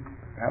do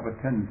have a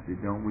tendency,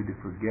 don't we, to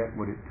forget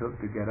what it took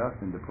to get us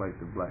into place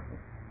of blessing.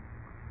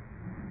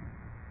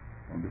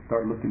 And to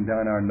start looking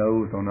down our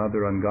nose on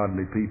other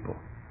ungodly people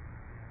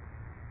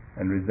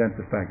and resent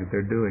the fact that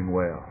they're doing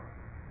well.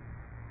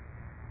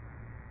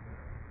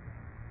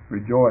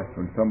 Rejoice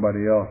when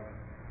somebody else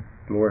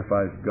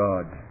glorifies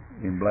God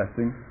in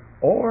blessing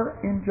or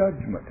in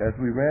judgment, as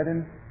we read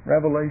in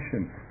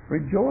Revelation.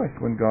 Rejoice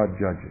when God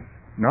judges.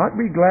 Not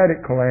be glad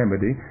at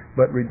calamity,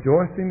 but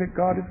rejoicing that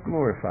God is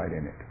glorified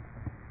in it.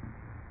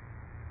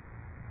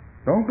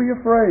 Don't be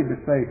afraid to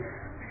say,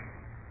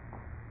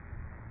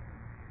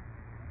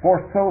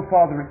 "For so,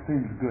 Father, it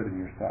seems good in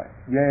your sight."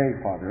 Yea,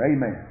 Father,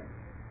 amen.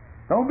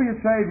 Don't be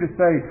ashamed to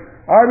say,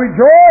 "I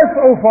rejoice,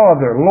 O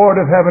Father, Lord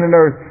of heaven and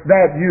earth,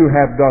 that you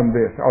have done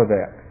this or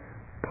that."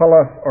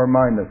 Plus or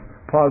minus,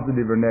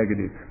 positive or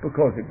negative,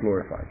 because it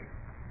glorifies you.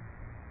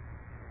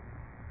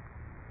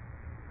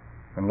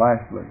 And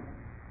lastly,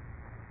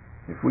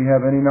 if we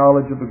have any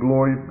knowledge of the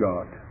glory of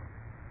God,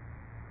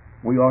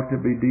 we ought to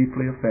be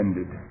deeply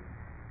offended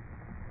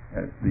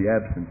at the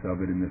absence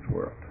of it in this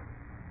world.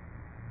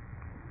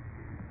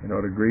 It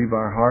ought to grieve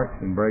our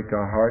hearts and break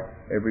our hearts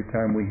every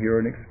time we hear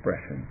an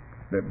expression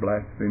that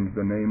blasphemes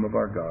the name of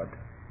our God.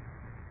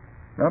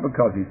 Not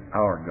because He's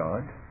our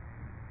God,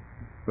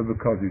 but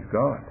because He's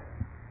God.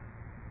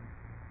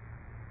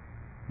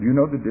 Do you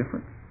know the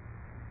difference?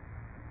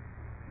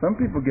 Some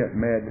people get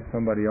mad that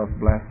somebody else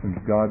blasphemes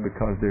God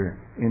because they're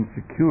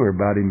insecure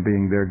about Him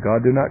being their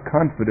God. They're not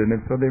confident,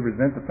 and so they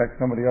resent the fact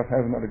somebody else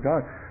has another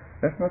God.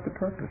 That's not the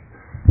purpose.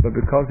 But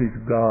because He's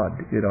God,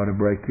 it ought to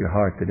break your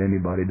heart that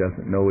anybody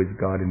doesn't know He's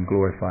God and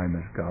glorify Him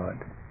as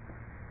God.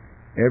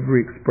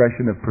 Every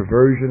expression of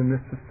perversion in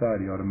this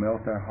society ought to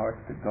melt our hearts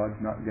that God's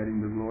not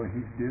getting the glory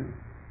He's due.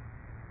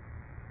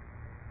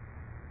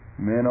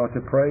 Men ought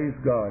to praise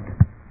God.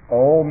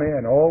 All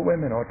men, all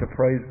women ought to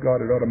praise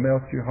God. It ought to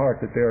melt your heart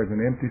that there is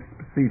an empty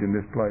seat in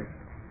this place.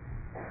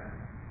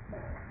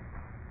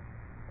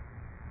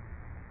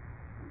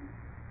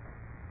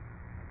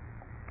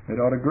 It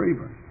ought to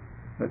grieve us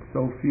that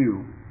so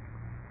few,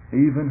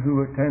 even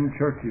who attend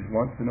churches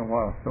once in a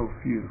while, so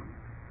few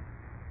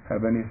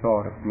have any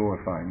thought of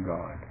glorifying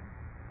God.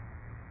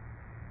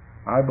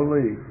 I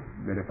believe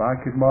that if I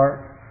could mark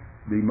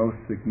the most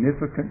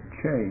significant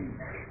change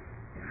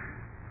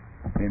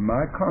in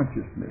my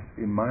consciousness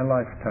in my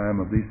lifetime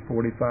of these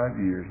 45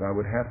 years, I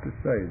would have to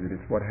say that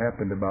it's what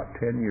happened about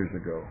 10 years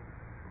ago,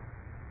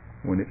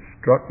 when it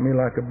struck me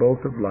like a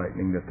bolt of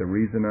lightning that the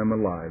reason I'm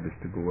alive is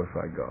to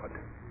glorify God.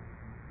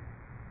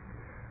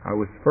 I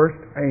was first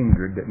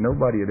angered that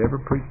nobody had ever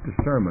preached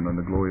a sermon on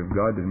the glory of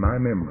God in my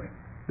memory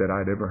that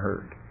I'd ever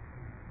heard.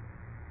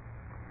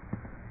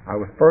 I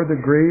was further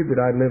grieved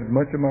that I'd lived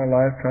much of my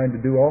life trying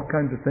to do all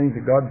kinds of things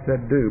that God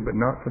said do, but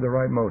not for the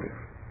right motive.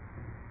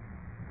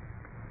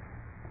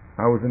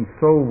 I was in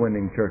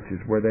soul-winning churches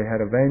where they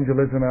had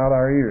evangelism out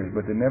our ears,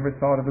 but they never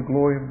thought of the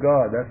glory of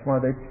God. That's why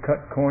they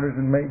cut corners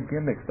and made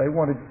gimmicks. They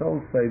wanted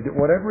souls saved at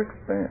whatever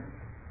expense.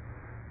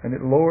 And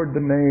it lowered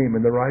the name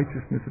and the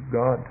righteousness of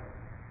God.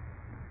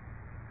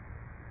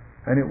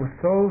 And it was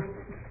so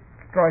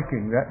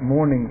striking that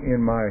morning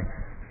in my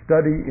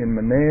study in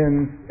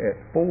Menands at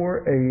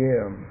 4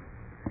 a.m.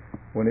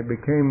 when it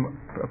became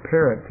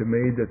apparent to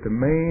me that the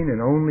main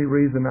and only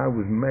reason I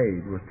was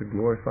made was to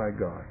glorify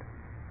God.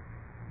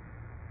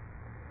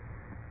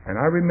 And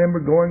I remember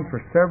going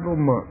for several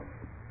months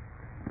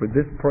with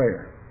this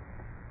prayer.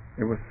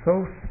 It was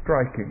so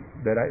striking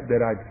that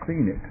I'd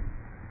seen it.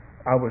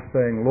 I was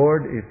saying,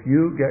 Lord, if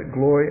you get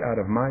glory out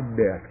of my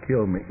death,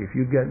 kill me. If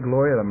you get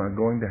glory out of my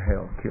going to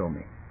hell, kill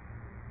me.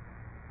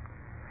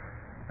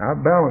 I've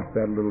balanced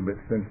that a little bit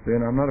since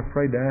then. I'm not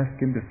afraid to ask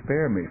him to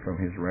spare me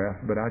from his wrath,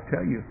 but I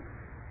tell you,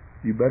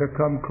 you better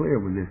come clear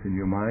with this in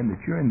your mind,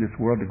 that you're in this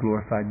world to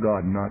glorify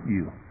God, not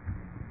you.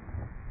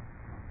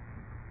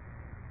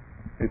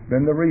 It's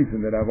been the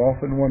reason that I've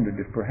often wondered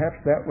if perhaps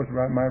that was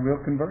my real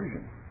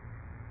conversion.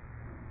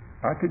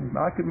 I could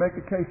make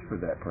a case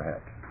for that,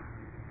 perhaps.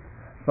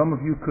 Some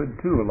of you could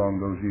too along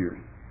those years.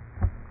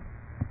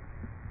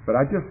 But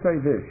I just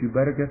say this, you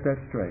better get that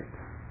straight.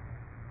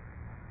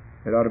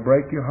 It ought to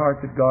break your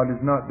heart that God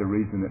is not the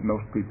reason that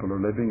most people are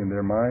living in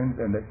their minds,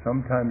 and that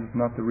sometimes it's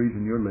not the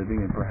reason you're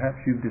living, and perhaps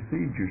you've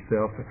deceived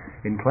yourself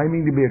in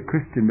claiming to be a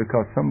Christian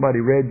because somebody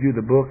read you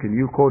the book and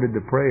you quoted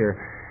the prayer,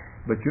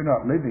 but you're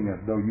not living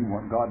as though you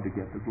want God to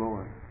get the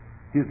glory.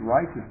 His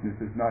righteousness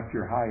is not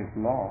your highest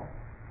law.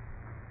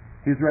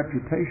 His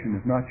reputation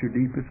is not your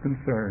deepest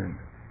concern.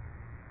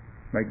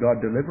 May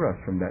God deliver us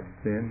from that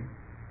sin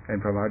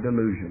and from our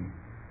delusion,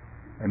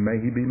 and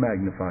may He be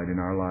magnified in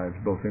our lives,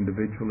 both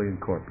individually and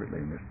corporately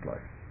in this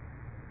place.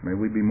 May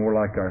we be more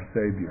like our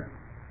Savior,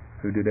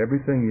 who did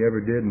everything He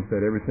ever did and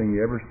said everything He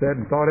ever said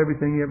and thought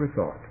everything He ever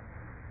thought,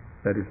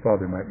 that His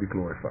Father might be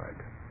glorified.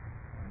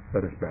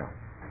 Let us bow.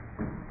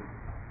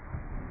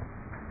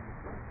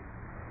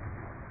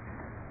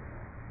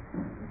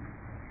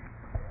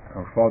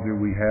 Our Father,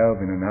 we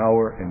have in an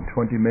hour and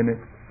 20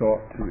 minutes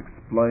sought to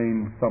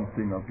explain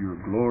something of your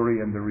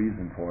glory and the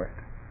reason for it.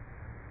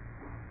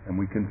 And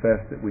we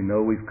confess that we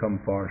know we've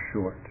come far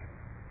short.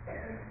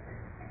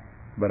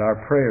 But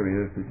our prayer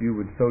is that you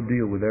would so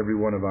deal with every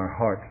one of our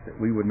hearts that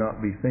we would not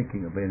be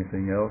thinking of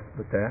anything else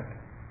but that.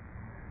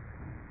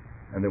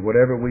 And that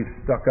whatever we've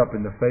stuck up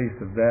in the face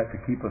of that to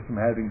keep us from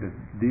having to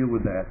deal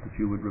with that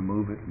you would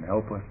remove it and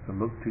help us to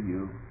look to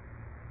you.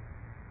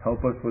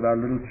 Help us with our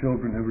little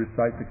children who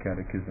recite the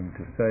catechism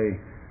to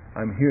say,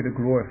 I'm here to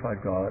glorify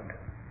God.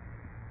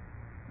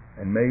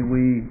 And may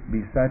we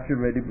be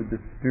saturated with the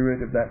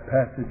spirit of that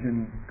passage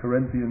in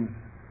Corinthians,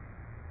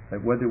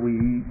 that whether we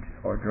eat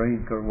or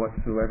drink or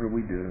whatsoever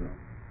we do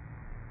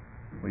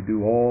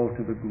all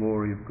to the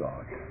glory of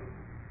God.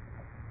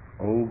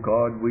 Oh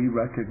God, we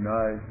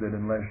recognize that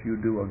unless you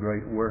do a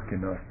great work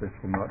in us, this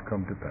will not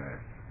come to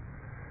pass.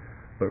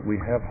 But we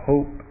have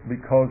hope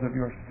because of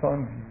your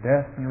Son's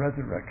death and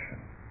resurrection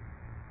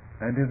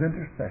and His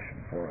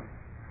intercession for us,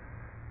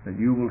 that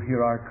you will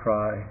hear our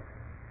cry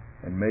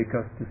and make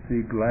us to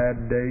see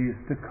glad days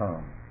to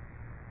come,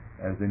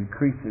 as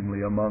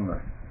increasingly among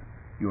us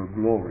your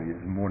glory is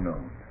more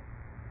known.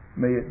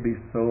 May it be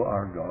so,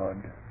 our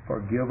God.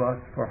 Forgive us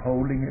for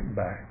holding it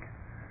back.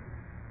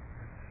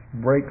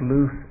 Break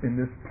loose in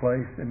this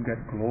place and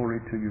get glory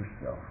to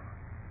yourself.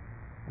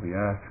 We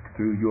ask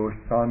through your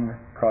Son,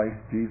 Christ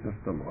Jesus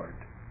the Lord.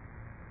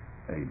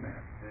 Amen.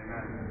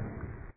 Amen.